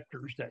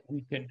vectors that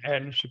we can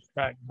add and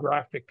subtract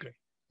graphically,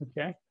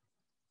 okay?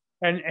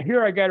 And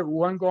here I got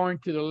one going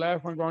to the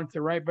left, one going to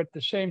the right, but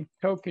the same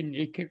token,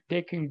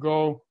 they can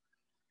go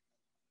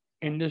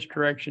in this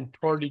direction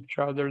toward each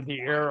other, the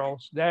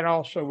arrows. That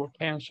also will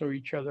cancel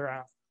each other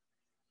out.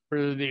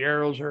 Whether the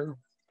arrows are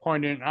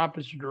pointing in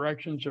opposite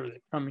directions or they're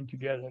coming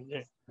together.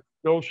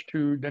 Those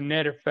two, the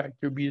net effect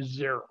will be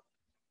 0.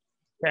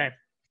 Okay,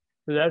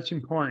 so that's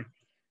important.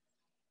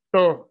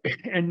 So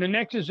in the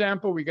next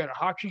example, we got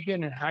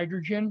oxygen and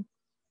hydrogen,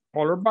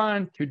 polar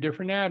bond, 2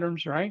 different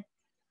atoms, right?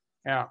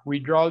 Now, we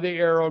draw the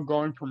arrow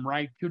going from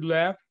right to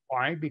left.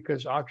 Why?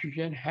 Because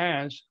oxygen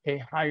has a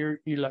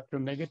higher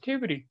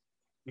electronegativity,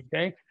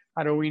 okay?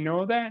 How do we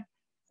know that?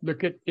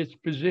 Look at its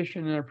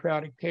position in the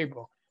periodic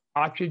table.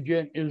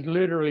 Oxygen is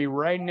literally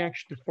right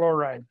next to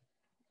fluoride.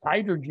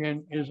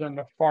 Hydrogen is on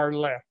the far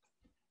left.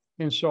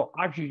 And so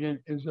oxygen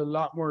is a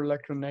lot more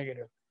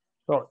electronegative.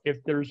 So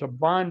if there's a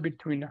bond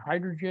between the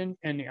hydrogen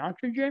and the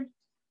oxygen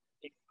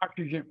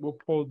will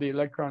pull the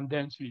electron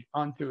density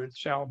onto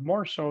itself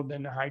more so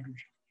than the hydrogen,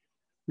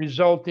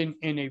 resulting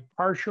in a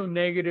partial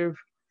negative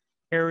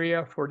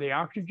area for the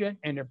oxygen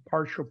and a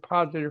partial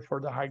positive for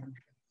the hydrogen.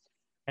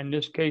 In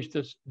this case,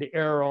 the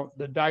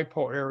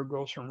dipole arrow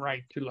goes from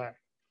right to left.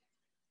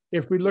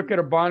 If we look at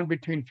a bond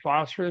between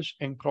phosphorus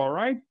and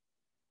chloride,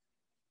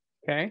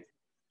 okay,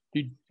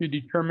 to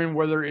determine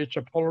whether it's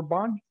a polar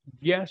bond,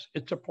 yes,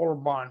 it's a polar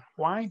bond.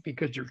 Why?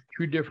 Because there's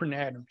 2 different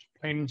atoms,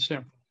 plain and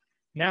simple.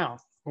 Now,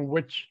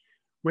 which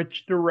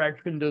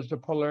direction does the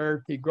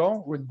polarity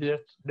go with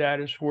this?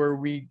 That is where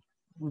we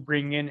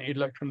bring in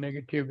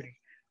electronegativity.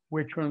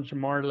 Which one's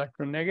more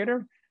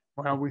electronegative?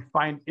 Well, we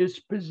find its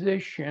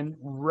position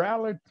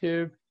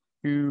relative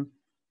to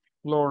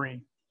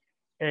fluorine.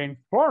 And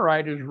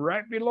chloride is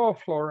right below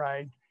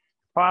fluoride.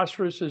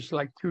 Phosphorus is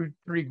like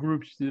 2-3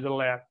 groups to the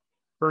left,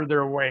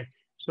 further away.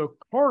 So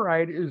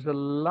chloride is a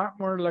lot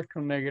more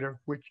electronegative,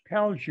 which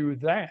tells you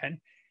that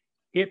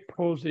it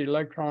pulls the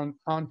electron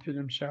onto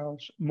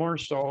themselves more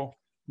so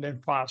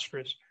than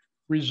phosphorus,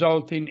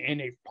 resulting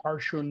in a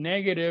partial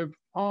negative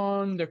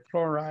on the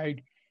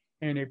chloride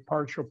and a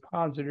partial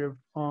positive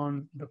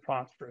on the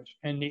phosphorus.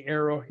 And the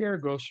arrow here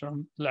goes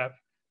from left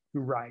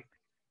to right.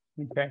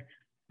 Okay.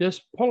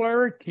 This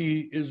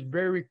polarity is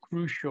very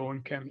crucial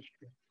in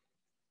chemistry.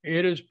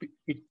 It is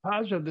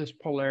because of this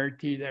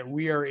polarity that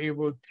we are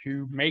able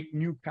to make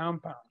new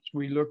compounds.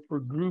 We look for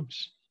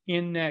groups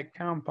in that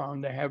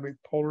compound that have a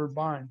polar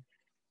bond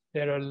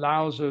that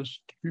allows us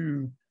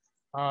to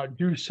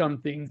do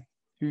something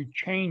to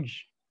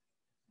change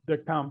the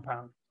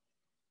compound.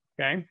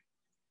 Okay.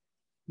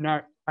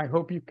 Now, I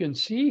hope you can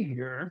see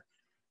here,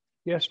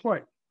 guess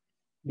what?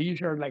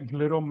 These are like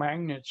little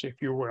magnets,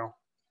 if you will.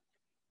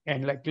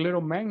 And like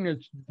little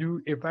magnets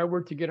do, if I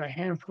were to get a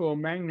handful of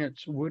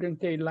magnets, wouldn't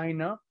they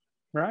line up,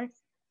 right?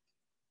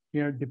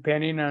 You know,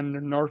 depending on the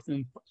north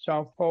and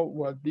south pole.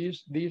 Well,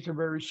 these are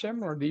very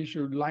similar. These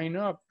would line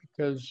up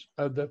because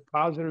of the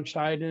positive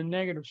side and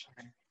negative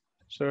side.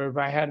 So if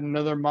I had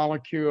another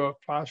molecule of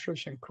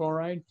phosphorus and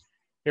chloride,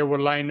 it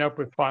would line up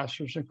with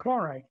phosphorus and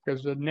chloride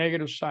because the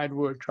negative side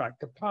will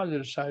attract the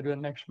positive side of the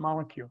next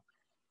molecule.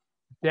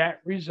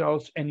 That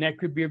results, and that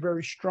could be a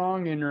very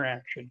strong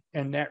interaction,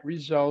 and that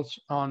results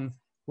on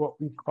what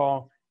we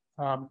call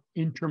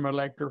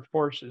intermolecular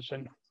forces,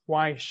 and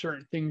why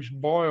certain things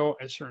boil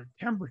at certain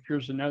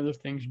temperatures and other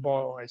things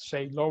boil at,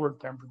 say, lower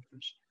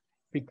temperatures,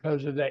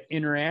 because of that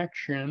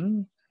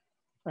interaction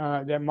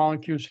that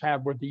molecules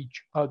have with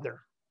each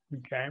other,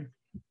 okay,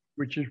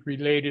 which is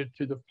related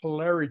to the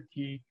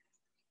polarity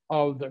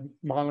of the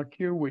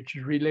molecule, which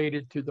is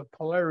related to the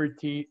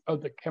polarity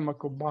of the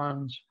chemical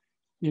bonds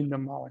in the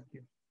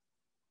molecule.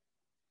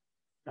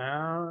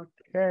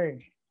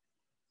 Okay,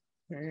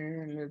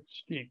 and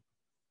let's see.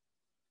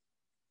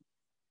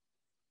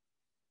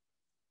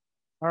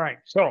 All right,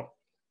 so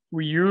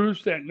we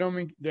use that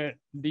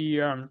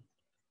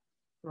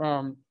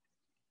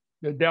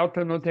the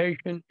delta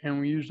notation, and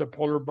we use the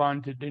polar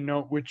bond to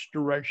denote which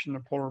direction the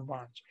polar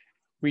bonds.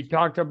 We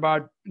talked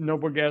about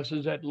noble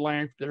gases at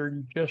length. They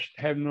just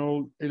have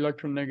no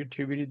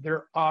electronegativity.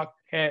 Their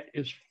octet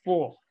is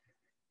full.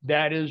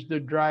 That is the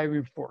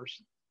driving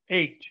force,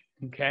 8,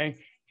 okay?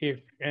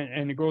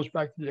 And it goes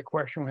back to the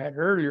question we had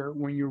earlier,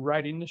 when you're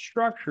writing the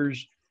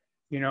structures,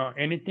 you know,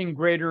 anything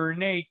greater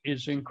than 8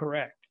 is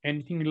incorrect.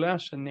 Anything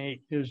less than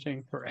 8 is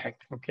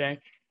incorrect, okay?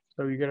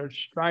 So you got to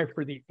strive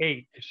for the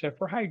 8, except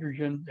for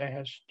hydrogen that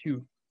has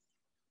 2,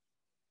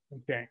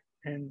 okay?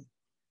 And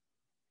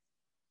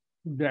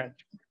that's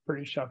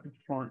pretty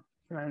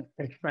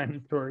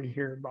self-explanatory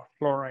here about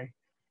fluoride.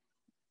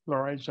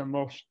 Fluoride's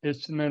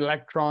it's an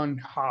electron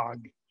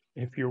hog,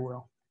 if you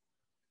will.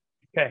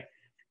 Okay,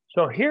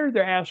 so here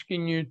they're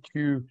asking you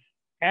to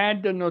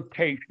add the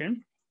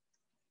notation,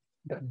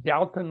 the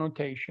delta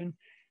notation,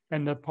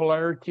 and the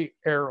polarity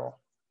arrow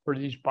for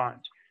these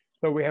bonds.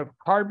 So we have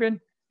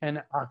carbon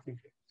and oxygen,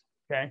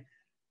 okay?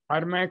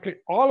 Automatically,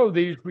 all of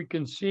these we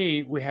can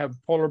see we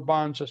have polar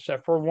bonds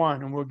except for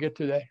one, and we'll get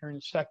to that here in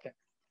a second.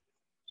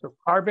 So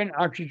carbon,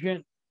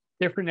 oxygen,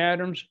 different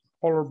atoms,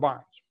 polar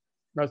bonds.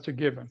 That's a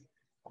given.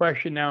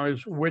 Question now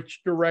is,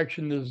 which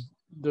direction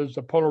does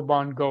the polar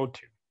bond go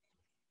to?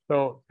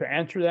 So to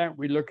answer that,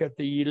 we look at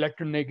the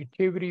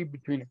electronegativity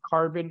between the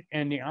carbon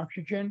and the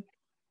oxygen,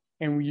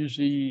 and we use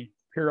the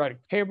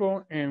periodic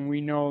table, and we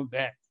know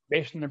that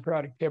based on the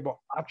periodic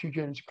table,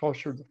 oxygen is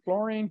closer to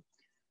fluorine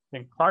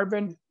than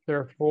carbon.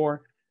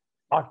 Therefore,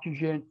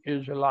 oxygen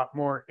is a lot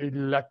more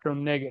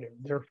electronegative.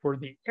 Therefore,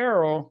 the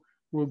arrow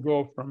will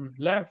go from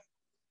left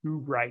to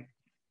right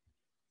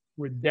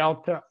with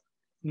delta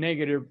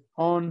negative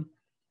on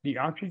the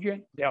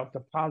oxygen, delta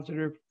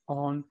positive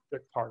on the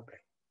carbon.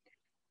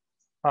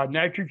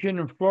 Nitrogen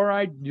and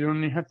fluoride, you don't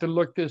even have to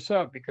look this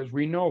up because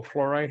we know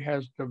fluoride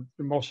has the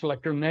most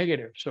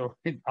electronegative. So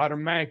it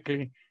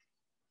automatically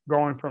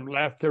going from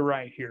left to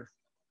right here.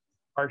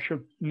 Partial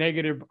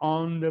negative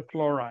on the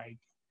fluoride.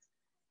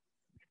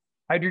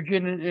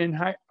 Hydrogen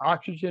and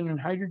oxygen and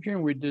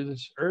hydrogen, we did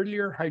this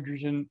earlier.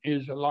 Hydrogen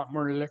is a lot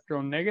more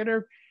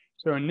electronegative.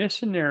 So in this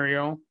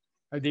scenario,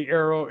 the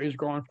arrow is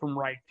going from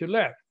right to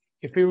left.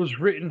 If it was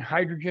written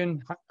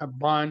hydrogen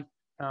bond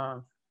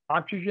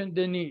oxygen,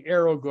 then the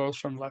arrow goes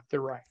from left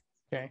to right.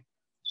 Okay,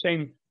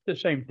 the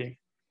same thing.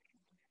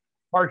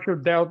 Partial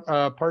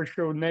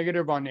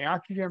negative on the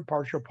oxygen,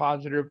 partial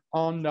positive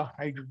on the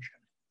hydrogen.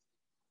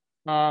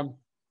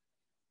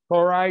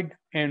 Chloride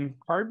and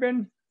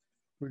carbon,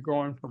 we're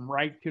going from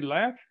right to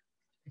left.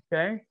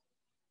 Okay,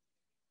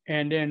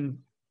 and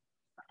then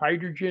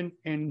hydrogen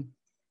and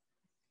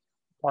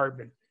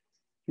carbon.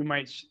 You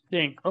might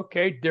think,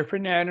 okay,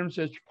 different atoms,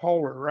 it's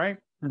polar, right?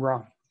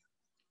 Wrong.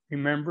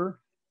 Remember,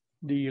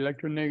 the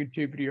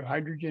electronegativity of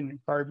hydrogen and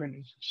carbon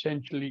is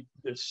essentially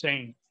the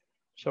same.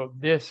 So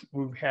this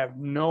will have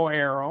no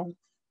arrow,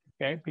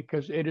 okay,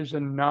 because it is a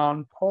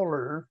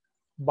non-polar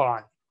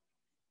bond.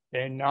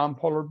 And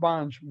nonpolar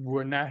bonds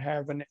would not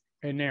have an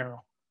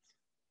arrow.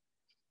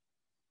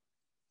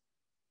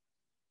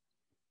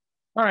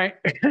 All right.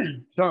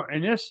 So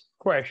in this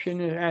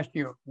question, it asks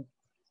you,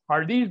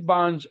 are these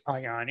bonds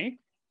ionic?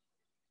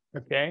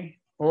 Okay.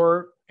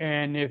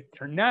 And if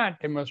they're not,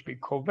 they must be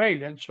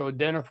covalent. So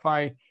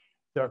identify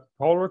the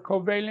polar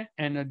covalent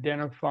and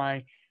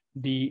identify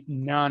the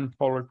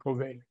non-polar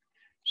covalent.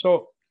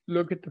 So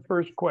look at the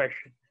first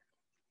question.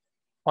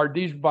 Are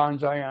these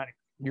bonds ionic?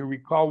 You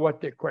recall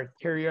what the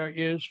criteria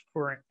is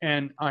for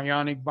an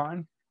ionic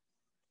bond?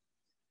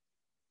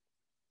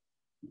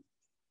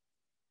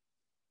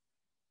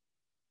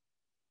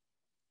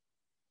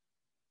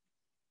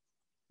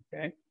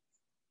 Okay.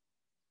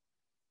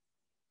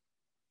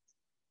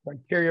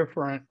 Criteria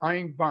for an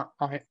ionic bond.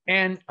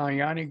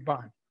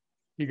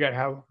 You got to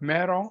have a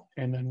metal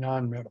and a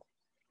non-metal.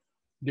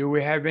 Do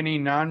we have any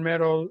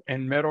non-metal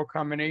and metal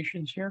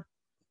combinations here?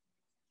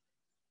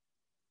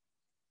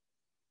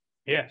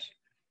 Yes.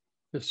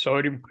 The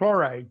sodium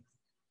chloride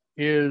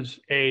is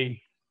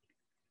a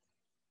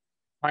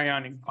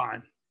ionic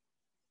bond.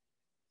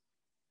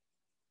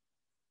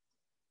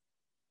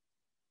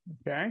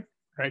 Okay,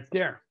 right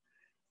there.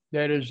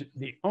 That is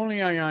the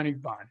only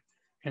ionic bond.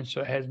 And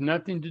so it has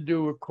nothing to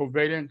do with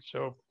covalent.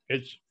 So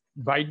it's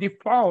by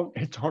default,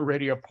 it's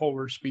already a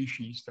polar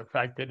species, the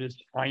fact that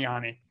it's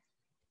ionic.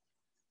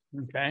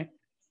 Okay.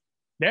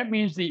 That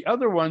means the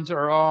other ones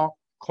are all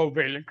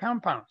covalent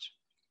compounds.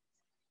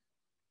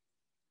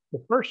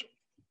 The first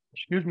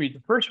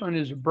one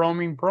is a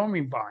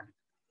bromine-bromine bond.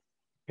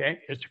 Okay,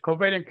 it's a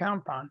covalent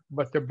compound,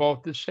 but they're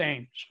both the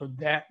same. So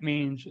that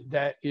means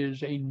that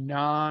is a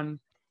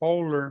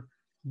non-polar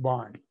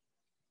bond.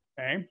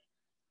 Okay.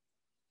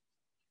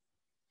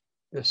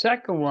 The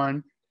second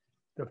one,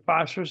 the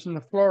phosphorus and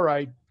the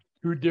fluoride,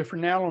 two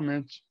different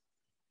elements,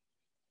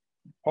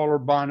 polar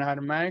bond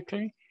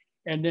automatically.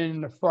 And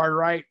then the far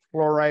right,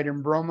 fluoride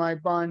and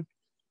bromide bond,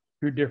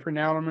 two different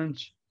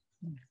elements,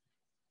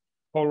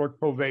 polar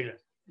covalent.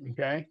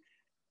 Okay.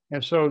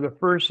 And so the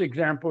first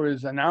example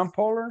is a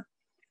nonpolar,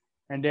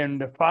 and then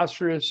the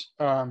phosphorus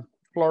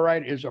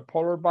fluoride is a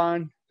polar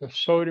bond. The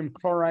sodium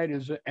chloride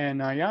is an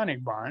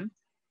ionic bond.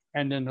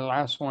 And then the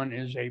last one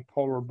is a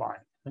polar bond.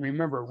 And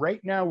remember,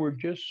 right now, we're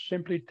just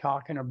simply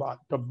talking about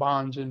the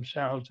bonds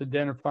themselves,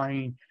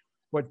 identifying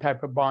what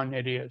type of bond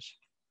it is,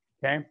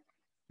 okay?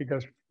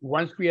 Because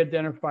once we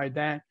identify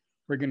that,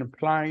 we're going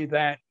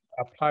to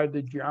apply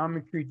the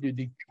geometry to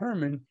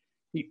determine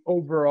the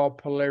overall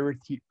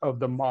polarity of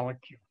the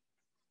molecule.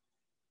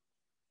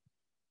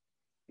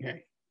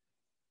 Okay,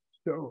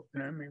 so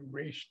let me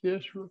erase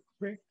this real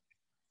quick.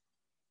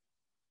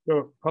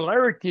 So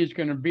polarity is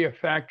going to be a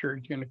factor.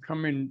 It's going to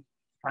come in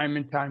time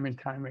and time and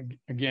time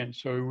again.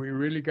 So we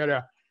really got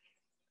to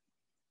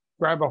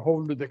grab a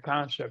hold of the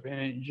concept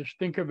and just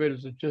think of it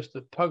as just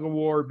a tug of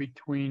war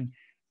between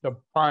the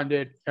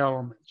bonded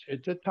elements.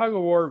 It's a tug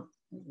of war.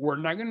 We're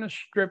not going to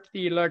strip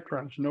the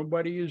electrons.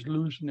 Nobody is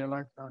losing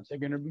electrons. They're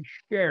going to be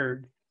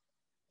shared,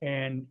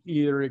 and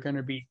either they're going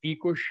to be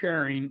equal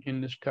sharing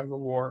in this tug of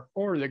war,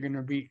 or they're going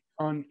to be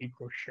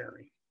unequal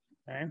sharing.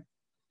 Okay.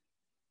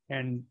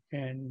 And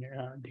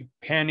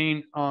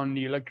depending on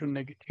the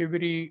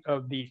electronegativity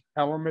of the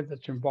element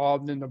that's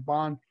involved in the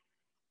bond,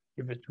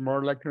 if it's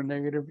more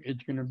electronegative,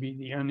 it's going to be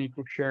the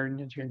unequal sharing.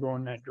 It's going to go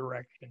in that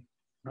direction.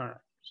 All right.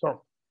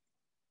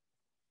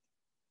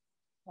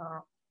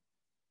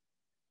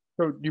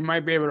 So you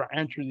might be able to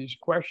answer these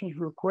questions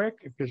real quick,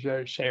 because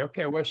I say,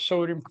 okay, what's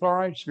sodium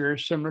chloride? It's very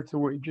similar to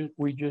what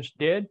we just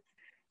did.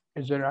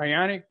 Is it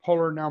ionic,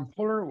 polar,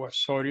 nonpolar? Well,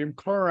 sodium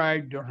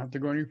chloride, don't have to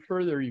go any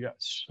further. You got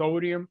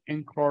sodium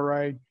and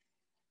chloride,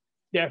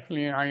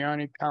 definitely an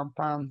ionic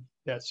compound.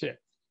 That's it.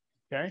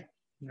 Okay,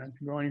 you don't have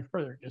to go any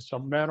further. It's a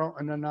metal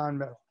and a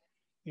non-metal.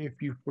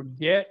 If you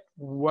forget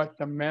what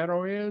the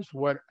metal is,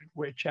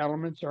 which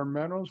elements are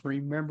metals,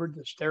 remember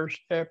the stair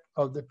step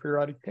of the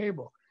periodic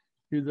table.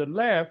 To the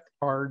left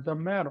are the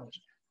metals.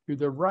 To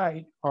the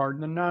right are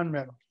the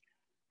non-metals,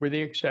 with the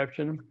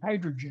exception of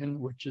hydrogen,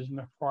 which is in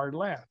the far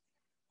left.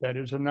 That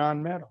is a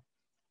non-metal.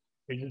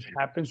 It just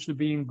happens to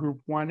be in group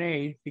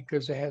 1A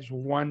because it has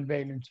one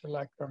valence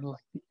electron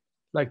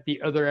like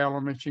the other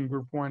elements in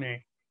group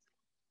 1A.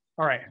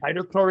 All right,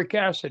 hydrochloric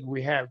acid,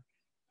 we have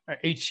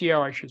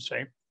HCl, I should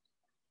say,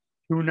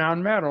 two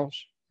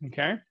non-metals,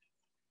 okay?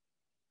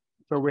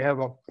 So we have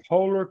a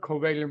polar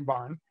covalent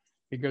bond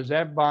because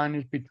that bond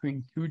is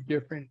between two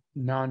different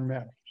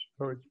non-metals.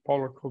 So it's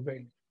polar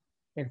covalent.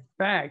 In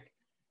fact,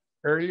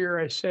 earlier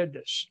I said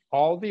this,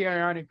 all the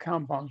ionic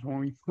compounds, when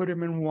we put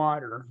them in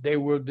water, they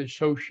will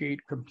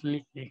dissociate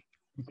completely,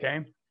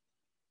 okay?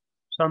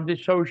 Some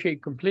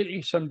dissociate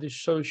completely, some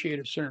dissociate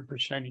a certain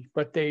percentage,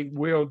 but they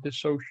will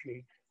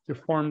dissociate to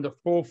form the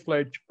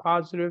full-fledged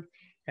positive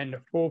and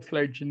the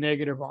full-fledged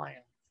negative ion,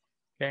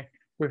 okay?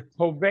 With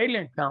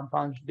covalent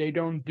compounds, they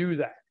don't do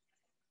that.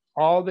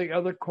 All the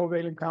other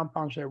covalent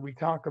compounds that we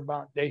talk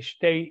about, they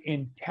stay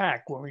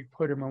intact when we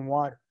put them in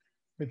water,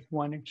 with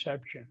one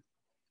exception.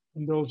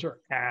 And those are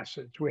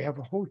acids. We have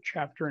a whole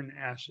chapter in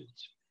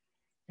acids.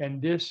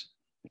 And this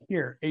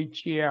here,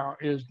 HCl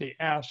is the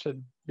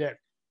acid that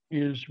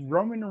is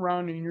roaming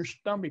around in your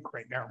stomach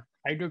right now,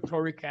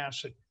 hydrochloric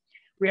acid.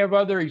 We have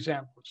other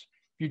examples.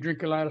 If you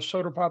drink a lot of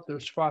soda pop,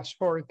 there's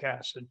phosphoric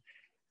acid.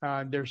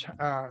 There's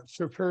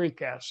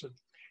sulfuric acid.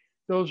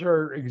 Those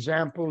are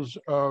examples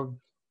of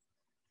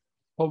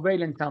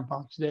covalent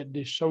compounds that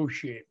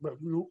dissociate, but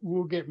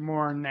we'll get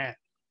more on that.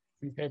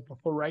 Okay, but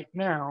for right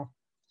now,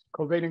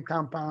 covalent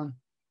compound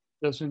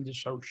doesn't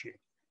dissociate.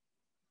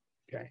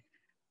 Okay,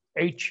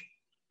 H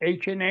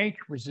and H,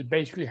 which is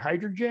basically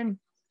hydrogen,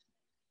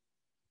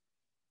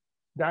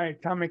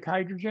 diatomic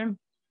hydrogen,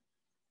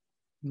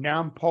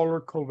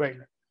 nonpolar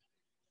covalent.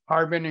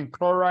 Carbon and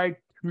chloride,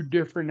 two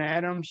different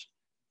atoms.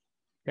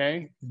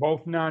 Okay,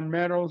 both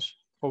nonmetals,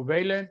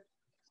 covalent,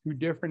 two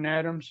different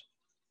atoms,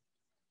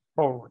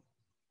 polar.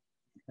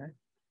 Okay,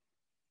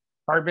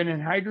 carbon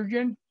and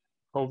hydrogen,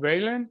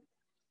 covalent,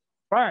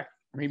 but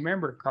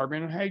remember,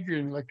 carbon and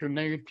hydrogen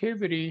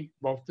electronegativity,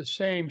 both the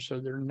same, so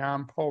they're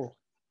nonpolar.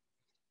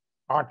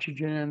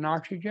 Oxygen and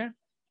oxygen,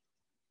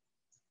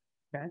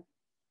 okay,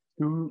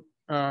 two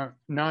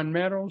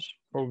nonmetals,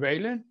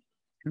 covalent,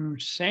 two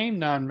same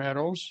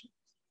nonmetals,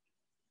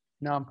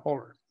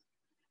 nonpolar.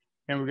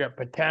 And we got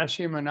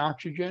potassium and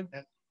oxygen,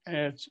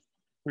 and it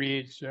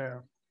creates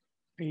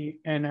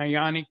an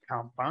ionic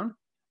compound.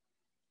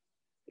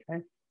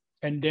 Okay,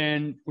 and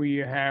then we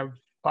have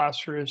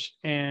phosphorus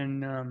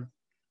and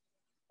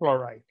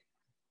fluoride,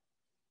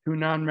 two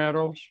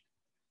nonmetals,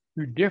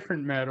 two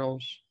different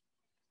metals,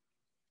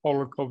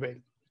 polar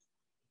covalent.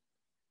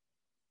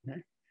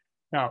 Okay.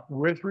 Now,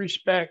 with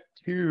respect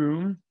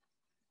to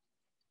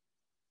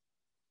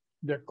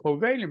the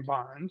covalent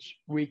bonds,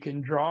 we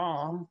can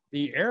draw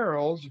the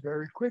arrows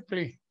very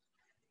quickly.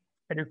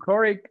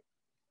 Hydrochloric,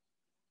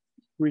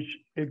 which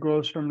it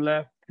goes from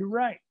left to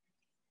right,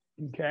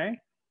 okay?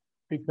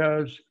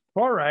 Because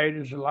chloride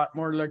is a lot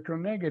more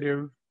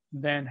electronegative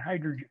than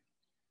hydrogen.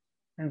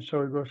 And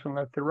so it goes from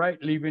left to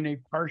right, leaving a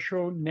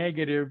partial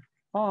negative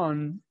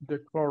on the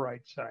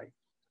chloride side.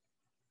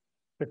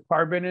 The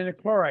carbon and the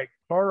chloride.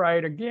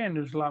 Chloride, again,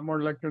 is a lot more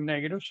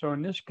electronegative. So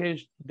in this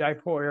case, the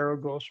dipole arrow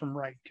goes from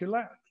right to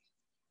left.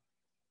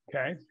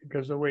 Okay,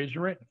 because the way it's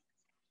written,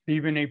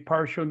 leaving a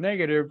partial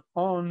negative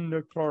on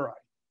the chloride.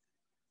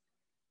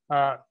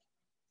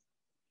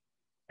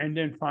 And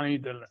then finally,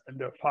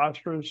 the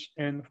phosphorus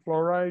and the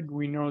fluoride,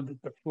 we know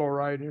that the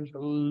fluoride is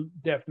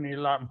definitely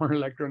a lot more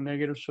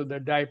electronegative, so the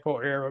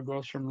dipole arrow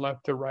goes from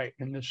left to right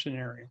in this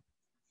scenario,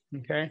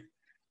 okay?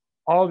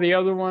 All the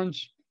other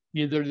ones,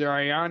 either they're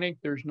ionic,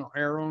 there's no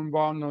arrow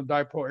involved, no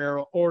dipole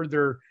arrow, or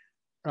they're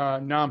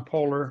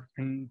nonpolar,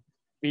 and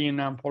being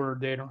nonpolar,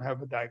 they don't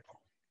have a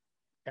dipole,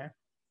 okay?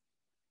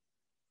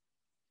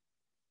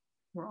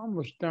 We're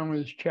almost done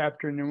with this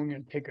chapter, and then we're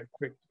going to take a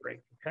quick break,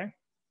 okay?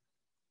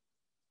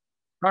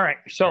 All right,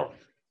 so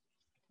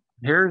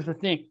here's the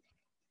thing.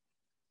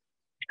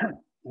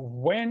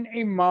 When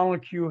a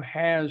molecule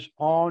has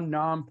all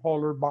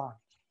nonpolar bonds,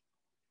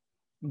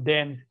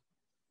 then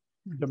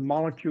the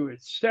molecule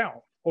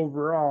itself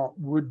overall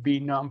would be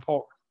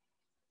nonpolar,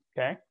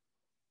 okay?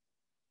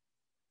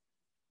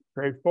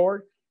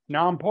 Straightforward.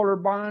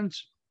 Nonpolar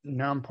bonds,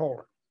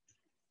 nonpolar.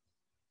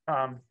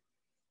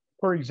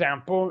 For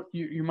example,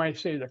 you might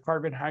say the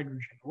carbon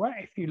hydrogen. Well,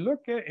 if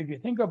you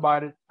think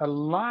about it, a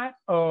lot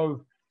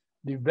of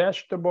the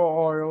vegetable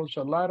oils,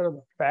 a lot of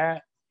the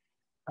fat,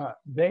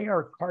 they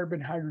are carbon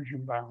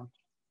hydrogen bound.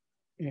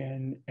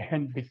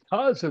 And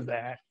because of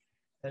that,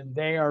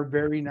 they are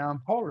very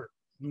nonpolar.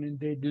 And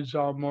they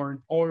dissolve more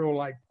in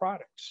oil-like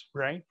products,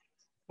 right?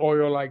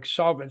 Oil-like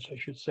solvents, I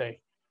should say.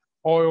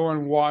 Oil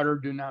and water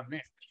do not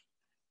mix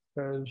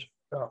because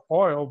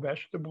oil,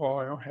 vegetable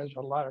oil, has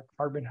a lot of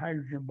carbon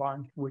hydrogen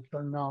bonds, which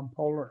are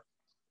nonpolar.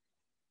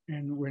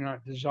 And we're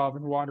not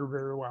dissolving water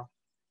very well.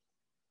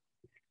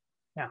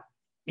 Now,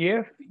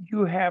 if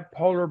you have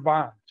polar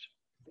bonds,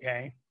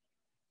 okay,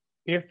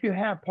 if you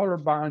have polar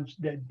bonds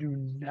that do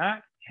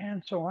not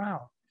cancel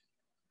out,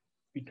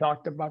 we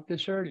talked about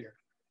this earlier,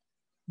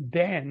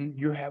 then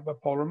you have a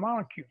polar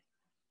molecule.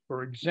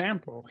 For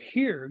example,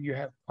 here you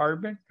have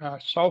carbon,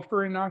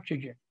 sulfur, and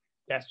oxygen.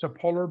 That's a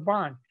polar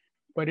bond,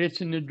 but it's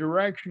in the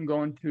direction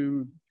going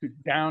to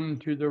down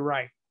to the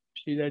right.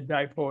 See that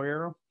dipole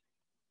arrow?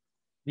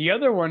 The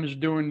other one is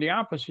doing the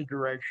opposite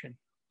direction,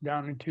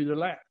 down and to the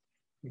left,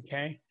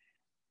 okay?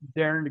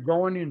 They're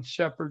going in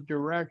separate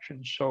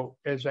directions. So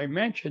as I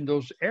mentioned,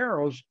 those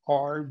arrows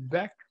are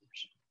vectors,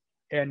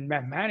 and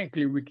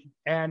mathematically we can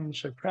add and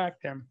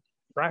subtract them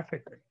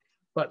graphically.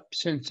 But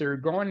since they're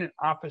going in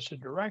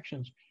opposite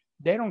directions,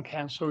 they don't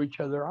cancel each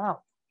other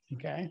out,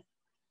 okay?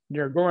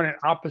 They're going in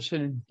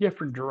opposite and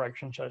different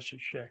directions, I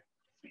should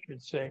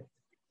say.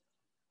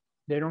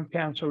 They don't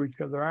cancel each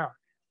other out.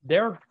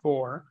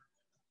 Therefore,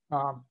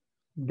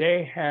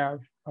 they are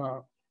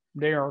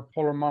a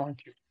polar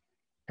molecule.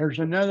 Here's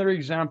another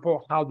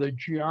example how the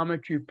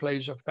geometry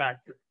plays a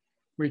factor,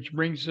 which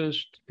brings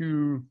us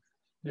to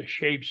the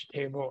shapes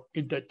table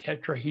in the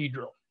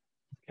tetrahedral,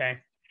 okay?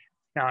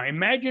 Now,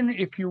 imagine,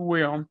 if you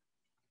will,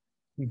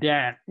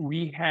 that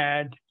we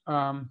had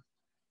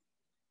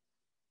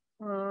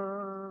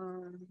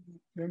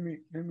Let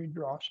me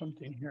draw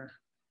something here.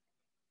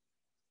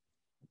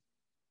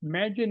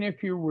 Imagine,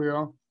 if you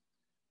will,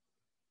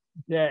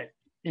 that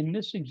in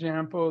this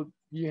example,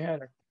 you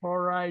had a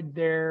chloride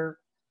there,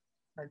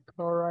 a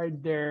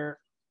chloride there,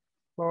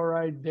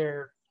 chloride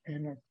there,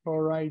 and a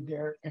chloride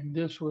there, and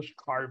this was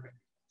carbon,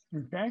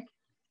 okay?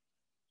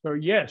 So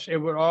yes, it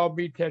would all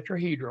be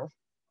tetrahedral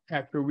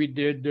after we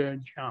did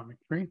the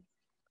geometry.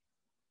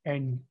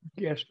 And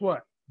guess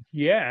what?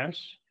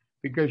 Yes,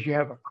 because you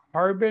have a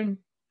carbon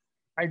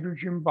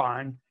hydrogen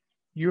bond,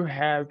 you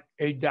have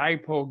a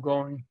dipole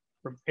going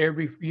from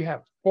you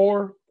have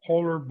 4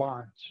 polar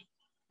bonds,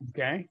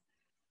 okay?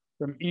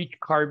 From each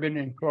carbon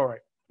and chloride,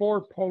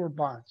 4 polar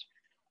bonds.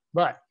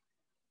 But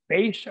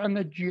based on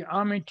the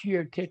geometry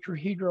of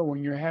tetrahedral,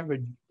 when you have a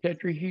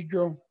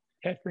tetrahedral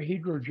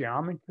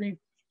geometry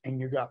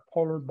and you got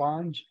polar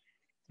bonds,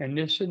 in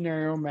this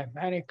scenario,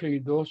 mathematically,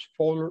 those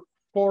 4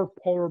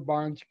 polar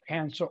bonds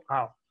cancel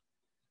out.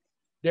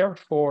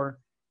 Therefore,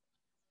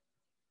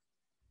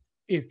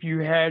 if you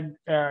had,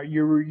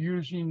 you were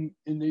using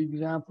in the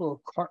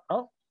example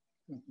of,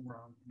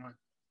 wrong one.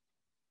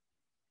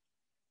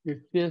 If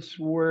this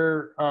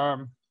were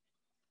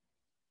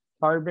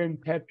carbon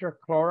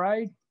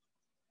tetrachloride,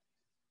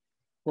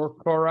 4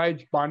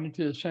 chlorides bonded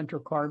to the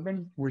central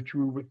carbon, which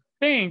we would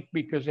think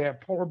because they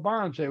have polar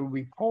bonds, they would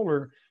be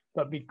polar,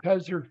 but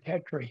because they're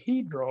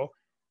tetrahedral,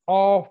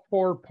 all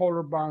 4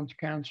 polar bonds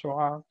cancel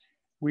out.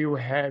 We will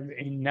have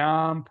a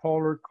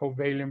non-polar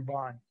covalent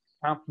bond,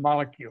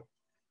 molecule,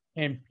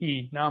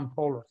 NP,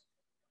 non-polar,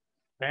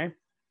 okay?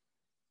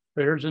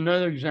 But here's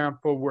another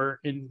example where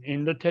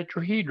in the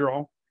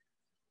tetrahedral,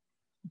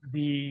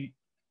 the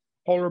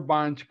polar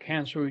bonds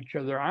cancel each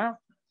other out,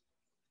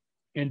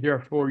 and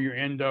therefore you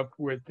end up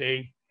with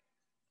a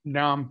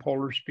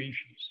non-polar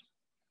species.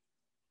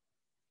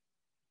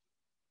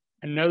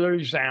 Another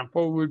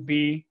example would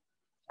be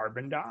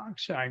carbon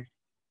dioxide.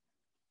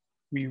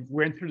 We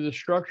went through the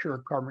structure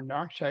of carbon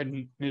dioxide,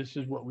 and this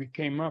is what we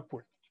came up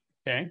with,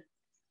 okay?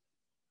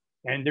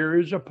 And there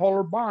is a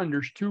polar bond.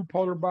 There's 2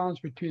 polar bonds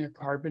between the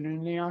carbon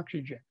and the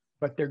oxygen,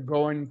 but they're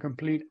going in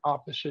complete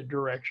opposite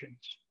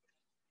directions.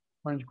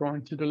 One's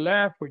going to the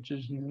left, which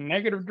is in the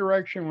negative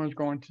direction. One's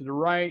going to the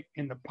right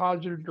in the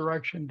positive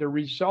direction. The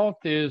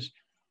result is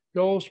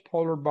those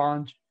polar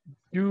bonds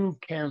do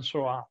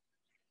cancel out.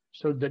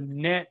 So the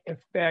net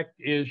effect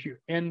is you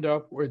end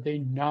up with a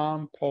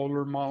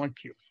non-polar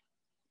molecule,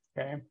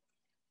 okay?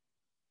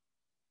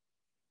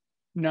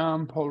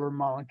 Non-polar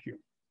molecule,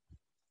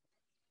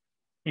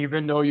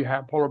 even though you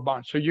have polar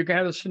bonds. So you can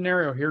have a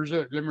scenario.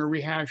 Let me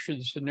rehash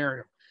the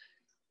scenario.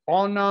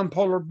 All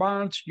non-polar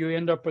bonds, you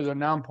end up with a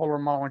non-polar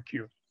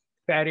molecule.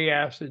 Fatty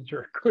acids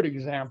are a good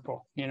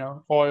example,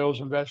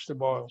 oils and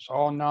vegetable oils,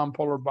 all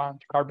non-polar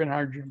bonds,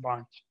 carbon-hydrogen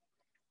bonds.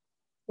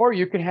 Or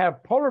you can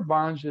have polar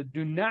bonds that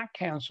do not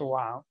cancel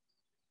out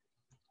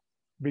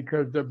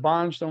because the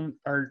bonds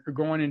are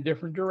going in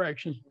different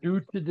directions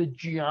due to the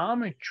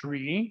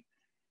geometry,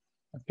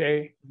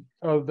 okay,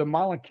 of the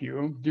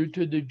molecule, due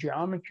to the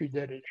geometry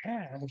that it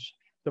has.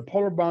 The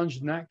polar bonds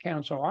do not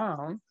cancel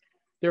out.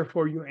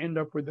 Therefore, you end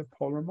up with a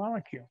polar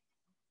molecule.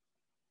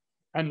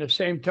 On the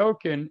same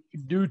token,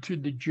 due to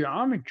the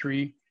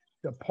geometry,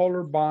 the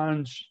polar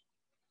bonds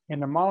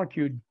in the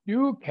molecule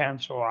do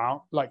cancel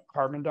out, like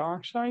carbon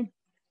dioxide.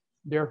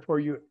 Therefore,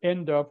 you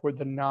end up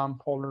with a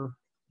non-polar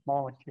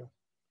molecule.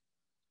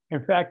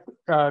 In fact,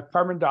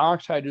 carbon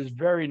dioxide is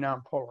very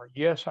non-polar.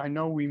 Yes, I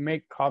know we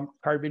make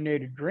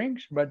carbonated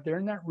drinks, but they're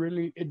not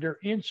really, they're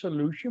in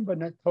solution, but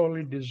not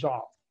totally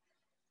dissolved.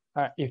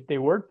 If they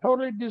were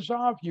totally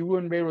dissolved, you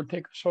wouldn't be able to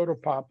take a soda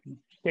pop and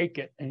shake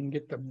it and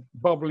get the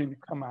bubbling to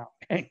come out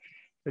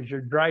because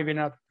you're driving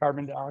out the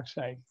carbon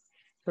dioxide.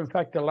 So in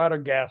fact, a lot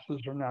of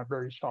gases are not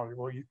very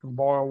soluble. You can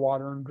boil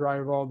water and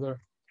drive all the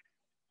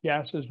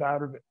gases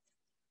out of it.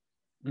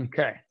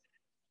 Okay,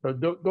 so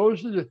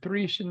those are the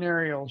 3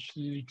 scenarios to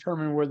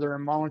determine whether a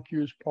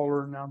molecule is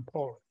polar or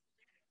non-polar.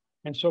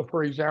 And so,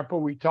 for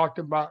example, we talked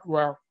about,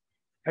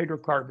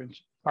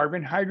 hydrocarbons.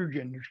 Carbon,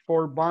 hydrogen, there's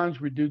 4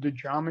 bonds. We do the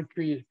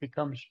geometry, it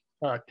becomes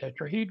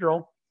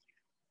tetrahedral.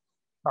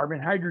 Carbon,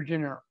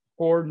 hydrogen are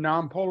 4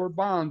 non-polar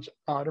bonds.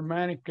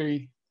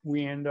 Automatically,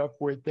 we end up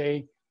with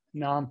a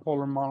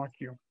non-polar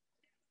molecule,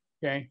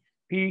 okay?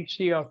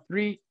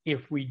 PCl3,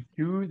 if we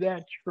do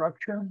that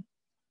structure,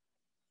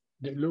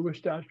 the Lewis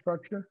dot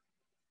structure,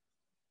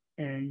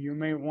 and you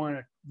may want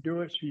to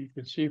do it so you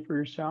can see for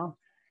yourself,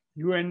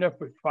 you end up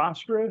with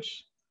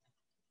phosphorus,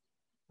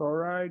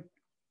 chloride,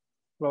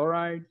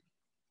 chloride,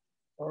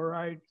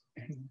 chloride,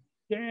 and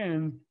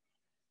then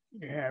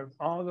you have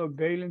all the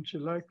valence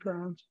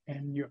electrons,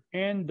 and you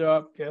end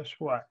up, guess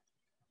what?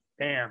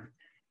 Bam,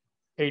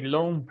 a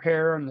lone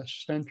pair on the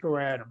central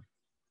atom.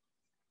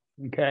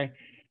 Okay,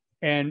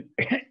 and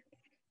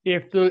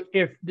if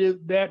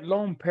that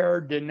lone pair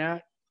did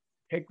not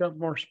take up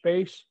more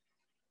space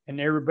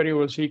and everybody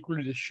was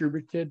equally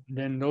distributed,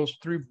 then those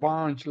 3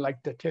 bonds, like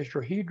the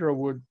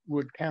tetrahedral,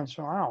 would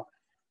cancel out.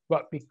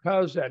 But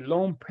because that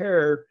lone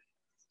pair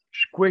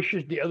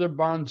squishes the other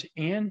bonds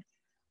in,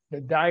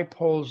 the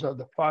dipoles of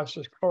the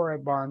phosphorus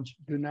chloride bonds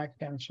do not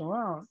cancel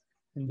out,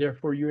 and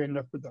therefore you end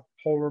up with a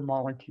polar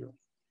molecule.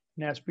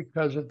 And that's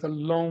because of the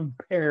lone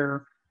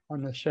pair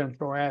on the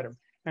central atom.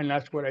 And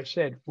that's what I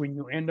said. When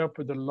you end up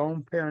with a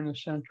lone pair in the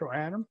central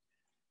atom,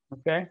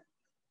 okay,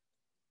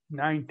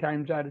 9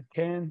 times out of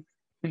 10,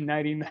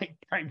 99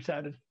 times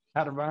out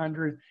of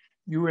 100,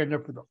 you end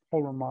up with a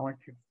polar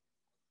molecule.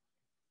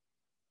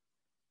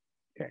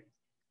 Okay.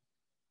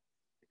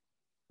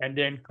 And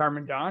then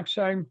carbon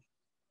dioxide,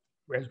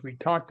 as we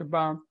talked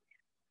about,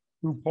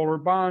 two polar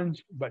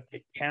bonds, but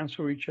they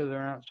cancel each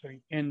other out, so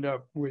you end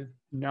up with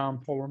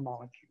nonpolar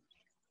molecules.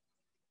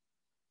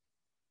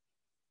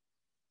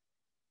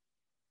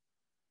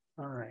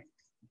 All right.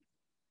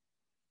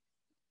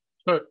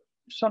 So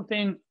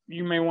something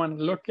you may want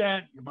to look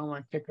at, you might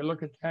want to take a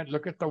look at that,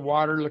 look at the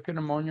water, look at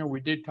ammonia. We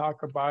did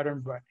talk about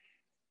them, but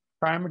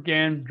try them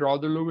again, draw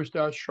the Lewis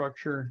dot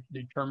structure,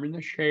 determine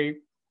the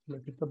shape,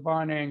 look at the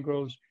bond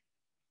angles,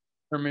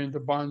 determine if the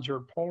bonds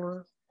are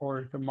polar or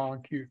if the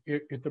molecule,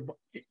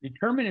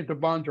 determine if the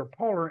bonds are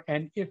polar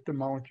and if the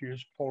molecule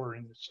is polar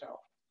in the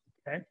cell,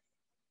 okay?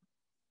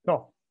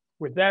 So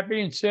with that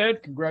being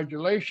said,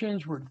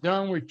 congratulations, we're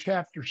done with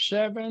chapter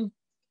 7.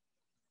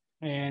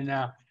 And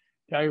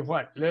tell you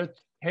what,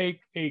 let's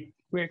take a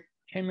quick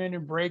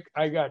 10-minute break.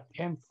 I got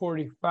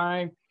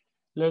 10:45.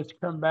 Let's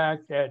come back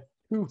at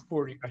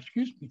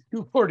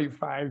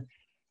 2:45.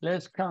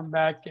 Let's come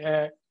back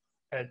at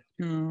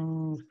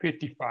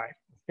 2:55,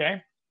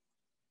 okay?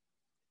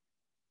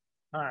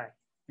 All right,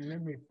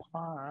 let me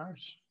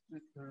pause.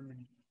 Let me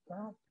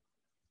stop.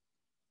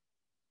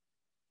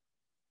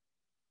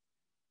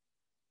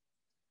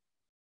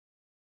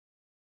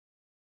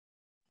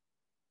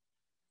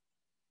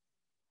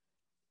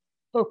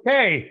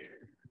 Okay,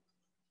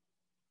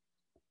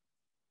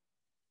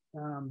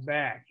 I'm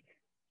back.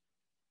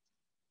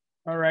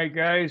 All right,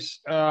 guys.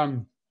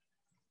 Let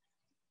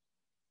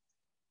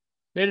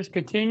us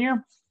continue.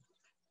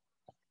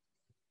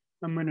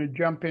 I'm going to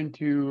jump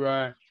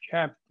into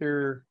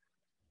chapter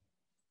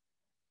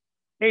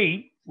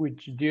 8,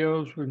 which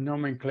deals with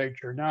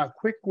nomenclature. Now, a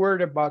quick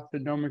word about the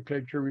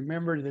nomenclature.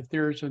 Remember that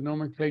there is a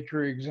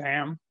nomenclature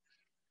exam,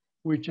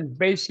 which is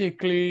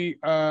basically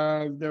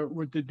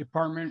what the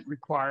department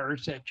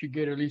requires, that you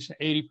get at least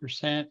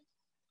 80%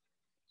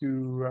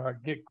 to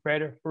get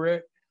credit for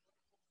it.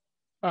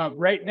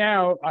 Right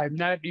now, I'm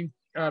not,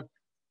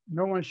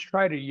 no one's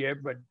tried it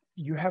yet, but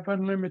you have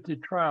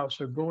unlimited trials.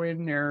 So go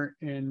in there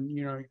and,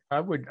 you know,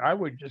 I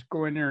would just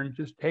go in there and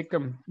just take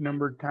them a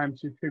number of times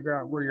to figure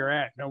out where you're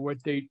at. Now, what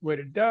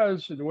it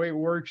does, the way it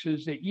works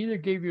is they either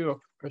give you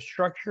a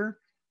structure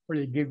or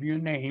they give you a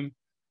name,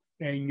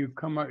 and you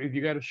come up, if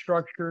you got a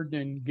structure,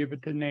 then give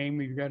it the name.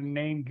 If you got a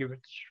name, give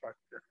it the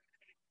structure.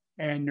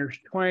 And there's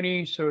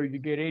 20, so if you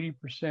get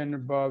 80%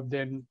 above,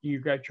 then you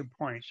got your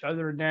points.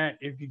 Other than that,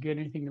 if you get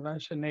anything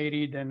less than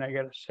 80, then I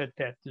got to set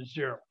that to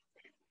 0.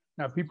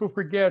 Now, people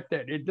forget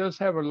that it does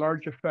have a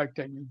large effect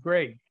on your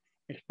grade,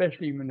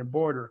 especially even the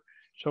border.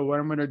 So what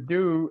I'm going to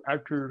do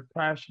after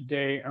class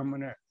today, I'm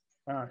going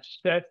to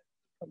set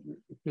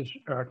this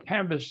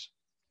Canvas.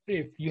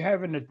 If you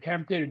haven't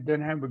attempted, it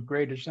doesn't have a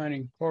grade, it's not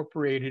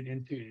incorporated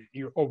into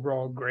your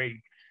overall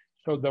grade.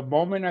 So the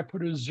moment I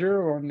put a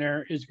 0 on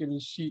there, it's going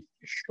to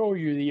show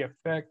you the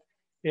effect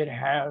it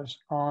has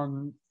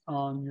on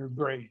your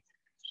grade.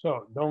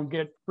 So don't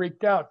get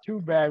freaked out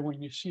too bad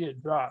when you see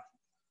it drop.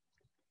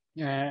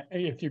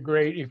 If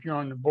you're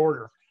on the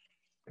border,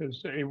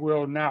 because it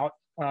will now,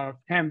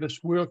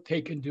 Canvas will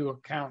take into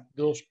account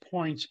those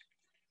points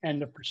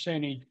and the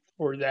percentage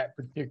for that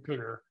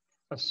particular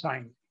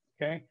assignment,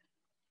 okay?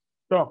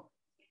 So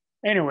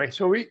anyway,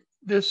 so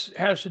this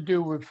has to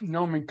do with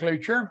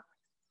nomenclature,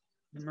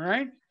 all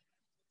right?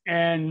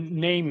 And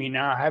naming.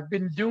 Now, I've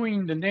been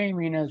doing the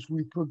naming as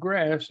we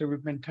progress, so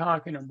we've been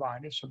talking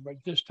about it, so but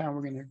this time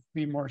we're gonna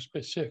be more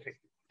specific.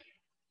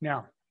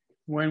 Now,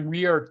 when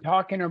we are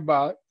talking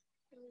about,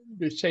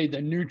 let's say,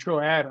 the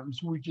neutral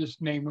atoms, we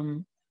just name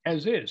them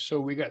as is. So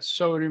we got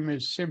sodium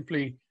is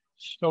simply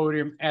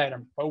sodium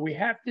atom, but we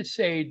have to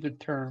say the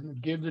term,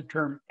 give the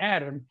term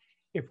atom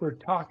if we're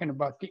talking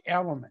about the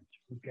element,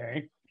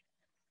 okay?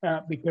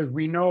 Because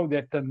we know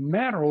that the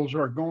metals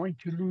are going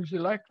to lose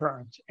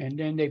electrons and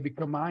then they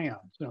become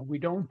ions. So we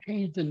don't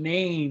change the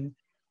name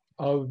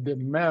of the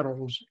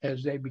metals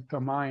as they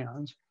become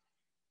ions.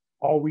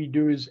 All we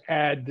do is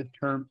add the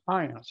term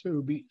ion. So it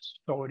would be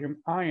sodium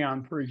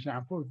ion, for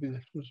example,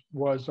 if this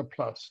was a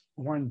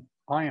 +1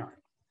 ion.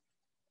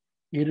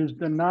 It is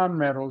the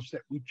nonmetals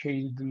that we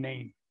change the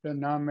name. The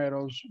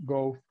nonmetals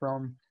go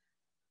from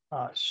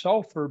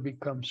sulfur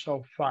becomes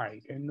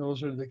sulfide. And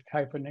those are the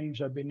type of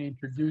names I've been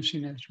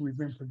introducing as we've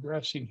been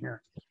progressing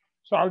here.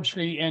 So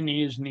obviously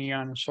Ne is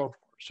neon and so forth.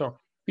 So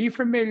be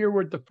familiar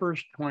with the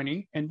first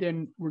 20, and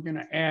then we're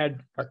gonna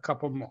add a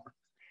couple more.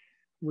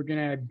 We're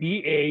gonna add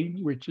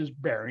Ba, which is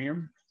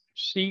barium,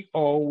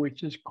 Co,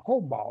 which is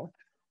cobalt,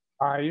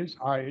 I is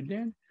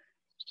iodine,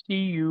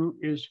 Cu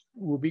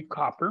will be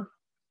copper,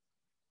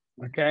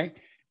 okay?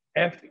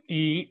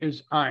 Fe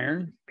is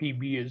iron,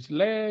 Pb is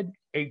lead,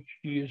 Hg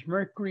is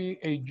mercury,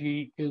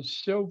 Ag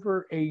is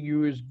silver,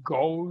 Au is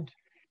gold,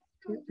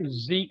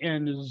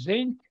 Zn is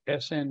zinc,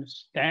 Sn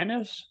is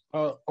stannous,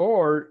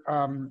 or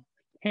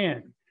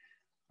tin.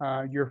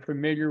 You're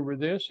familiar with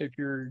this. If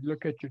you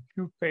look at your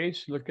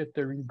toothpaste, look at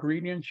their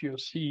ingredients, you'll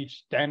see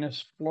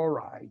stannous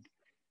fluoride,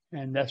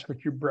 and that's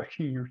what you're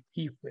brushing your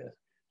teeth with.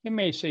 It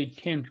may say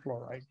tin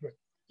fluoride, but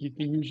you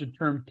can use the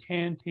term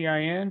tin,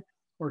 Tin,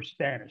 or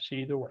stannous,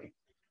 either way.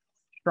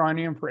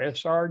 Strontium for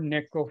Sr,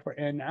 nickel for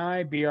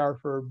Ni, Br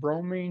for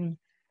bromine,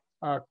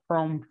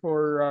 chrome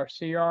for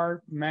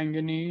Cr,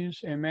 manganese,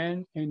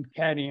 Mn, and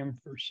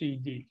cadmium for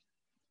Cd.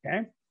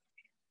 Okay.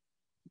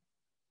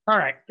 All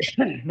right.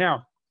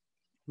 Now,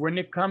 when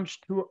it comes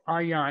to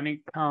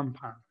ionic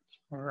compounds,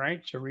 all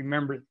right. So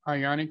remember,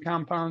 ionic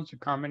compounds, a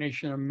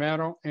combination of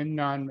metal and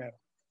non-metal.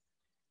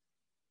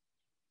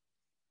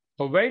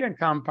 Covalent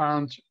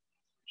compounds,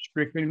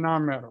 strictly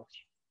non-metals,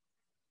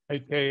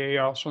 aka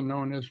also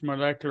known as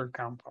molecular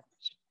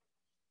compounds.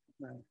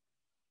 Right.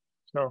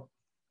 So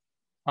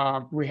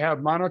we have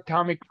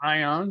monatomic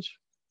ions,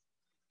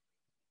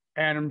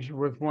 atoms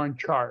with one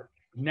charge.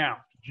 Now,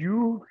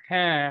 you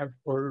have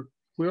or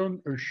will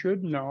or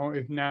should know,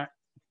 if not,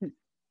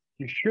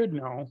 you should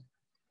know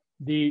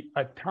the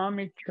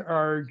atomic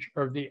charge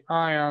of the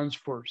ions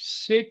for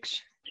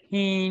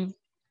 16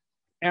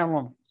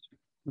 elements,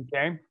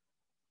 okay?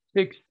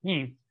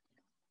 16.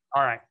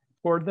 All right,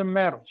 for the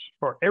metals,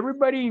 for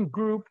everybody in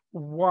group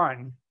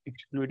 1,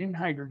 excluding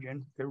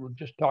hydrogen, we're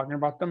just talking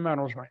about the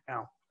metals right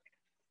now.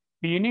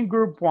 Being in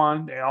group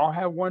 1, they all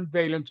have one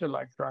valence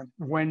electron.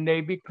 When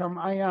they become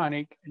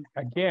ionic,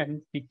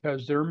 again,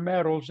 because they're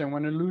metals and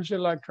want to lose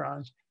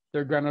electrons,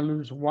 they're going to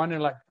lose one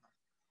electron.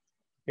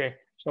 Okay,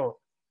 so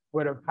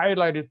what I've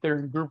highlighted there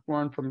in group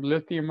 1 from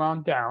lithium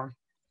on down,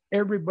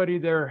 everybody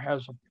there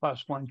has a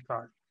 +1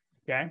 charge,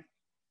 okay,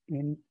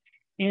 in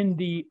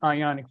the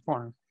ionic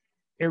form.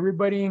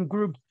 Everybody in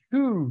group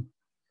 2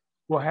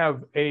 will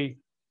have a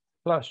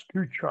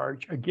 +2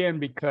 charge, again,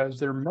 because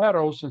they're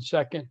metals, and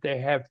second, they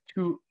have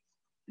 2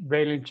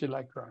 valence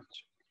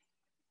electrons.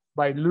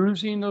 By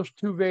losing those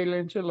 2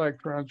 valence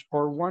electrons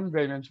or 1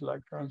 valence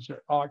electrons,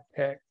 their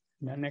octet,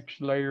 the next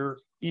layer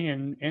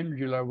in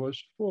energy level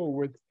is full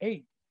with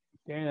 8.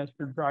 Okay, that's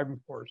their driving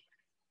force.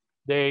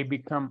 They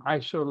become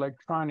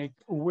isoelectronic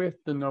with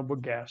the noble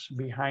gas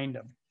behind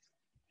them.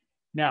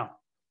 Now,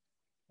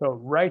 so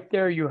right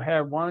there you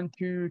have 1,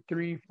 2,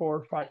 3,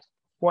 4, 5,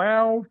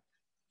 12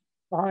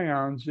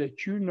 ions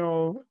that you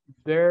know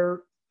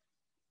their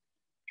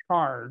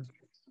charge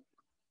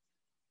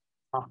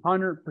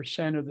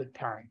 100% of the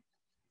time.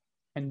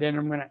 And then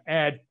I'm going to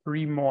add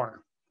 3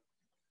 more.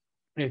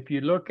 If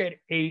you look at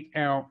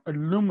 8L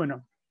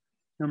aluminum,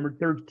 number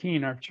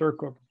 13, I've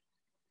circled,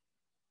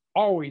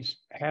 always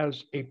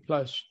has a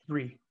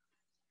 +3.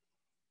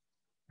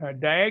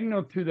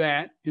 Diagonal to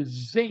that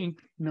is zinc,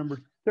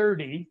 number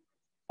 30,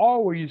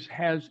 always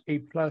has a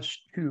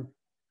 +2.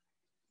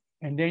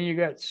 And then you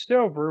got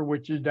silver,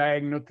 which is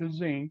diagonal to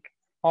zinc,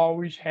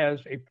 always has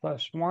a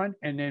 +1,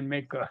 and then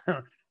make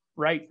a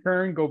right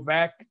turn, go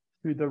back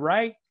to the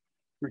right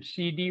for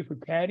CD for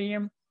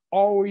cadmium,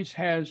 always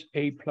has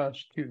a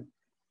 +2.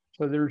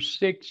 So there's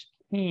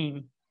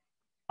 16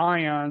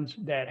 ions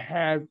that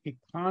have a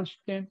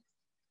constant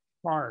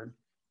charge.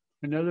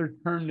 Another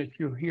term that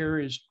you'll hear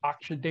is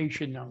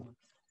oxidation number,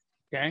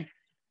 okay?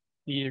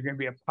 Either going to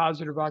be a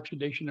positive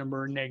oxidation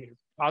number or negative.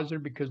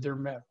 Positive because they're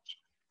metals.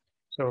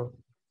 So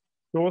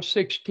those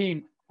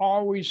 16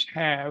 always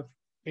have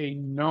a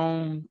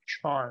known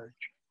charge,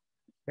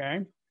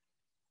 okay?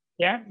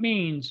 That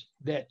means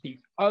that the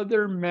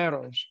other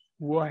metals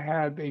will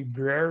have a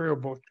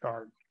variable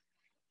charge,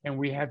 and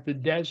we have to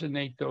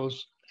designate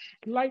those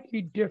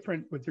slightly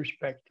different with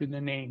respect to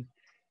the name,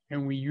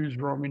 and we use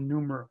Roman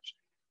numerals.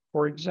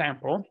 For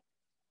example,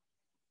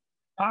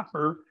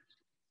 copper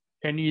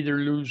can either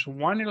lose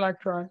 1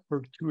 electron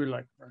or 2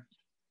 electrons.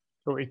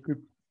 So it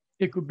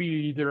could be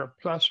either a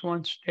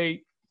 +1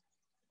 state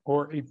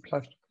or a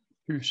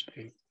 +2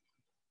 state,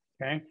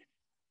 okay?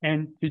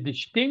 And to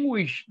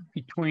distinguish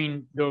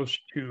between those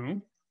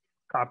two,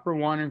 copper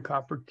 1 and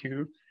copper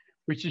 2,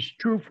 which is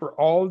true for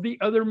all the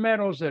other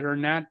metals that are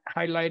not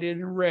highlighted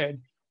in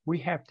red, we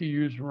have to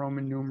use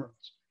Roman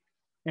numerals.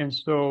 And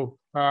so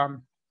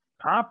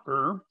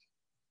copper,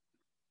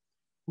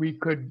 we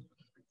could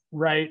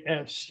write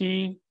as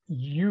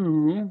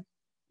Cu,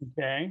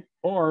 okay,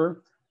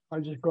 or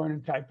I'll just go ahead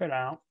and type it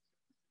out.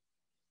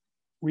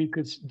 We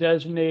could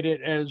designate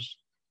it as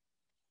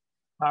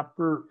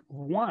copper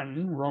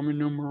 1, Roman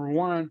numeral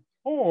 1,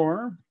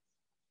 or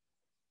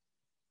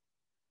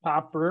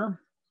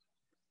copper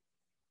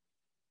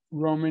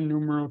Roman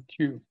numeral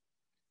 2.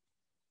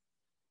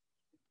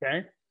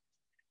 Okay.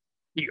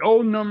 The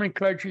old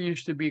nomenclature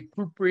used to be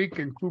cupric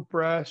and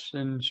cupras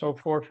and so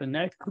forth, and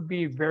that could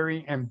be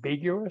very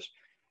ambiguous.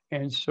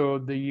 And so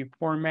the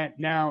format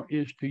now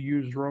is to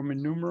use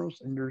Roman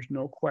numerals, and there's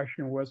no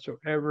question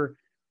whatsoever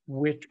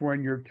which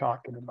one you're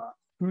talking about.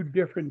 2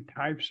 different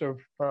types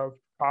of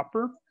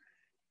copper,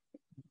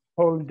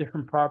 totally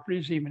different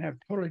properties, even have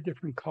totally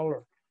different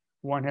color.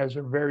 One has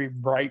a very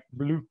bright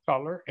blue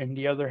color and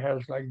the other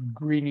has like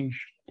greenish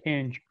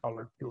tinge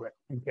color to it,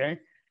 okay?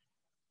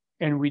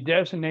 And we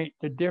designate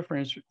the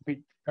difference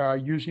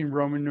using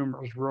Roman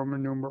numerals.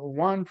 Roman numeral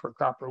 1 for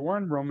copper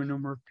 1, Roman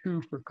numeral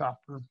 2 for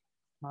copper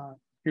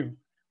 2.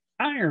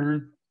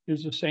 Iron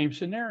is the same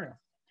scenario.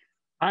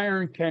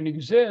 Iron can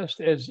exist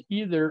as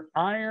either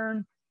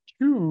iron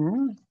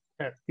 2,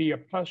 that be a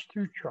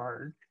 +2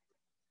 charge,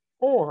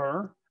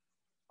 or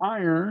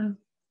iron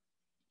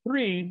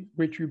 3,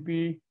 which would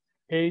be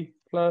a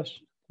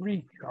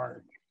 +3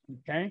 charge,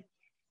 okay?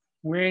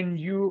 When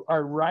you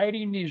are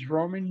writing these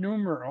Roman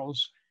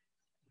numerals,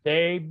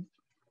 they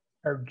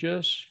are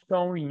just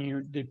showing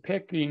you,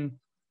 depicting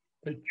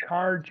the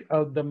charge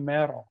of the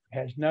metal. It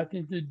has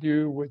nothing to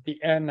do with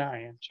the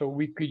anion. So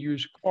we could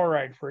use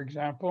chloride, for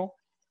example,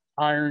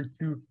 iron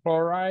 2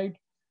 chloride,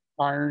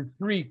 iron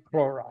 3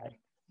 chloride,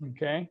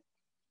 okay?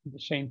 The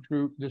same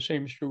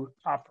is true with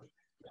copper.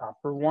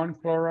 Copper 1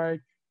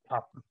 chloride,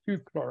 copper 2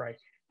 chloride.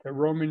 The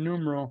Roman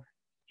numeral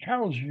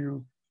tells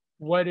you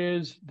what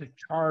is the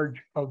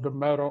charge of the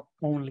metal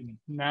only,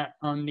 not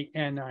on the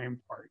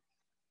anion part.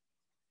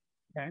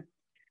 Okay,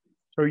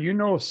 so you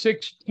know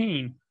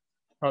 16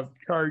 of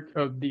charge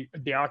of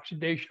the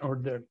oxidation or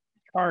the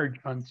charge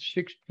on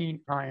 16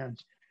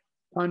 ions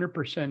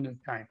 100% of the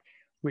time,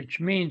 which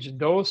means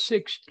those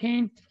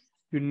 16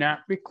 do not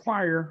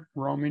require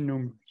Roman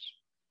numerals.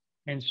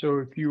 And so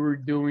if you were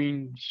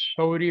doing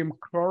sodium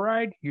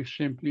chloride, you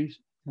simply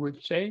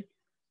would say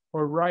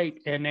or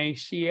write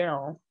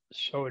NaCl,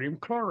 sodium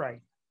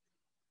chloride.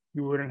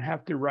 You wouldn't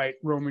have to write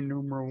Roman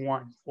numeral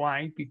 1.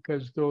 Why?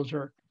 Because those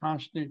are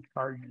constant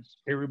charges.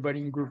 Everybody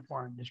in group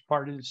 1 is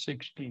part of the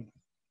 16.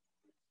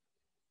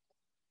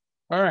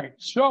 All right,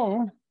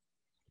 so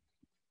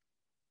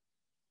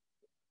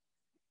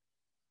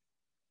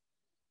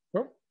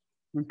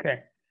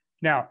okay.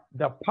 Now,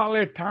 the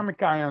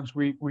polyatomic ions,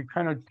 we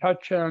kind of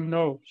touch on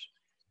those.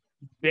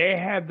 They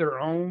have their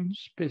own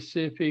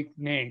specific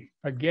name.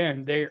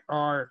 Again, they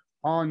are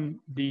on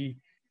the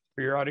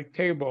periodic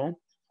table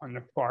on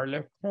the far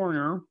left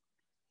corner,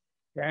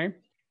 okay?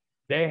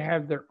 They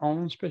have their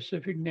own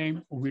specific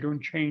name. We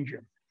don't change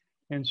them.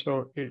 And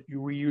so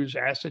we use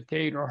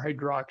acetate or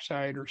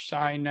hydroxide or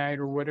cyanide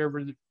or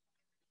whatever the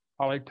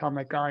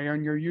polyatomic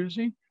ion you're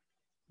using.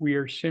 We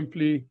are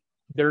simply,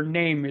 their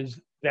name is,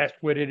 that's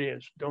what it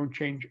is. Don't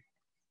change it,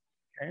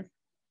 okay?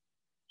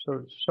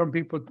 So some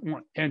people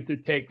tend to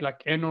take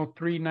like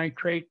NO3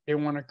 nitrate. They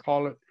want to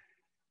call it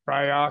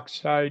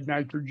trioxide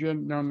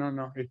nitrogen.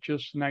 No. It's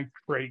just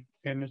nitrate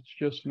and it's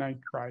just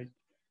nitrite.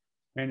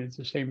 And it's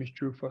the same is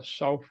true for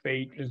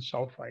sulfate and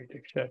sulfite,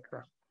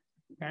 etc.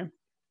 Okay.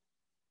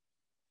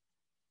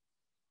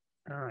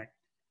 All right.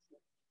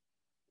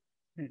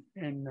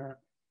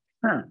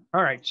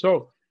 All right.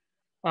 So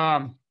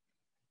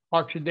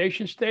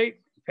oxidation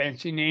state,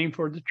 fancy name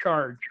for the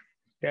charge.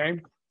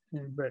 Okay.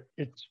 But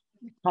it's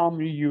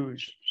commonly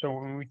used. So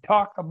when we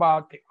talk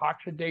about the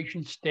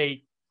oxidation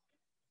state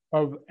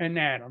of an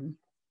atom,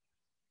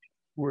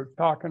 we're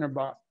talking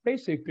about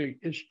basically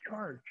its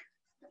charge.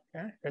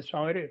 Okay, that's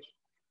how it is.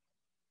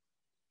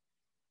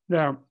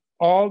 Now,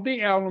 all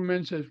the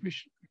elements, as we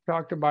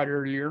talked about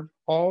earlier,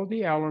 all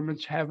the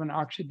elements have an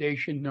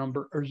oxidation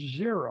number of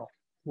 0.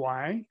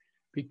 Why?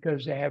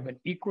 Because they have an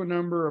equal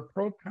number of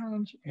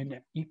protons and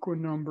an equal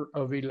number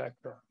of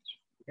electrons.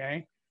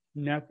 Okay,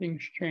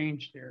 nothing's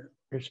changed there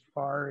as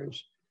far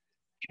as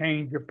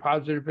change of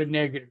positive and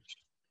negatives.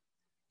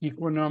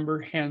 Equal number,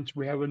 hence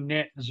we have a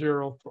net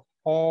 0 for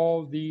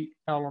all the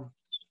elements.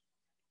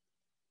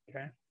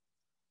 Okay,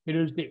 it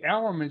is the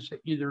elements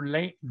that either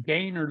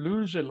gain or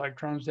lose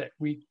electrons that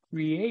we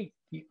create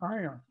the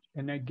ions,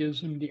 and that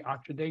gives them the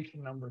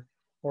oxidation number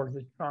or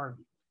the charge.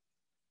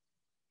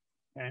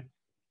 Okay,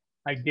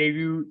 I gave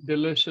you the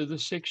list of the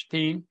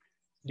 16.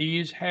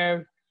 These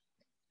have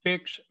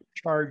fixed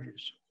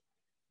charges.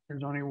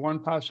 There's only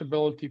one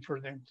possibility for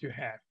them to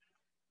have.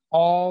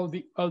 All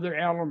the other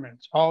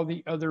elements, all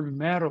the other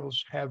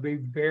metals have a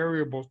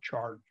variable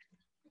charge,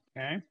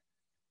 okay?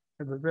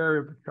 Have a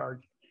variable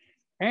charge.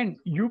 And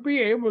you'll be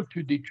able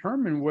to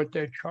determine what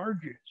that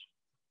charge is.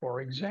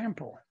 For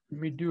example,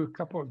 let me do a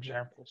couple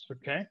examples,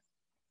 okay?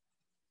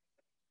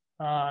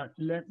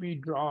 Let me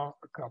draw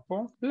a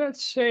couple.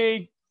 Let's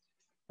say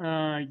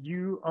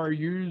you are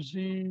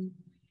using,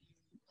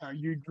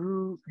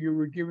 you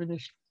were given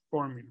this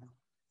formula.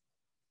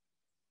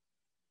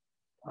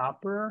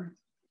 Copper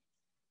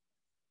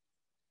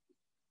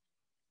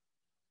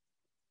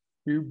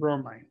to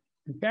bromide,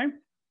 okay?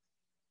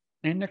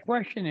 And the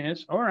question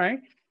is, all right,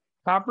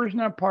 copper is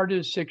not part of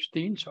the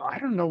 16, so I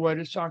don't know what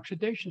its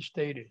oxidation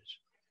state is.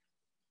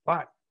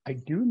 But I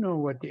do know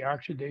what the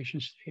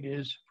oxidation state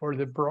is for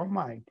the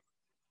bromide.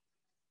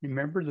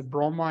 Remember, the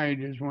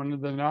bromide is one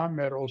of the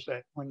nonmetals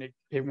that when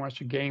it wants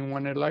to gain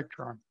 1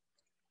 electron.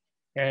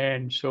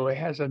 And so it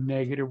has a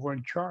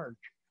 -1 charge.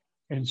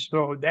 And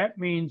so that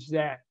means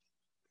that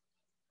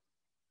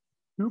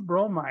 2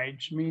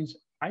 bromides means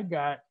I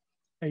got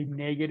a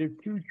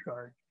 -2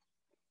 charge.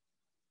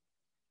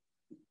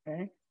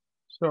 Okay,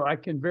 So I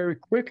can very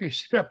quickly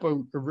set up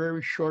a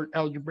very short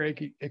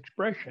algebraic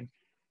expression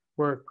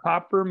where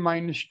copper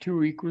minus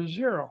 2 equals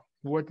 0.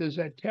 What does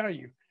that tell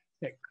you?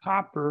 That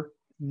copper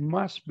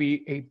must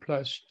be a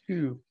plus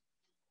 2.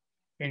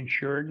 And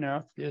sure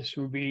enough, this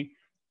will be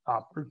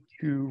copper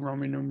 2,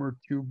 Roman numeral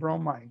 2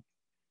 bromide.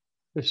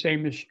 The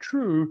same is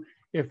true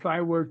if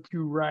I were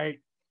to write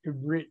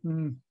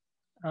written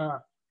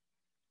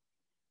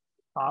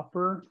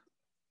copper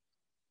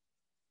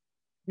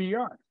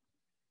Br.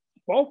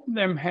 Both of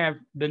them have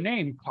the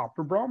name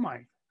copper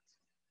bromide,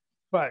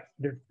 but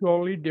they're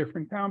totally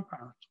different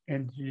compounds.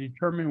 And to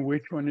determine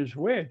which one is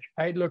which,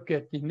 I look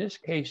at, in this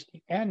case,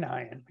 the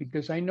anion,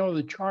 because I know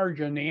the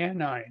charge on the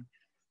anion.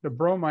 The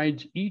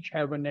bromides each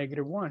have a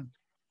 -1.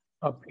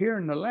 Up here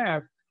on the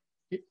left,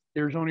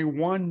 there's only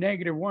one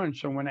 -1.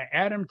 So when I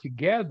add them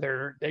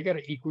together, they got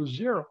to equal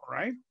 0,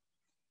 right?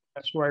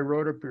 That's why I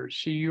wrote up here,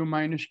 Cu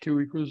minus 2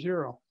 equals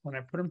 0. When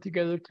I put them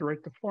together to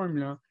write the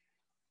formula,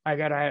 I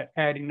got to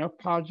add enough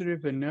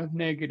positive and enough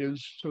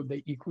negatives so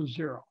they equal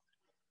 0.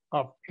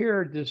 Up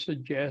here, this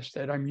suggests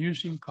that I'm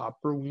using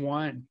copper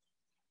 1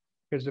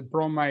 because the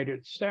bromide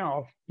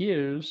itself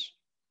is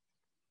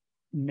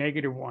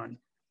 -1.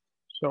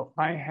 So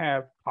I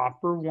have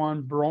copper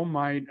 1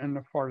 bromide in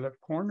the far left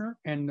corner,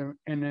 and then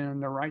on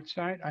the right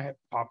side, I have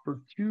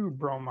copper 2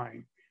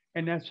 bromide.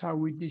 And that's how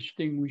we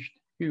distinguish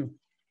the two,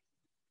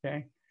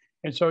 okay?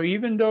 And so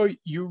even though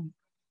you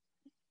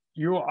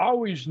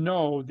always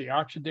know the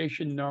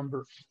oxidation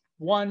number,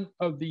 one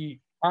of the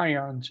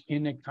ions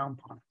in a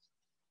compound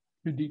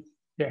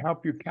to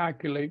help you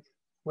calculate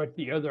what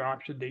the other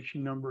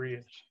oxidation number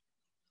is.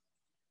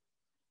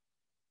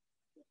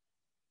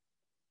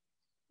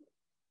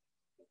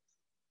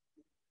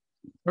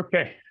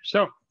 Okay,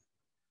 so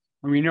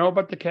we know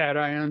about the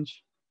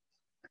cations,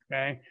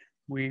 okay?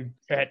 We've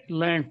at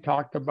length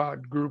talked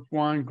about group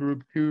 1,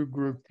 group 2,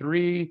 group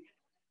 3.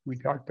 We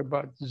talked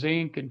about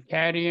zinc and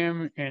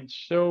cadmium and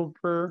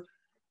silver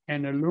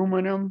and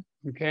aluminum,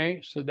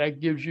 okay? So that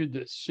gives you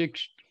the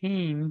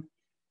 16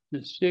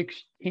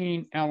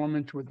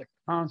 elements with a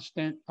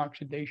constant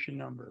oxidation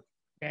number,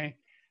 okay?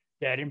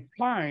 That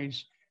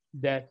implies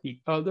that the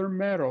other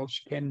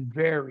metals can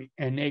vary,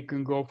 and they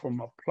can go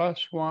from a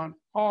 +1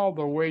 all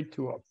the way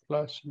to a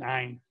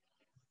 +9,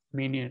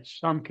 meaning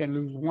some can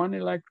lose 1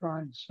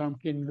 electron, some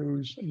can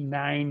lose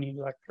 9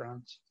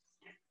 electrons,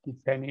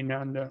 depending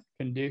on the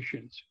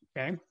conditions,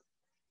 okay?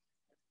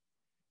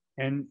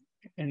 And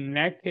in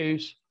that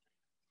case,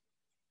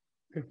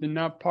 if they're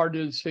not part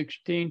of the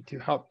 16 to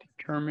help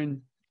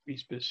determine, be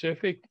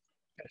specific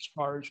as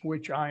far as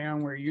which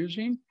ion we're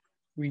using,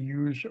 we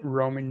use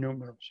Roman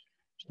numerals.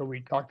 So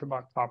we talked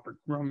about copper,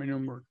 Roman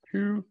numeral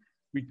 2.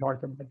 We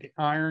talked about the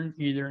iron,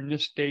 either in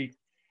this state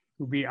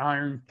would be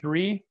iron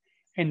 3,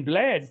 and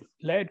lead.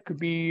 Lead could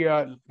be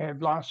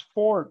have lost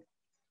 4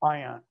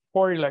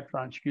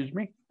 electrons, excuse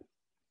me.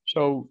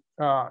 So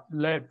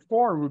lead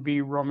 4 would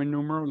be Roman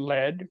numeral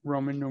lead,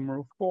 Roman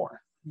numeral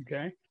 4.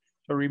 Okay.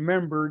 So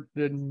remember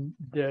the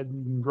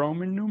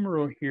Roman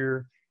numeral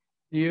here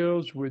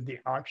deals with the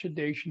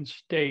oxidation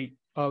state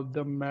of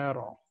the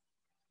metal,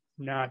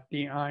 not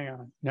the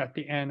ion, not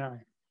the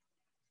anion.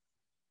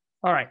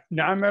 All right,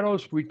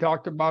 nonmetals, we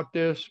talked about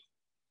this,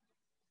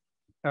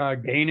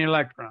 gain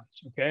electrons,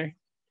 okay?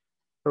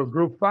 So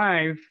group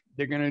 5,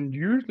 they're gonna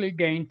usually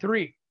gain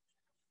 3,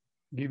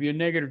 give you a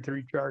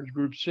 -3 charge.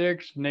 Group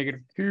 6,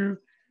 -2,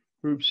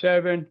 group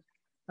 7,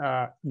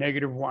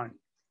 -1,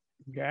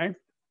 okay?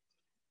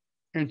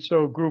 And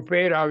so group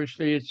 8,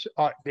 obviously it's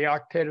the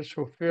octet is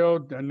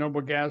fulfilled, the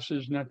noble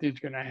gases, nothing's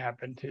gonna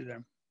happen to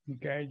them,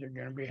 okay? They're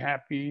gonna be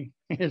happy,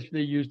 as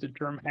they use the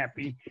term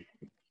happy.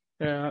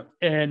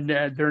 And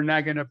they're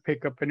not going to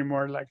pick up any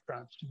more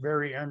electrons.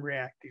 Very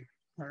unreactive.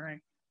 All right.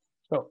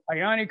 So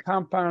ionic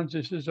compounds,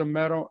 this is a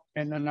metal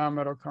and a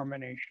non-metal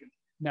combination.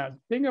 Now, the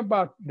thing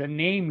about the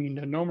naming,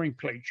 the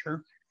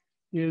nomenclature,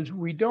 is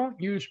we don't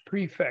use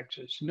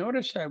prefixes.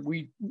 Notice that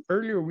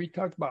earlier we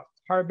talked about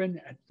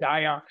carbon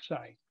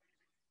dioxide,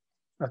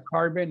 a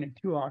carbon and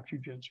 2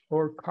 oxygens,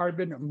 or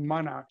carbon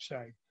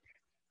monoxide.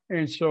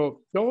 And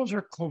so those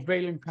are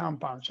covalent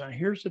compounds. Now,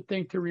 here's the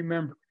thing to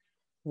remember.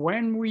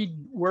 When we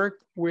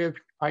work with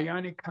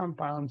ionic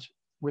compounds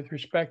with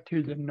respect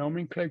to the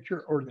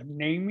nomenclature or the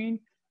naming,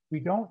 we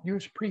don't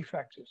use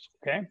prefixes,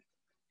 okay?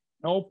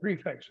 No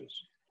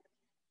prefixes.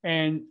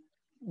 And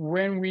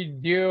when we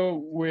deal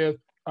with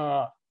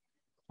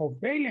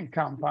covalent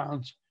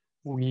compounds,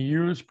 we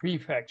use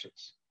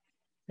prefixes.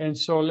 And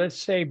so let's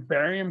say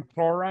barium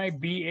chloride,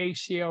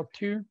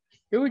 BaCl2,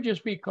 it would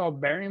just be called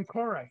barium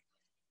chloride.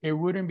 It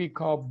wouldn't be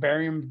called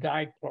barium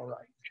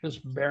dichloride,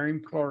 just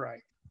barium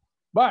chloride.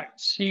 But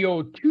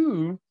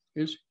CO2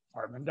 is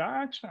carbon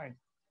dioxide,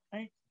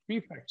 right?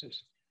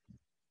 Prefixes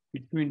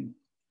between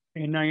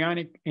in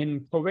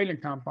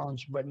covalent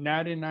compounds, but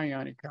not in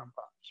ionic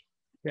compounds,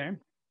 okay?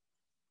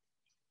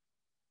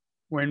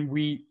 When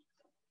we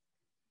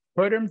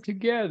put them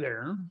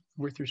together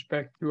with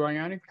respect to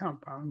ionic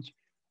compounds,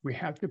 we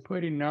have to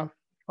put enough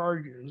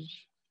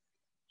charges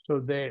so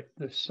that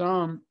the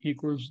sum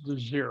equals the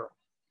 0,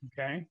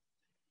 okay?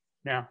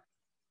 Now,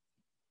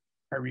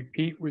 I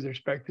repeat, with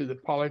respect to the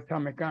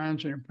polyatomic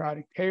ions in the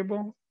periodic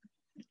table,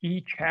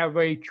 each have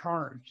a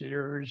charge.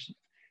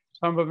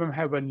 Some of them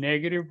have a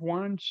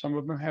 -1, some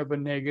of them have a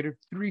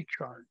 -3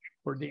 charge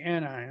for the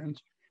anions.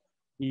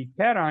 The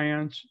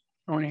cations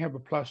only have a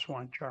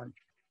 +1 charge.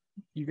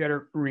 You got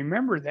to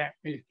remember that,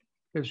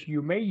 because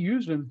you may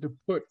use them to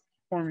put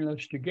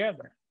formulas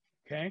together,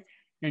 okay?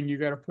 And you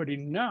got to put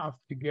enough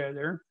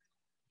together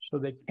so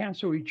they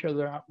cancel each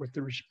other out with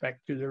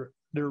respect to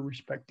their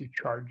respective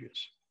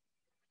charges,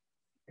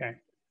 okay?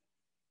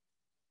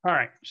 All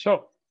right,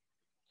 so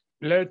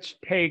let's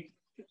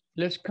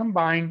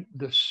combine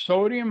the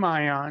sodium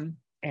ion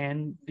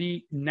and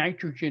the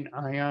nitrogen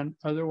ion,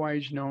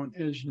 otherwise known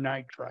as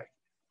nitrite.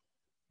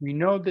 We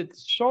know that the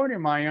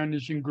sodium ion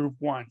is in group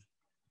 1,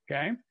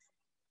 okay?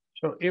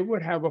 So it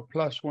would have a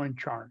 +1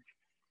 charge.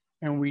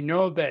 And we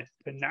know that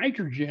the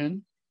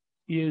nitrogen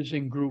is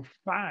in group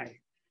 5.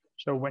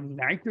 So when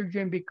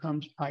nitrogen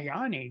becomes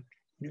ionic,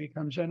 it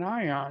becomes an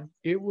ion,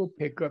 it will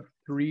pick up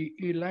 3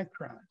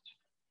 electrons,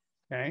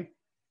 okay?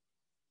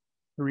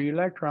 3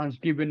 electrons,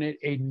 giving it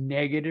a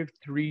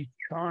 -3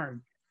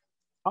 charge.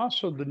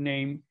 Also, the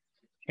name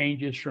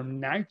changes from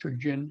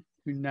nitrogen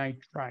to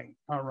nitrite.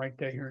 I'll write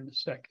that here in a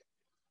second.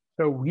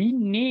 So we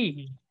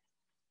need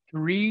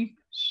 3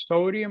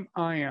 sodium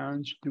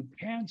ions to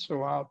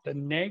cancel out the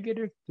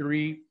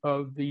 -3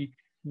 of the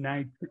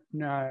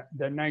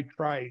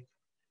nitrite.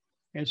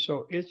 And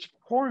so its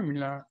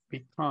formula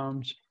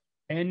becomes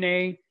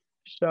Na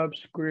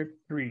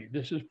subscript 3.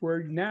 This is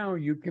where now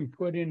you can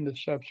put in the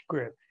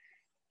subscript.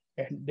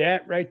 And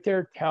that right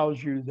there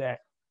tells you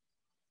that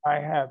I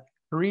have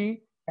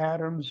 3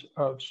 atoms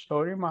of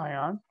sodium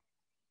ion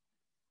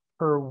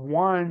per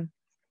 1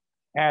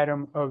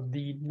 atom of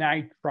the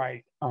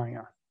nitrite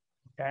ion,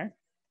 okay?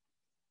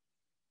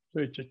 So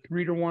it's a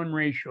 3-to-1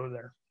 ratio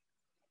there.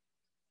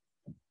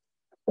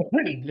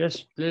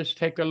 Let's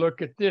take a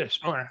look at this.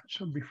 All right,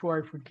 so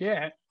before I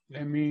forget,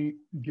 let me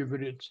give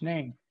it its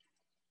name.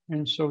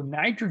 And so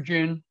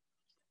nitrogen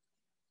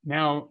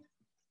now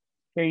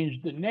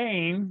changed the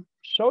name.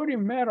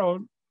 Sodium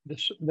metal,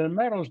 the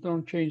metals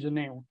don't change the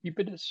name. We'll keep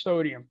it as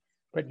sodium.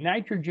 But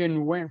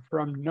nitrogen went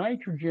from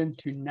nitrogen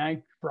to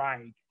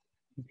nitrite,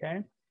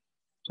 okay?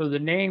 So the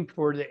name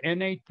for the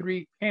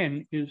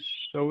Na3N is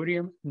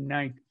sodium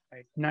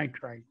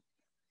nitrite.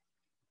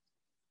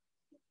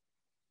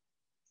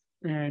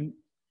 And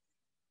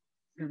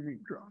let me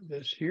draw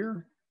this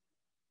here.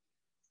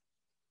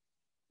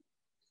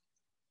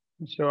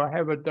 And so I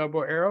have a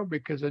double arrow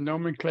because a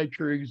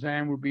nomenclature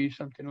exam would be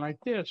something like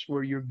this,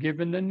 where you're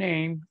given the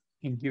name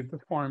and give the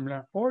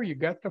formula, or you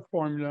got the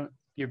formula,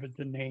 give it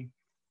the name.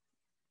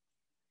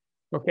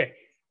 Okay,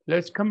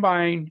 let's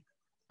combine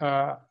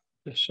the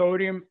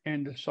sodium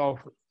and the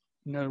sulfur.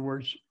 In other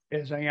words,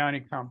 as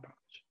ionic compounds.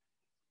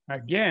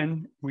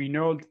 Again, we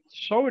know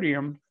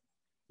sodium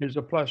is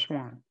a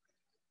 +1.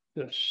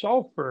 The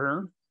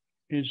sulfur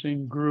is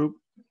in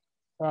group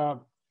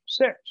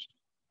 6.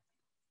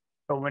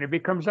 So when it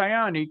becomes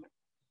ionic,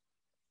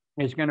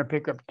 it's going to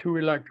pick up 2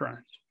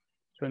 electrons.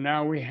 So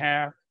now we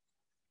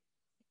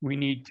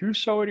need 2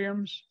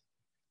 sodiums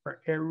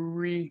for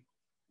every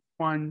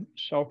 1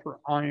 sulfur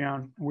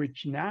ion,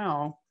 which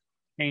now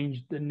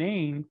changed the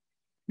name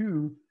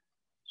to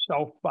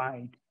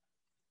sulfide.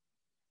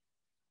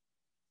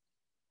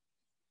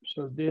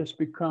 So this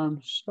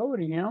becomes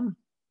sodium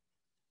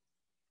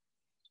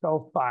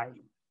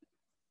sulfide.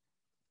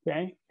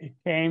 Okay, it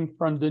came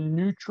from the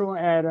neutral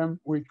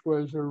atom, which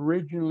was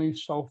originally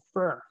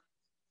sulfur.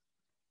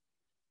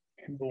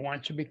 But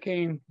once it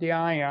became the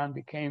ion,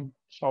 became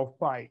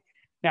sulfide.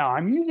 Now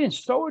I'm using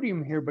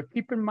sodium here, but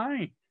keep in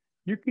mind,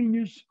 you can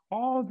use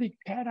all the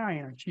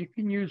cations. You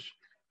can use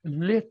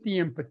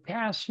lithium,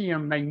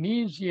 potassium,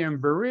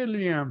 magnesium,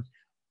 beryllium,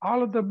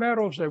 all of the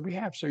metals that we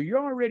have. So you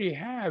already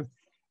have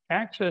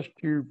access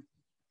to,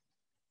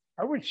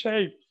 I would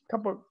say, a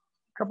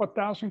couple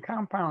thousand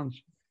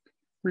compounds.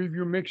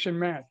 Review, mix and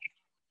match,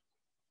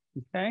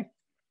 okay?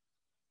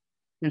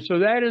 And so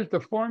that is the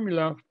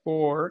formula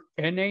for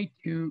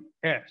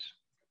Na2S,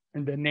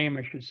 and the name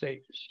I should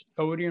say,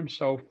 sodium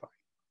sulfide.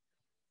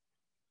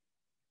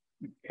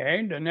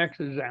 Okay, the next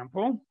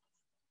example,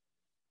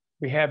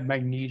 we have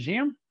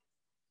magnesium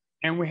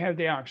and we have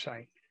the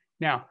oxide.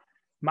 Now,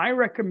 my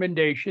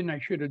recommendation, I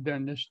should have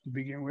done this to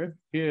begin with,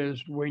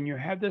 is when you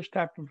have this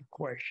type of a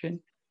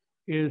question,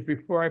 is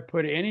before I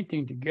put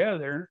anything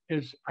together,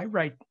 is I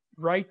write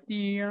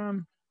the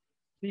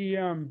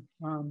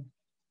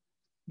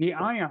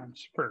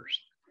ions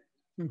first,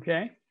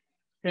 okay?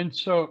 And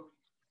so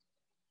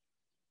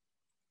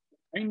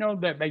I know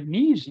that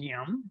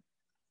magnesium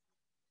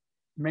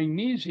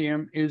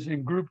is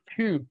in group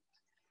 2.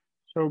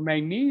 So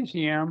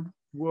magnesium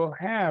will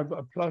have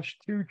a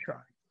 +2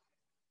 charge.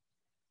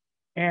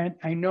 And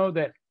I know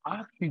that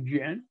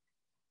oxygen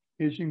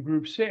is in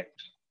group 6,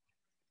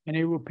 and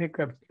it will pick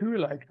up 2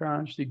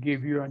 electrons to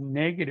give you a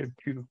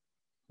 -2,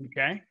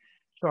 okay?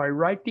 So I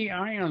write the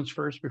ions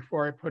first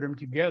before I put them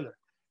together.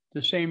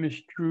 The same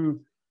is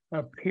true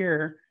up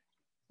here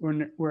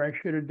where I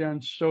should have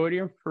done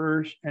sodium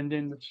first and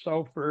then the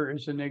sulfur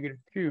is a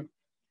 -2.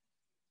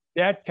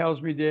 That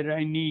tells me that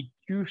I need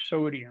 2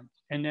 sodiums,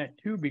 and that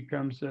 2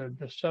 becomes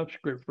the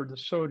subscript for the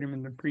sodium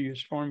in the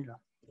previous formula.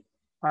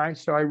 All right,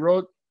 so I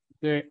wrote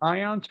the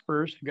ions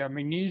first. I got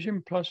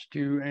magnesium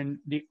 +2 and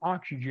the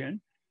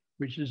oxygen,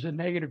 which is a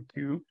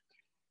 -2.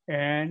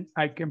 And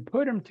I can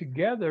put them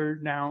together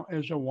now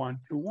as a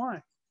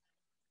 1-to-1.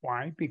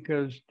 Why?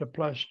 Because the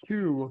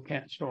 +2 will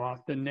cancel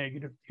out the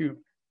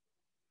 -2.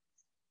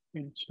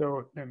 And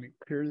so let me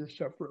clear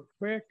this up real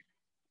quick.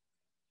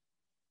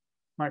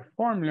 My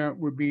formula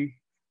would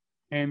be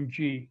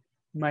Mg.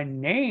 My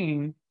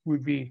name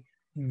would be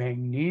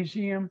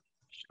magnesium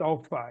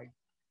sulfide.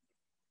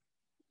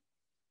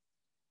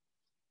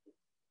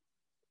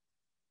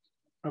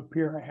 Up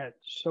here I had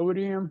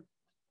sodium.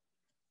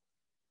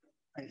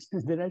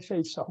 Did I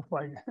say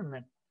sulfide? I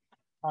meant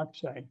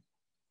oxide.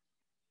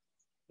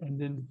 And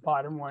then the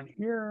bottom one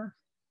here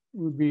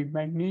would be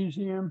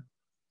magnesium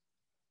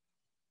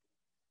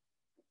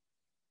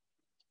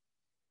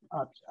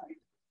oxide.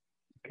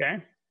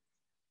 Okay.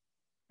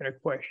 Got a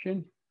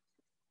question?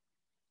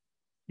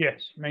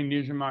 Yes,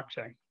 magnesium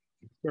oxide.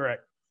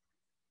 Correct.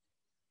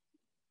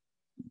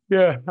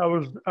 Yeah, I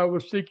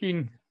was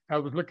thinking, I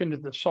was looking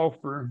at the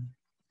sulfur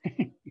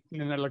and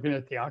then looking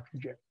at the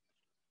oxygen.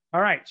 All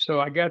right, so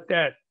I got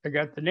that. I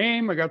got the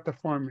name, I got the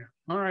formula.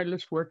 All right,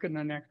 let's work on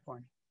the next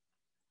one.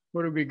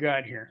 What do we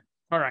got here?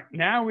 All right,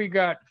 now we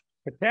got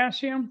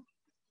potassium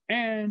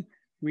and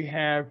we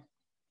have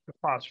the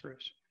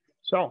phosphorus.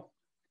 So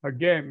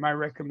again, my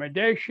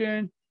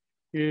recommendation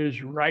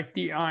is write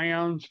the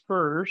ions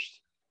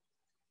first.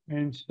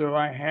 And so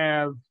I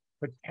have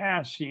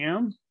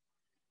potassium.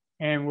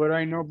 And what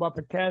I know about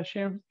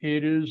potassium,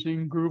 it is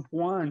in group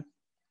 1.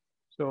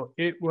 So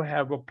it will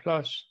have a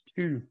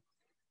 +2.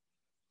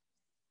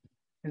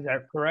 Is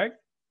that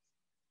correct?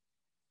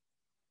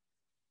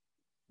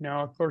 No,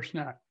 of course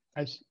not.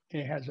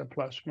 It has a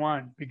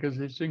 +1 because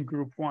it's in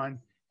group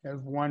 1, it has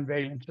 1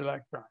 valence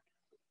electron.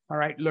 All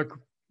right, look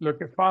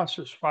at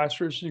phosphorus.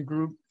 Phosphorus is in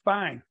group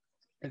 5.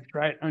 It's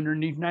right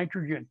underneath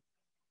nitrogen.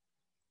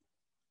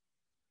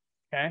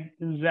 Okay,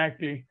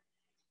 exactly,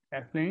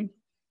 Kathleen.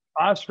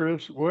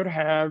 Phosphorus would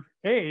have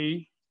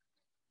a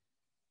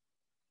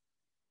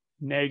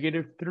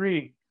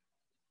 -3.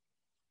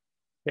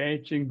 Okay,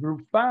 it's in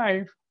group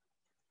 5.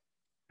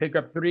 Pick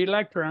up 3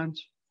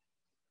 electrons.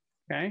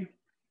 Okay,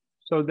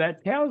 so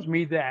that tells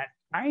me that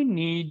I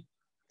need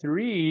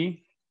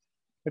 3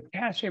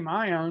 potassium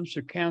ions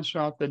to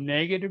cancel out the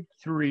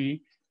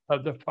 -3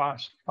 of the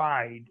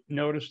phosphide.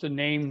 Notice the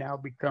name now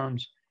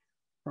becomes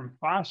from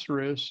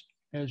phosphorus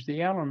as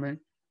the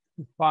element,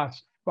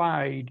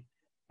 phosphide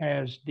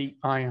as the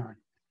ion.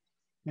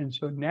 And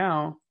so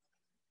now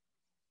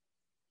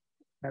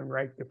I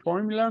write the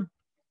formula.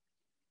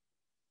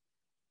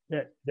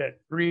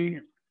 That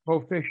 3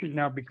 coefficient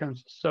now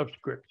becomes a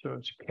subscript. So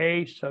it's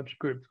K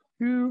subscript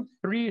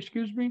 3,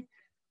 excuse me,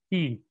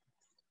 E,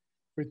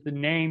 with the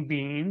name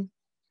being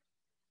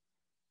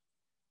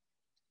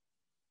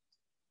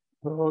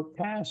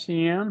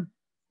potassium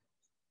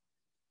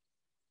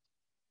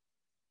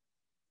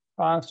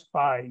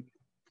phosphide.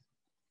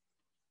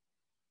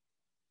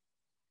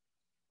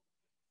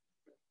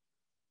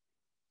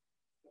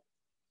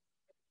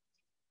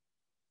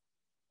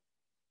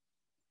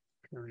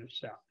 Clear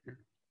this out here.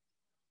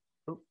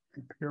 Oh,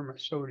 and clear my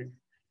sodium.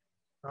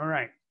 All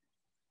right.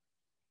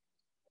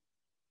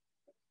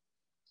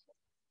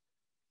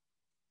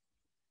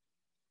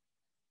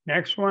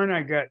 Next one,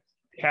 I got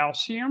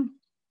calcium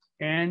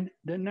and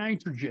the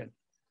nitrogen.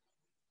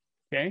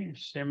 Okay,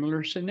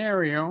 similar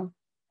scenario.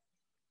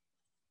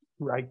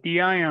 Write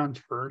the ions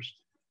first.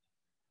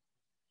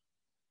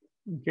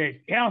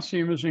 Okay,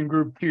 calcium is in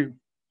group 2.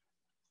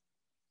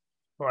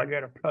 So I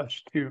got a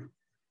 +2.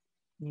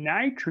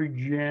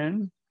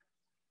 Nitrogen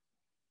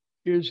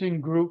is in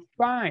group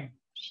 5.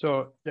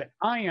 So the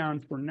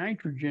ion for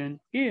nitrogen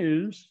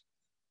is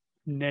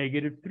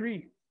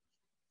 -3.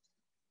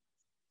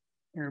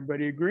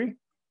 Everybody agree?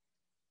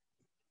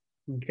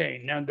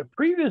 Okay, now the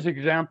previous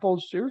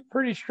examples, they were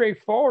pretty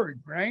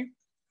straightforward, right?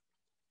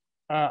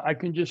 I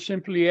can just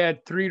simply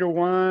add 3 to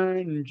 1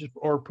 and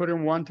or put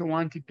them 1 to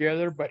 1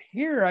 together. But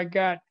here I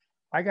got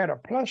a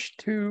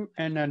 +2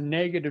 and a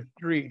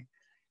 -3.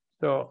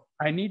 So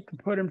I need to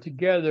put them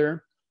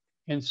together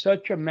in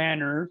such a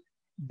manner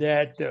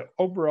that the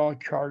overall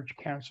charge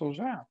cancels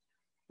out.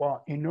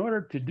 Well, in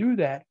order to do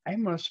that, I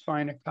must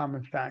find a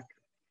common factor.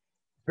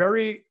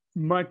 Very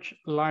much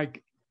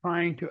like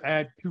trying to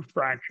add 2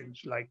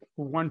 fractions, like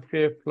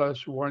 1/5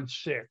 plus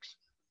 1/6.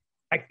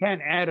 I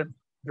can't add them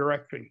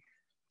directly.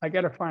 I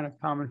got to find a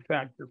common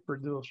factor for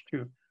those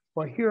 2.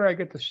 Well, here I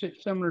get the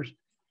similar,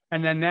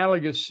 an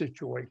analogous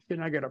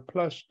situation. I got a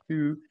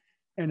 +2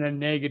 and a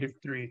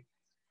 -3.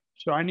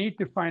 So I need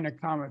to find a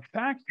common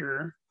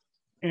factor.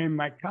 And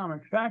my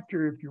common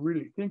factor, if you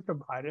really think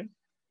about it,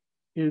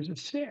 is a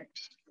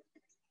 6.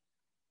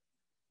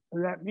 So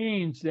that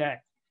means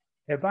that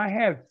if I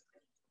have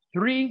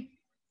 3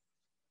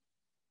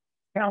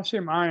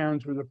 calcium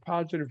ions with a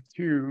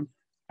 +2,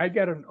 I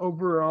got an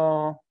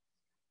overall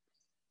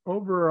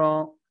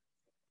 +6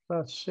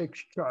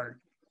 charge.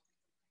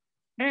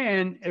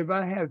 And if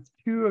I have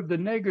 2 of the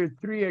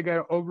 -3, I got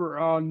an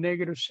overall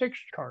 -6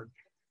 charge.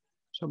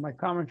 So my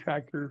common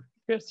factor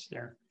fits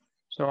there.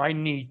 So I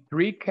need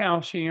 3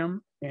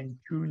 calcium and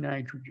 2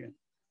 nitrogen.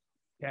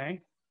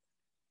 Okay.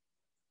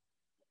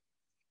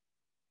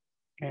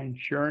 And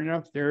sure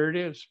enough, there it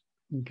is.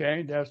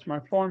 Okay, that's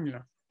my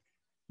formula.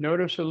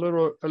 Notice a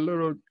little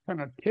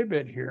kind of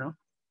tidbit here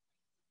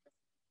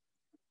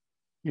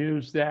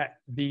is that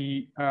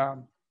the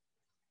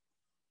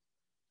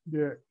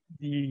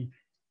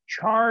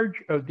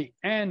charge of the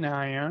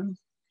anion,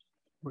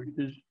 which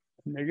is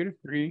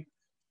 -3,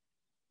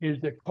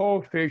 is the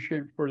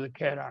coefficient for the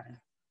cation.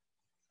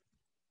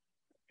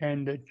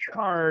 And the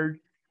charge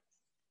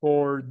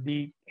for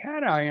the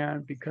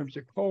cation becomes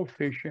the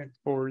coefficient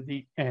for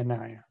the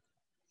anion.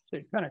 So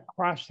they kind of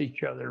cross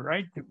each other,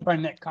 right? To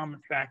find that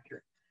common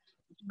factor.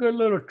 It's a good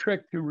little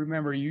trick to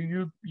remember.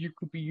 You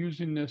could be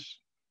using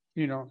this,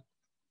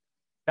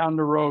 down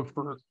the road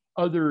for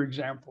other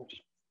examples.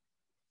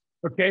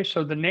 Okay,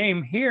 so the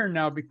name here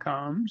now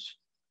becomes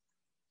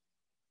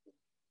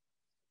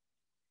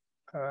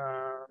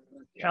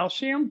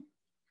calcium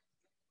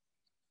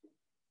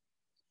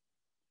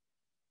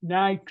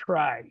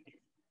nitride.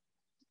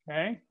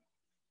 Okay,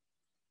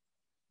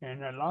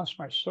 and I lost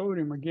my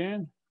sodium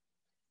again.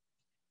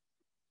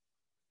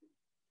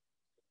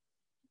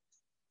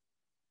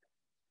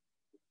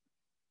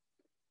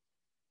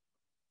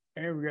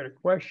 Okay, we got a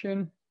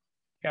question.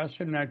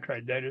 Calcium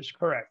nitride, that is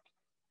correct.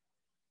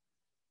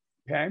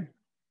 Okay.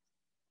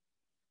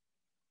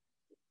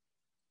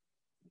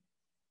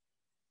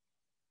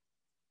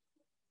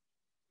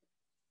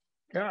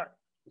 God,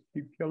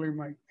 keep killing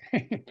my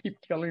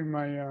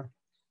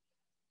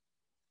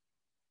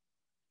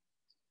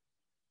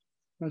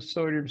my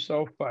sodium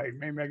sulfide.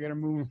 Maybe I got to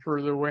move them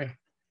further away.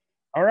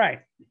 All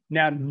right.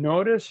 Now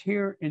notice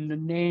here in the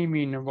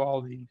naming of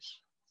all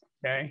these.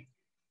 Okay.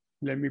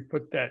 Let me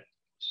put that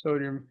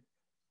sodium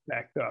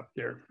back up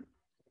there.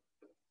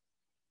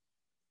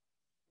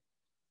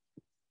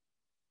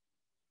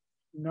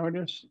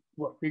 Notice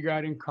what we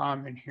got in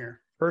common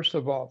here. First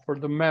of all, for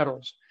the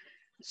metals,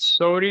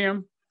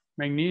 sodium,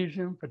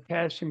 magnesium,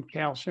 potassium,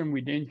 calcium,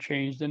 we didn't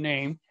change the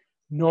name,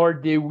 nor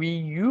did we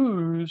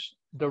use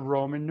the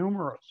Roman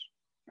numerals.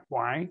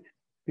 Why?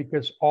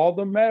 Because all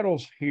the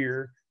metals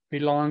here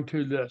belong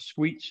to the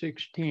sweet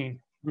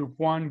 16, group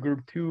 1,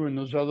 group 2, and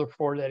those other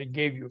 4 that it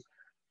gave you.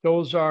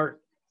 Those are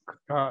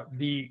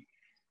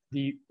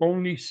the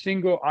only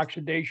single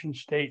oxidation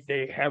state.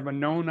 They have a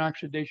known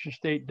oxidation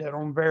state that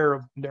don't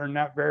vary. They're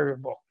not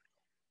variable.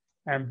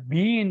 And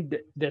being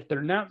that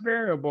they're not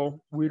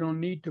variable, we don't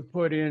need to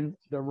put in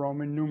the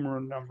Roman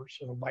numeral numbers.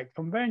 So by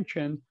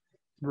convention,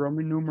 the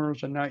Roman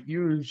numerals are not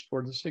used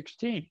for the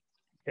 16.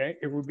 Okay,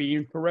 it would be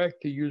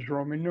incorrect to use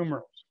Roman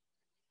numerals.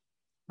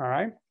 All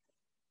right.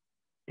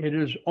 It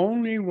is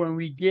only when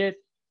we get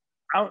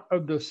out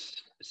of the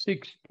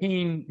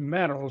 16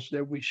 metals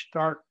that we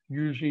start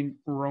using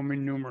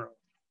Roman numerals.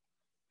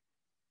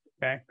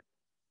 Okay.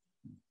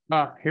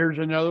 Here's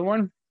another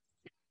one.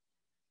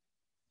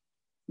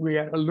 We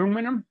had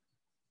aluminum.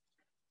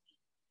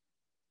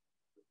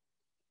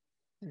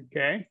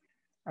 Okay.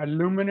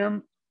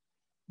 Aluminum,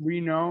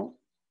 we know,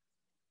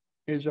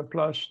 is a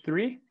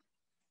 +3.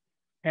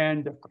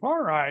 And the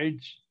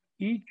chlorides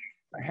each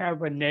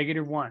have a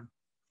 -1.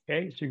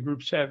 Okay, it's in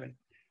group 7.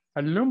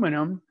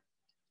 Aluminum,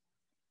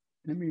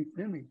 let me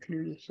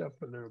clear this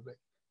up a little bit.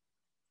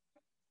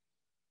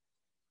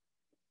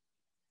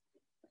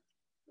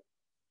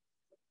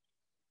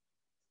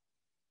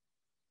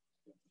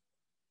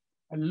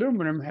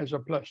 Aluminum has a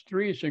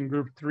 +3, it's in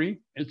group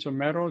 3. It's a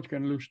metal, it's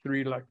going to lose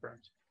 3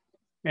 electrons.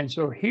 And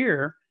so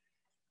here,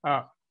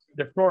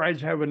 the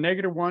chlorides have a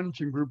 -1,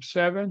 it's in group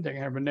 7. They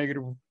have a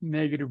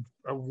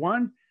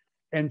 -1.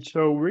 And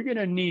so we're going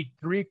to need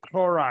 3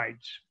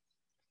 chlorides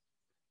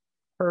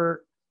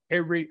per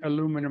every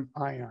aluminum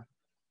ion.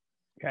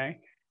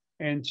 Okay.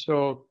 And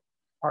so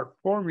our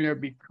formula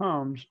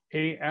becomes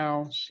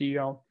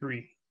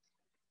AlCl3.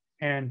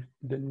 And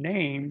the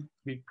name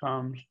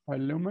becomes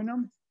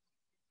aluminum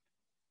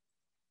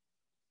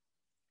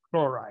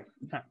chloride,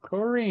 not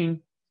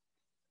chlorine.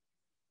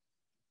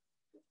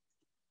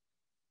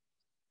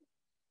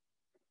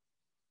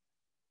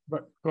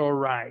 But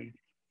chloride.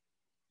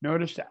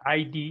 Notice the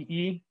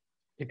IDE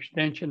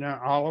extension on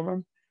all of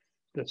them.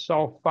 The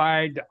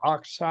sulfide, the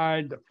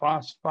oxide, the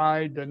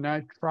phosphide, the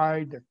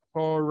nitride, the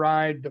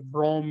chloride, the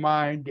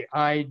bromide, the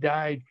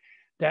iodide.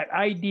 That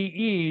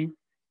IDE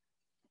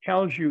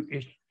tells you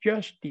it's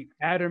just the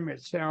atom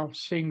itself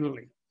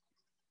singly.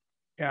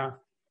 Yeah,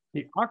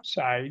 the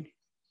oxide,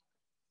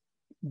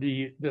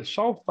 the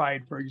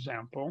sulfide, for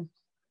example,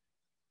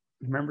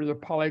 remember the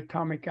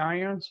polyatomic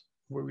ions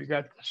where we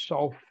got the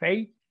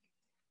sulfate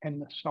and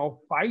the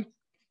sulfite,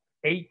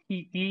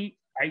 ATE,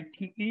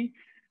 ITE,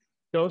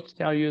 those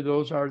tell you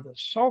those are the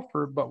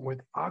sulfur, but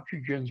with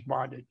oxygens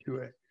bonded to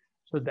it.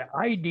 So the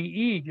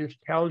IDE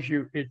just tells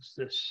you it's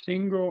the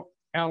single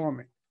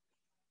element.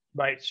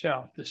 by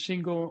itself, the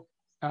single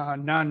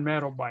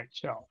non-metal by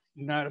itself,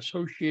 not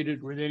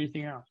associated with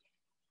anything else.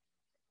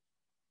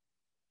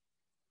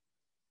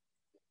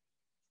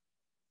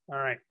 All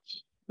right,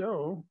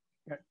 so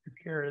got took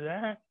care of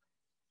that.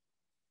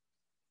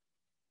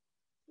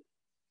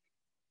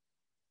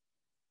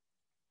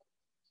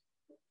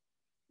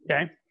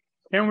 Okay,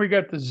 then we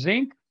got the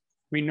zinc.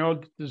 We know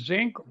that the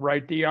zinc,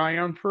 write the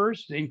ion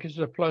first. Zinc is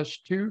a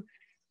 +2.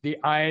 The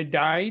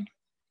iodide,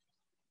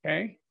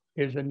 okay,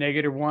 is a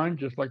 -1,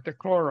 just like the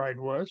chloride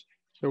was.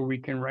 So we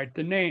can write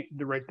the name,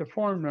 write the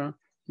formula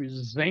with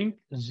zinc,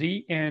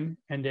 Zn,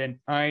 and then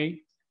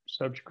I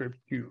subscript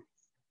Q,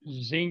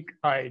 zinc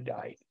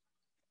iodide.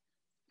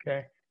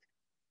 Okay,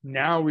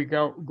 now we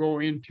go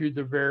into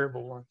the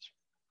variable ones.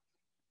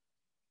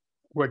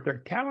 What they're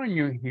telling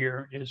you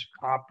here is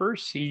copper,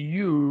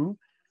 Cu,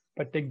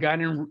 but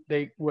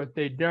what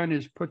they've done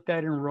is put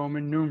that in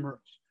Roman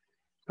numerals.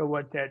 So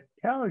what that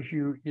tells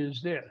you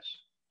is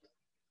this,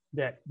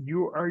 that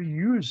you are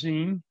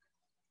using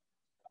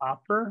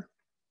copper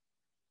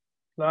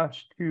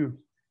 +2.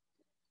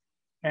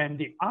 And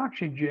the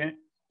oxygen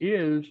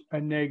is a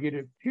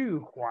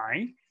 -2.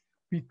 Why?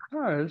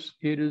 Because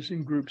it is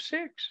in group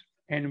 6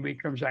 and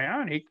becomes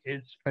ionic,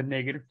 it's a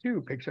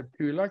 -2, picks up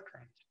 2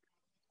 electrons.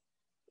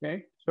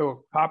 Okay,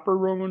 so copper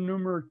Roman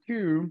numeral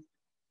 2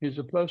 is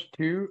a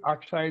 +2,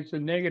 oxide's a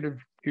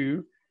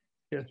 -2.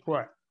 Guess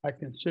what? I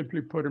can simply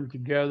put them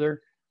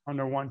together on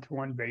a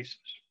 1-to-1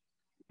 basis.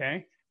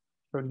 Okay,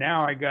 so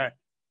now I got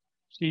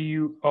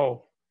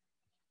CuO.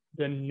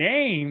 The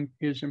name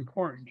is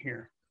important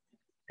here.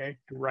 Okay,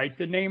 to write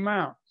the name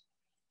out,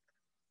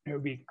 it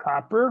would be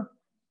copper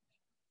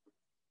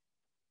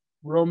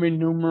Roman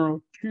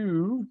numeral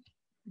 2,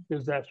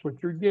 because that's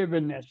what you're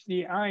given. That's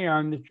the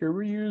ion that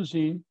you're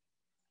using.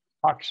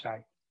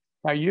 Oxide.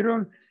 Now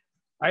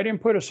I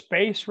didn't put a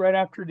space right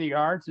after the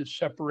R to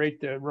separate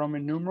the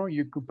Roman numeral.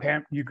 You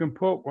can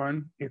put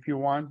one if you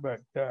want,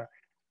 but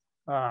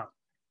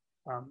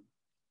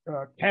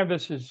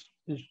Canvas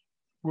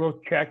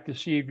we'll check to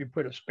see if you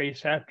put a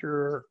space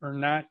after or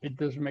not. It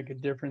doesn't make a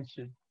difference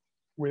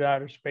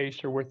without a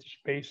space or with the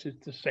space.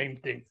 It's the same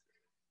thing.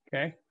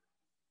 Okay.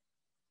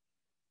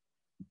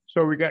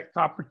 So we got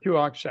copper 2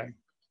 oxide.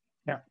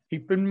 Now,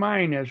 keep in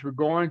mind as we're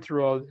going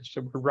through all this,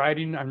 so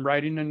I'm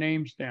writing the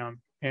names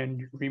down.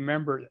 And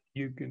remember,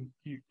 you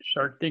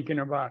start thinking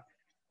about,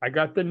 I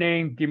got the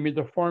name, give me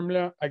the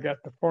formula. I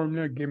got the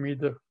formula, give me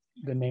the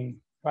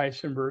name,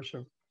 vice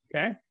versa.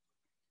 Okay?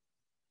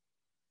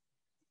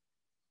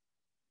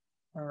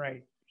 All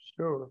right.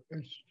 So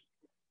let's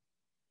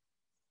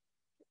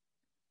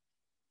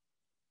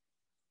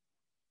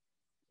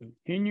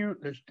continue.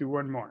 Let's do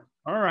one more.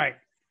 All right.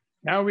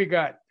 Now we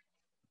got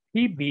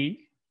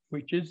Pb,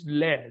 which is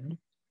lead,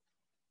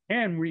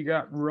 and we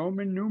got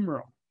Roman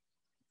numeral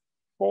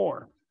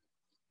 4.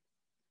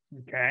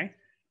 Okay,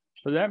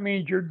 so that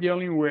means you're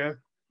dealing with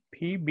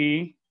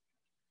Pb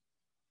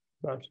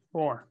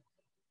 +4.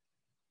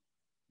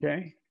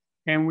 Okay,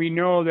 and we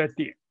know that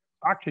the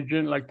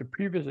oxygen, like the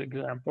previous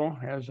example,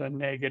 has a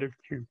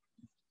 -2.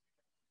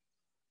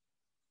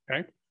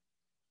 Okay,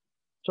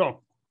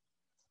 so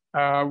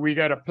we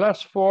got a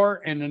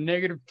 +4 and a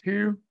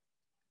 -2.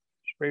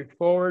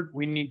 Straightforward.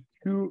 We need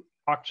 2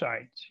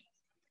 oxides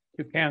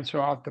to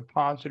cancel out the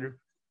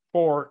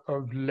 +4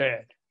 of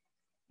lead.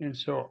 And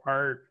so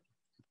our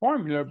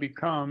formula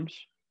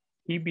becomes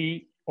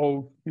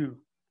PbO2.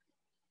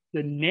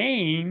 The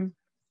name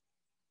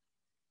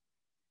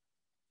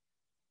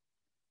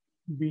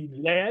be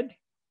lead,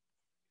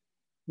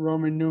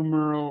 Roman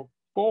numeral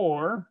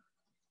 4,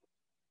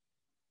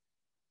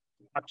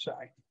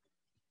 oxide.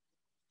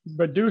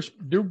 But do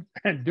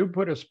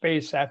put a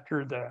space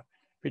after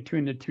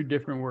between the 2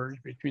 different words,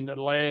 between the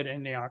lead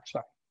and the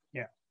oxide.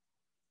 Yeah.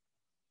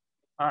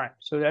 All right,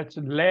 so that's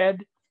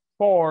lead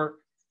 4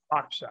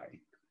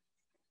 oxide.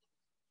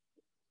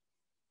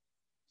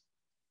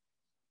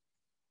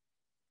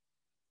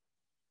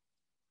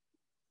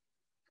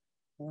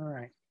 All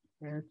right,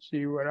 let's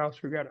see what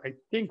else we got. I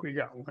think we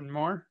got one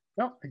more.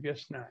 No, I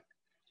guess not.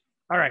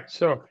 All right,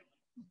 so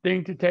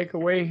thing to take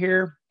away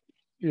here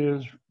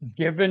is,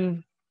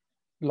 given,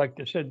 like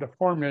I said, the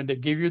formula, they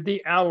give you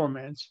the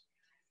elements,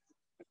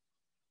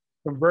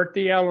 convert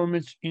the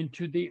elements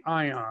into the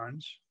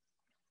ions.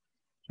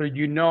 So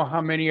you know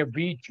how many of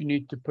each you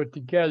need to put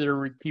together.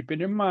 We keep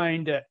it in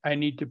mind that I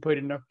need to put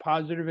enough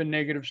positive and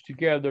negatives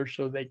together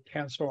so they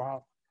cancel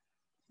out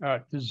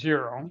to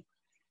 0.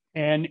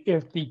 And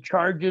if the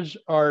charges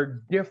are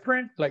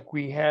different, like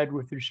we had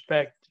with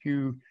respect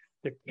to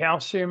the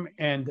calcium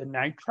and the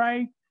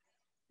nitrite,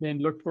 then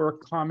look for a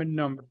common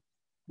number.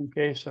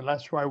 Okay, so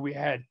that's why we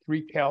had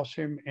 3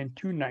 calcium and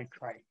 2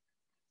 nitrite,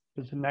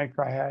 because the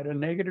nitrite had a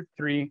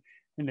 -3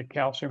 and the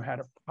calcium had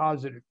a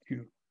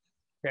 +2.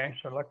 Okay,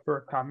 so look for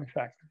a common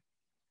factor.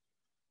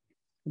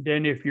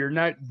 Then if you're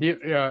not,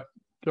 the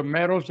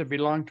metals that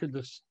belong to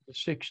the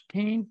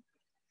 16,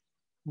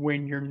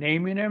 when you're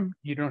naming them,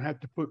 you don't have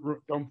to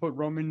don't put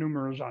Roman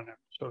numerals on them.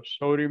 So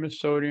sodium is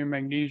sodium,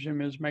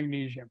 magnesium is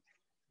magnesium.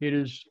 It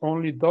is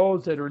only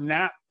those that are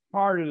not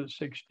part of the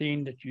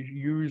 16 that you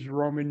use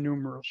Roman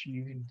numerals so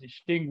you can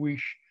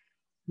distinguish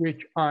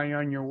which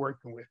ion you're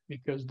working with,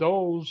 because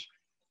those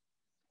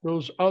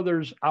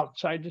others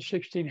outside the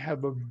 16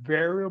 have a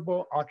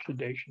variable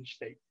oxidation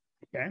state.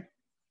 Okay.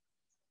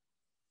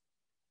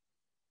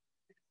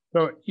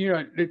 So,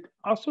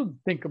 also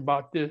think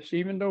about this,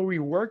 even though we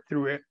work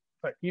through it,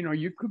 but,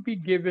 you could be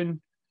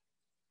given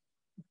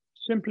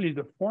simply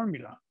the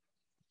formula,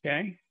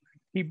 okay?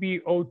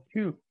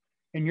 PbO2,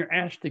 and you're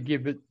asked to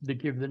give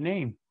the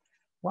name.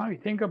 Wow, you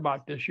think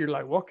about this, you're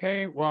like,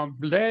 okay, well,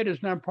 lead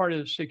is not part of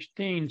the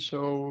 16,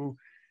 so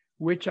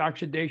which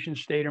oxidation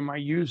state am I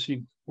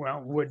using?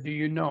 Well, what do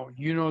you know?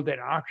 You know that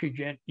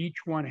oxygen,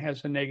 each one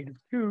has a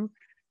 -2.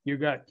 You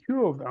got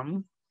 2 of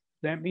them.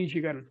 That means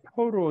you got a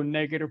total of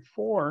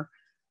 -4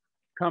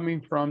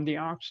 coming from the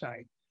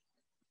oxide,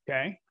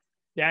 okay?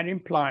 That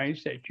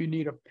implies that you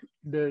need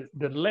the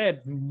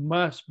lead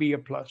must be a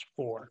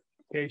 +4,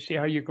 okay? See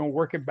how you can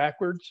work it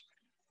backwards?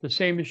 The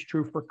same is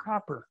true for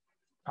copper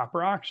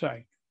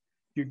oxide.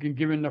 You can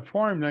give in the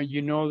formula,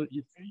 you know that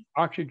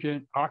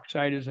oxygen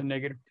oxide is a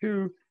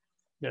 -2.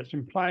 That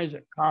implies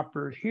that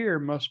copper here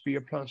must be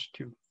a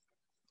 +2,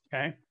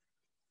 okay?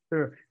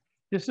 So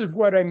this is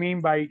what I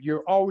mean by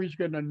you're always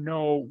going to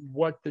know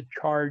what the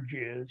charge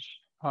is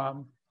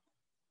of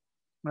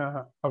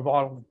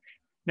all of them.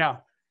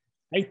 Now,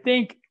 I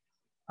think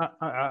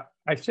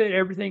I said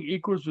everything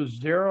equals to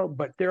 0,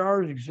 but there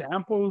are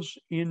examples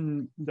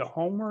in the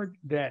homework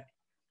that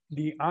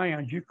the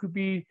ions, you could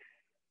be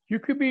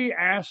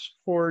asked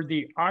for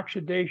the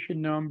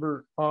oxidation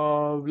number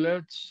of,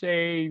 let's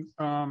say,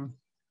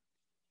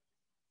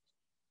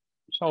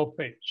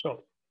 sulfate.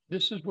 So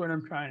this is what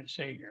I'm trying to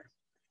say here.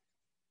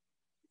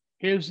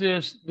 Is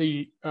this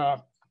the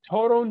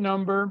total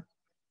number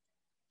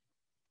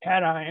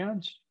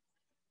cations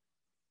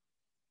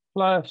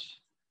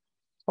plus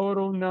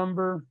total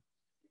number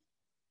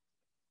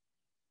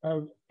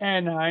of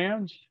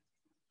anions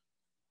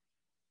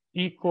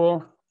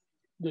equal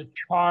the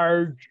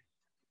charge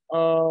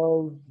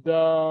of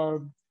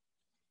the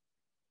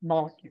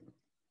molecule?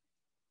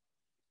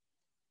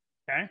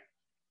 Okay,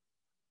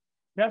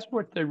 that's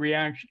what the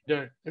reaction,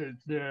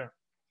 the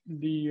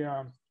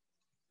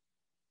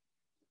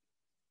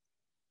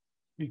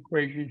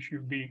equation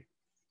should be.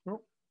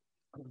 Oh,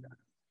 hold on.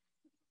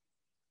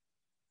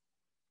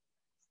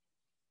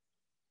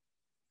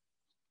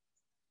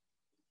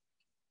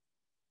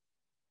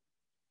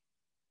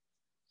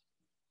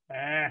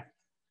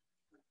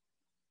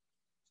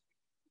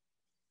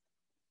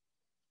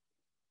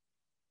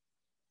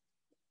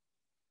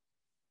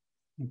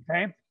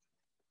 Okay.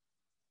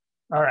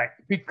 All right.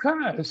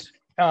 Because,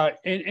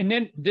 and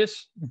then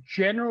this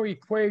general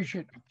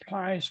equation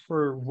applies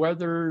for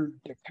whether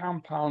the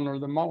compound or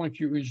the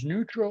molecule is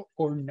neutral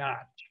or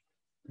not.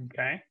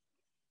 Okay.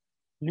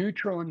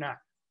 Neutral or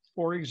not.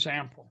 For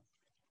example,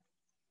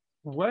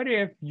 what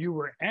if you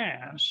were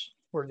asked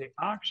for the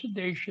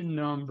oxidation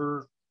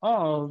number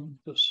of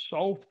the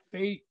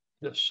sulfate,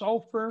 the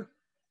sulfur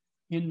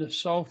in the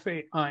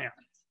sulfate ion?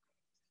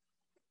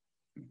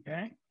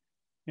 Okay.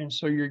 And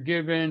so you're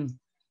given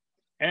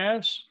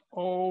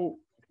SO4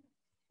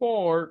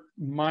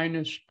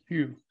 minus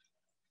Q.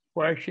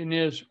 Question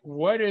is,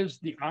 what is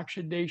the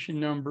oxidation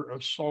number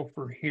of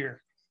sulfur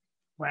here?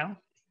 Well,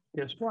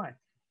 guess what?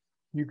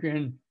 You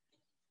can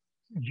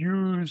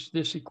use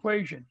this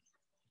equation.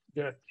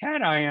 The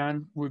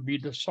cation would be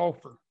the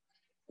sulfur.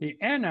 The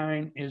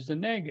anion is the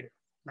negative,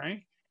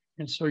 right?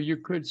 And so you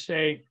could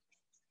say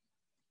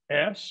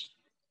S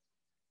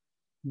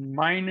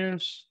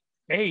minus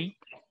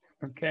 8,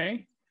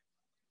 okay,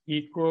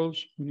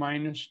 equals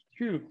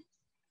 -2,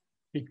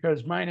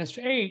 because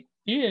 -8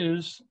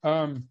 is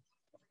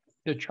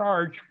the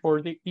charge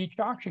for each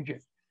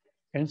oxygen,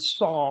 and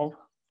solve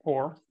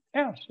for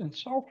S in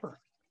sulfur.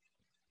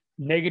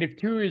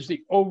 -2 is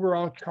the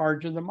overall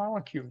charge of the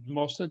molecule.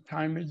 Most of the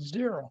time it's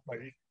 0, but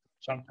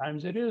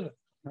sometimes it isn't,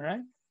 all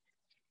right?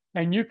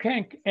 And you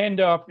can end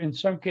up, in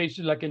some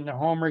cases, like in the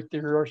homework,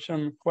 there are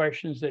some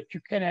questions that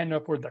you can end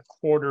up with a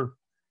quarter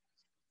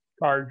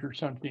charge or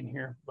something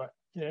here, but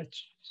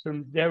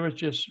that was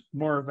just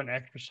more of an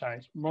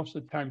exercise. Most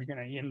of the time, you're going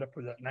to end up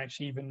with a nice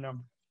even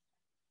number.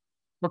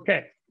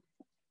 Okay,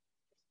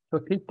 so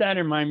keep that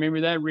in mind.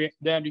 Maybe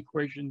that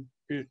equation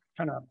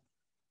kind of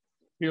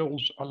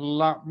feels a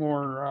lot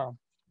more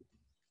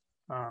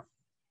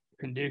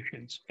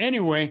conditions.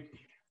 Anyway,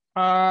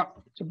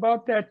 it's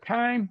about that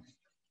time.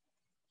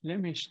 Let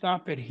me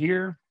stop it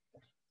here.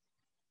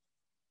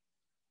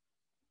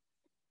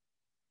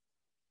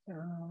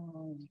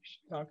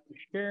 Stop the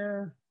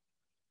share.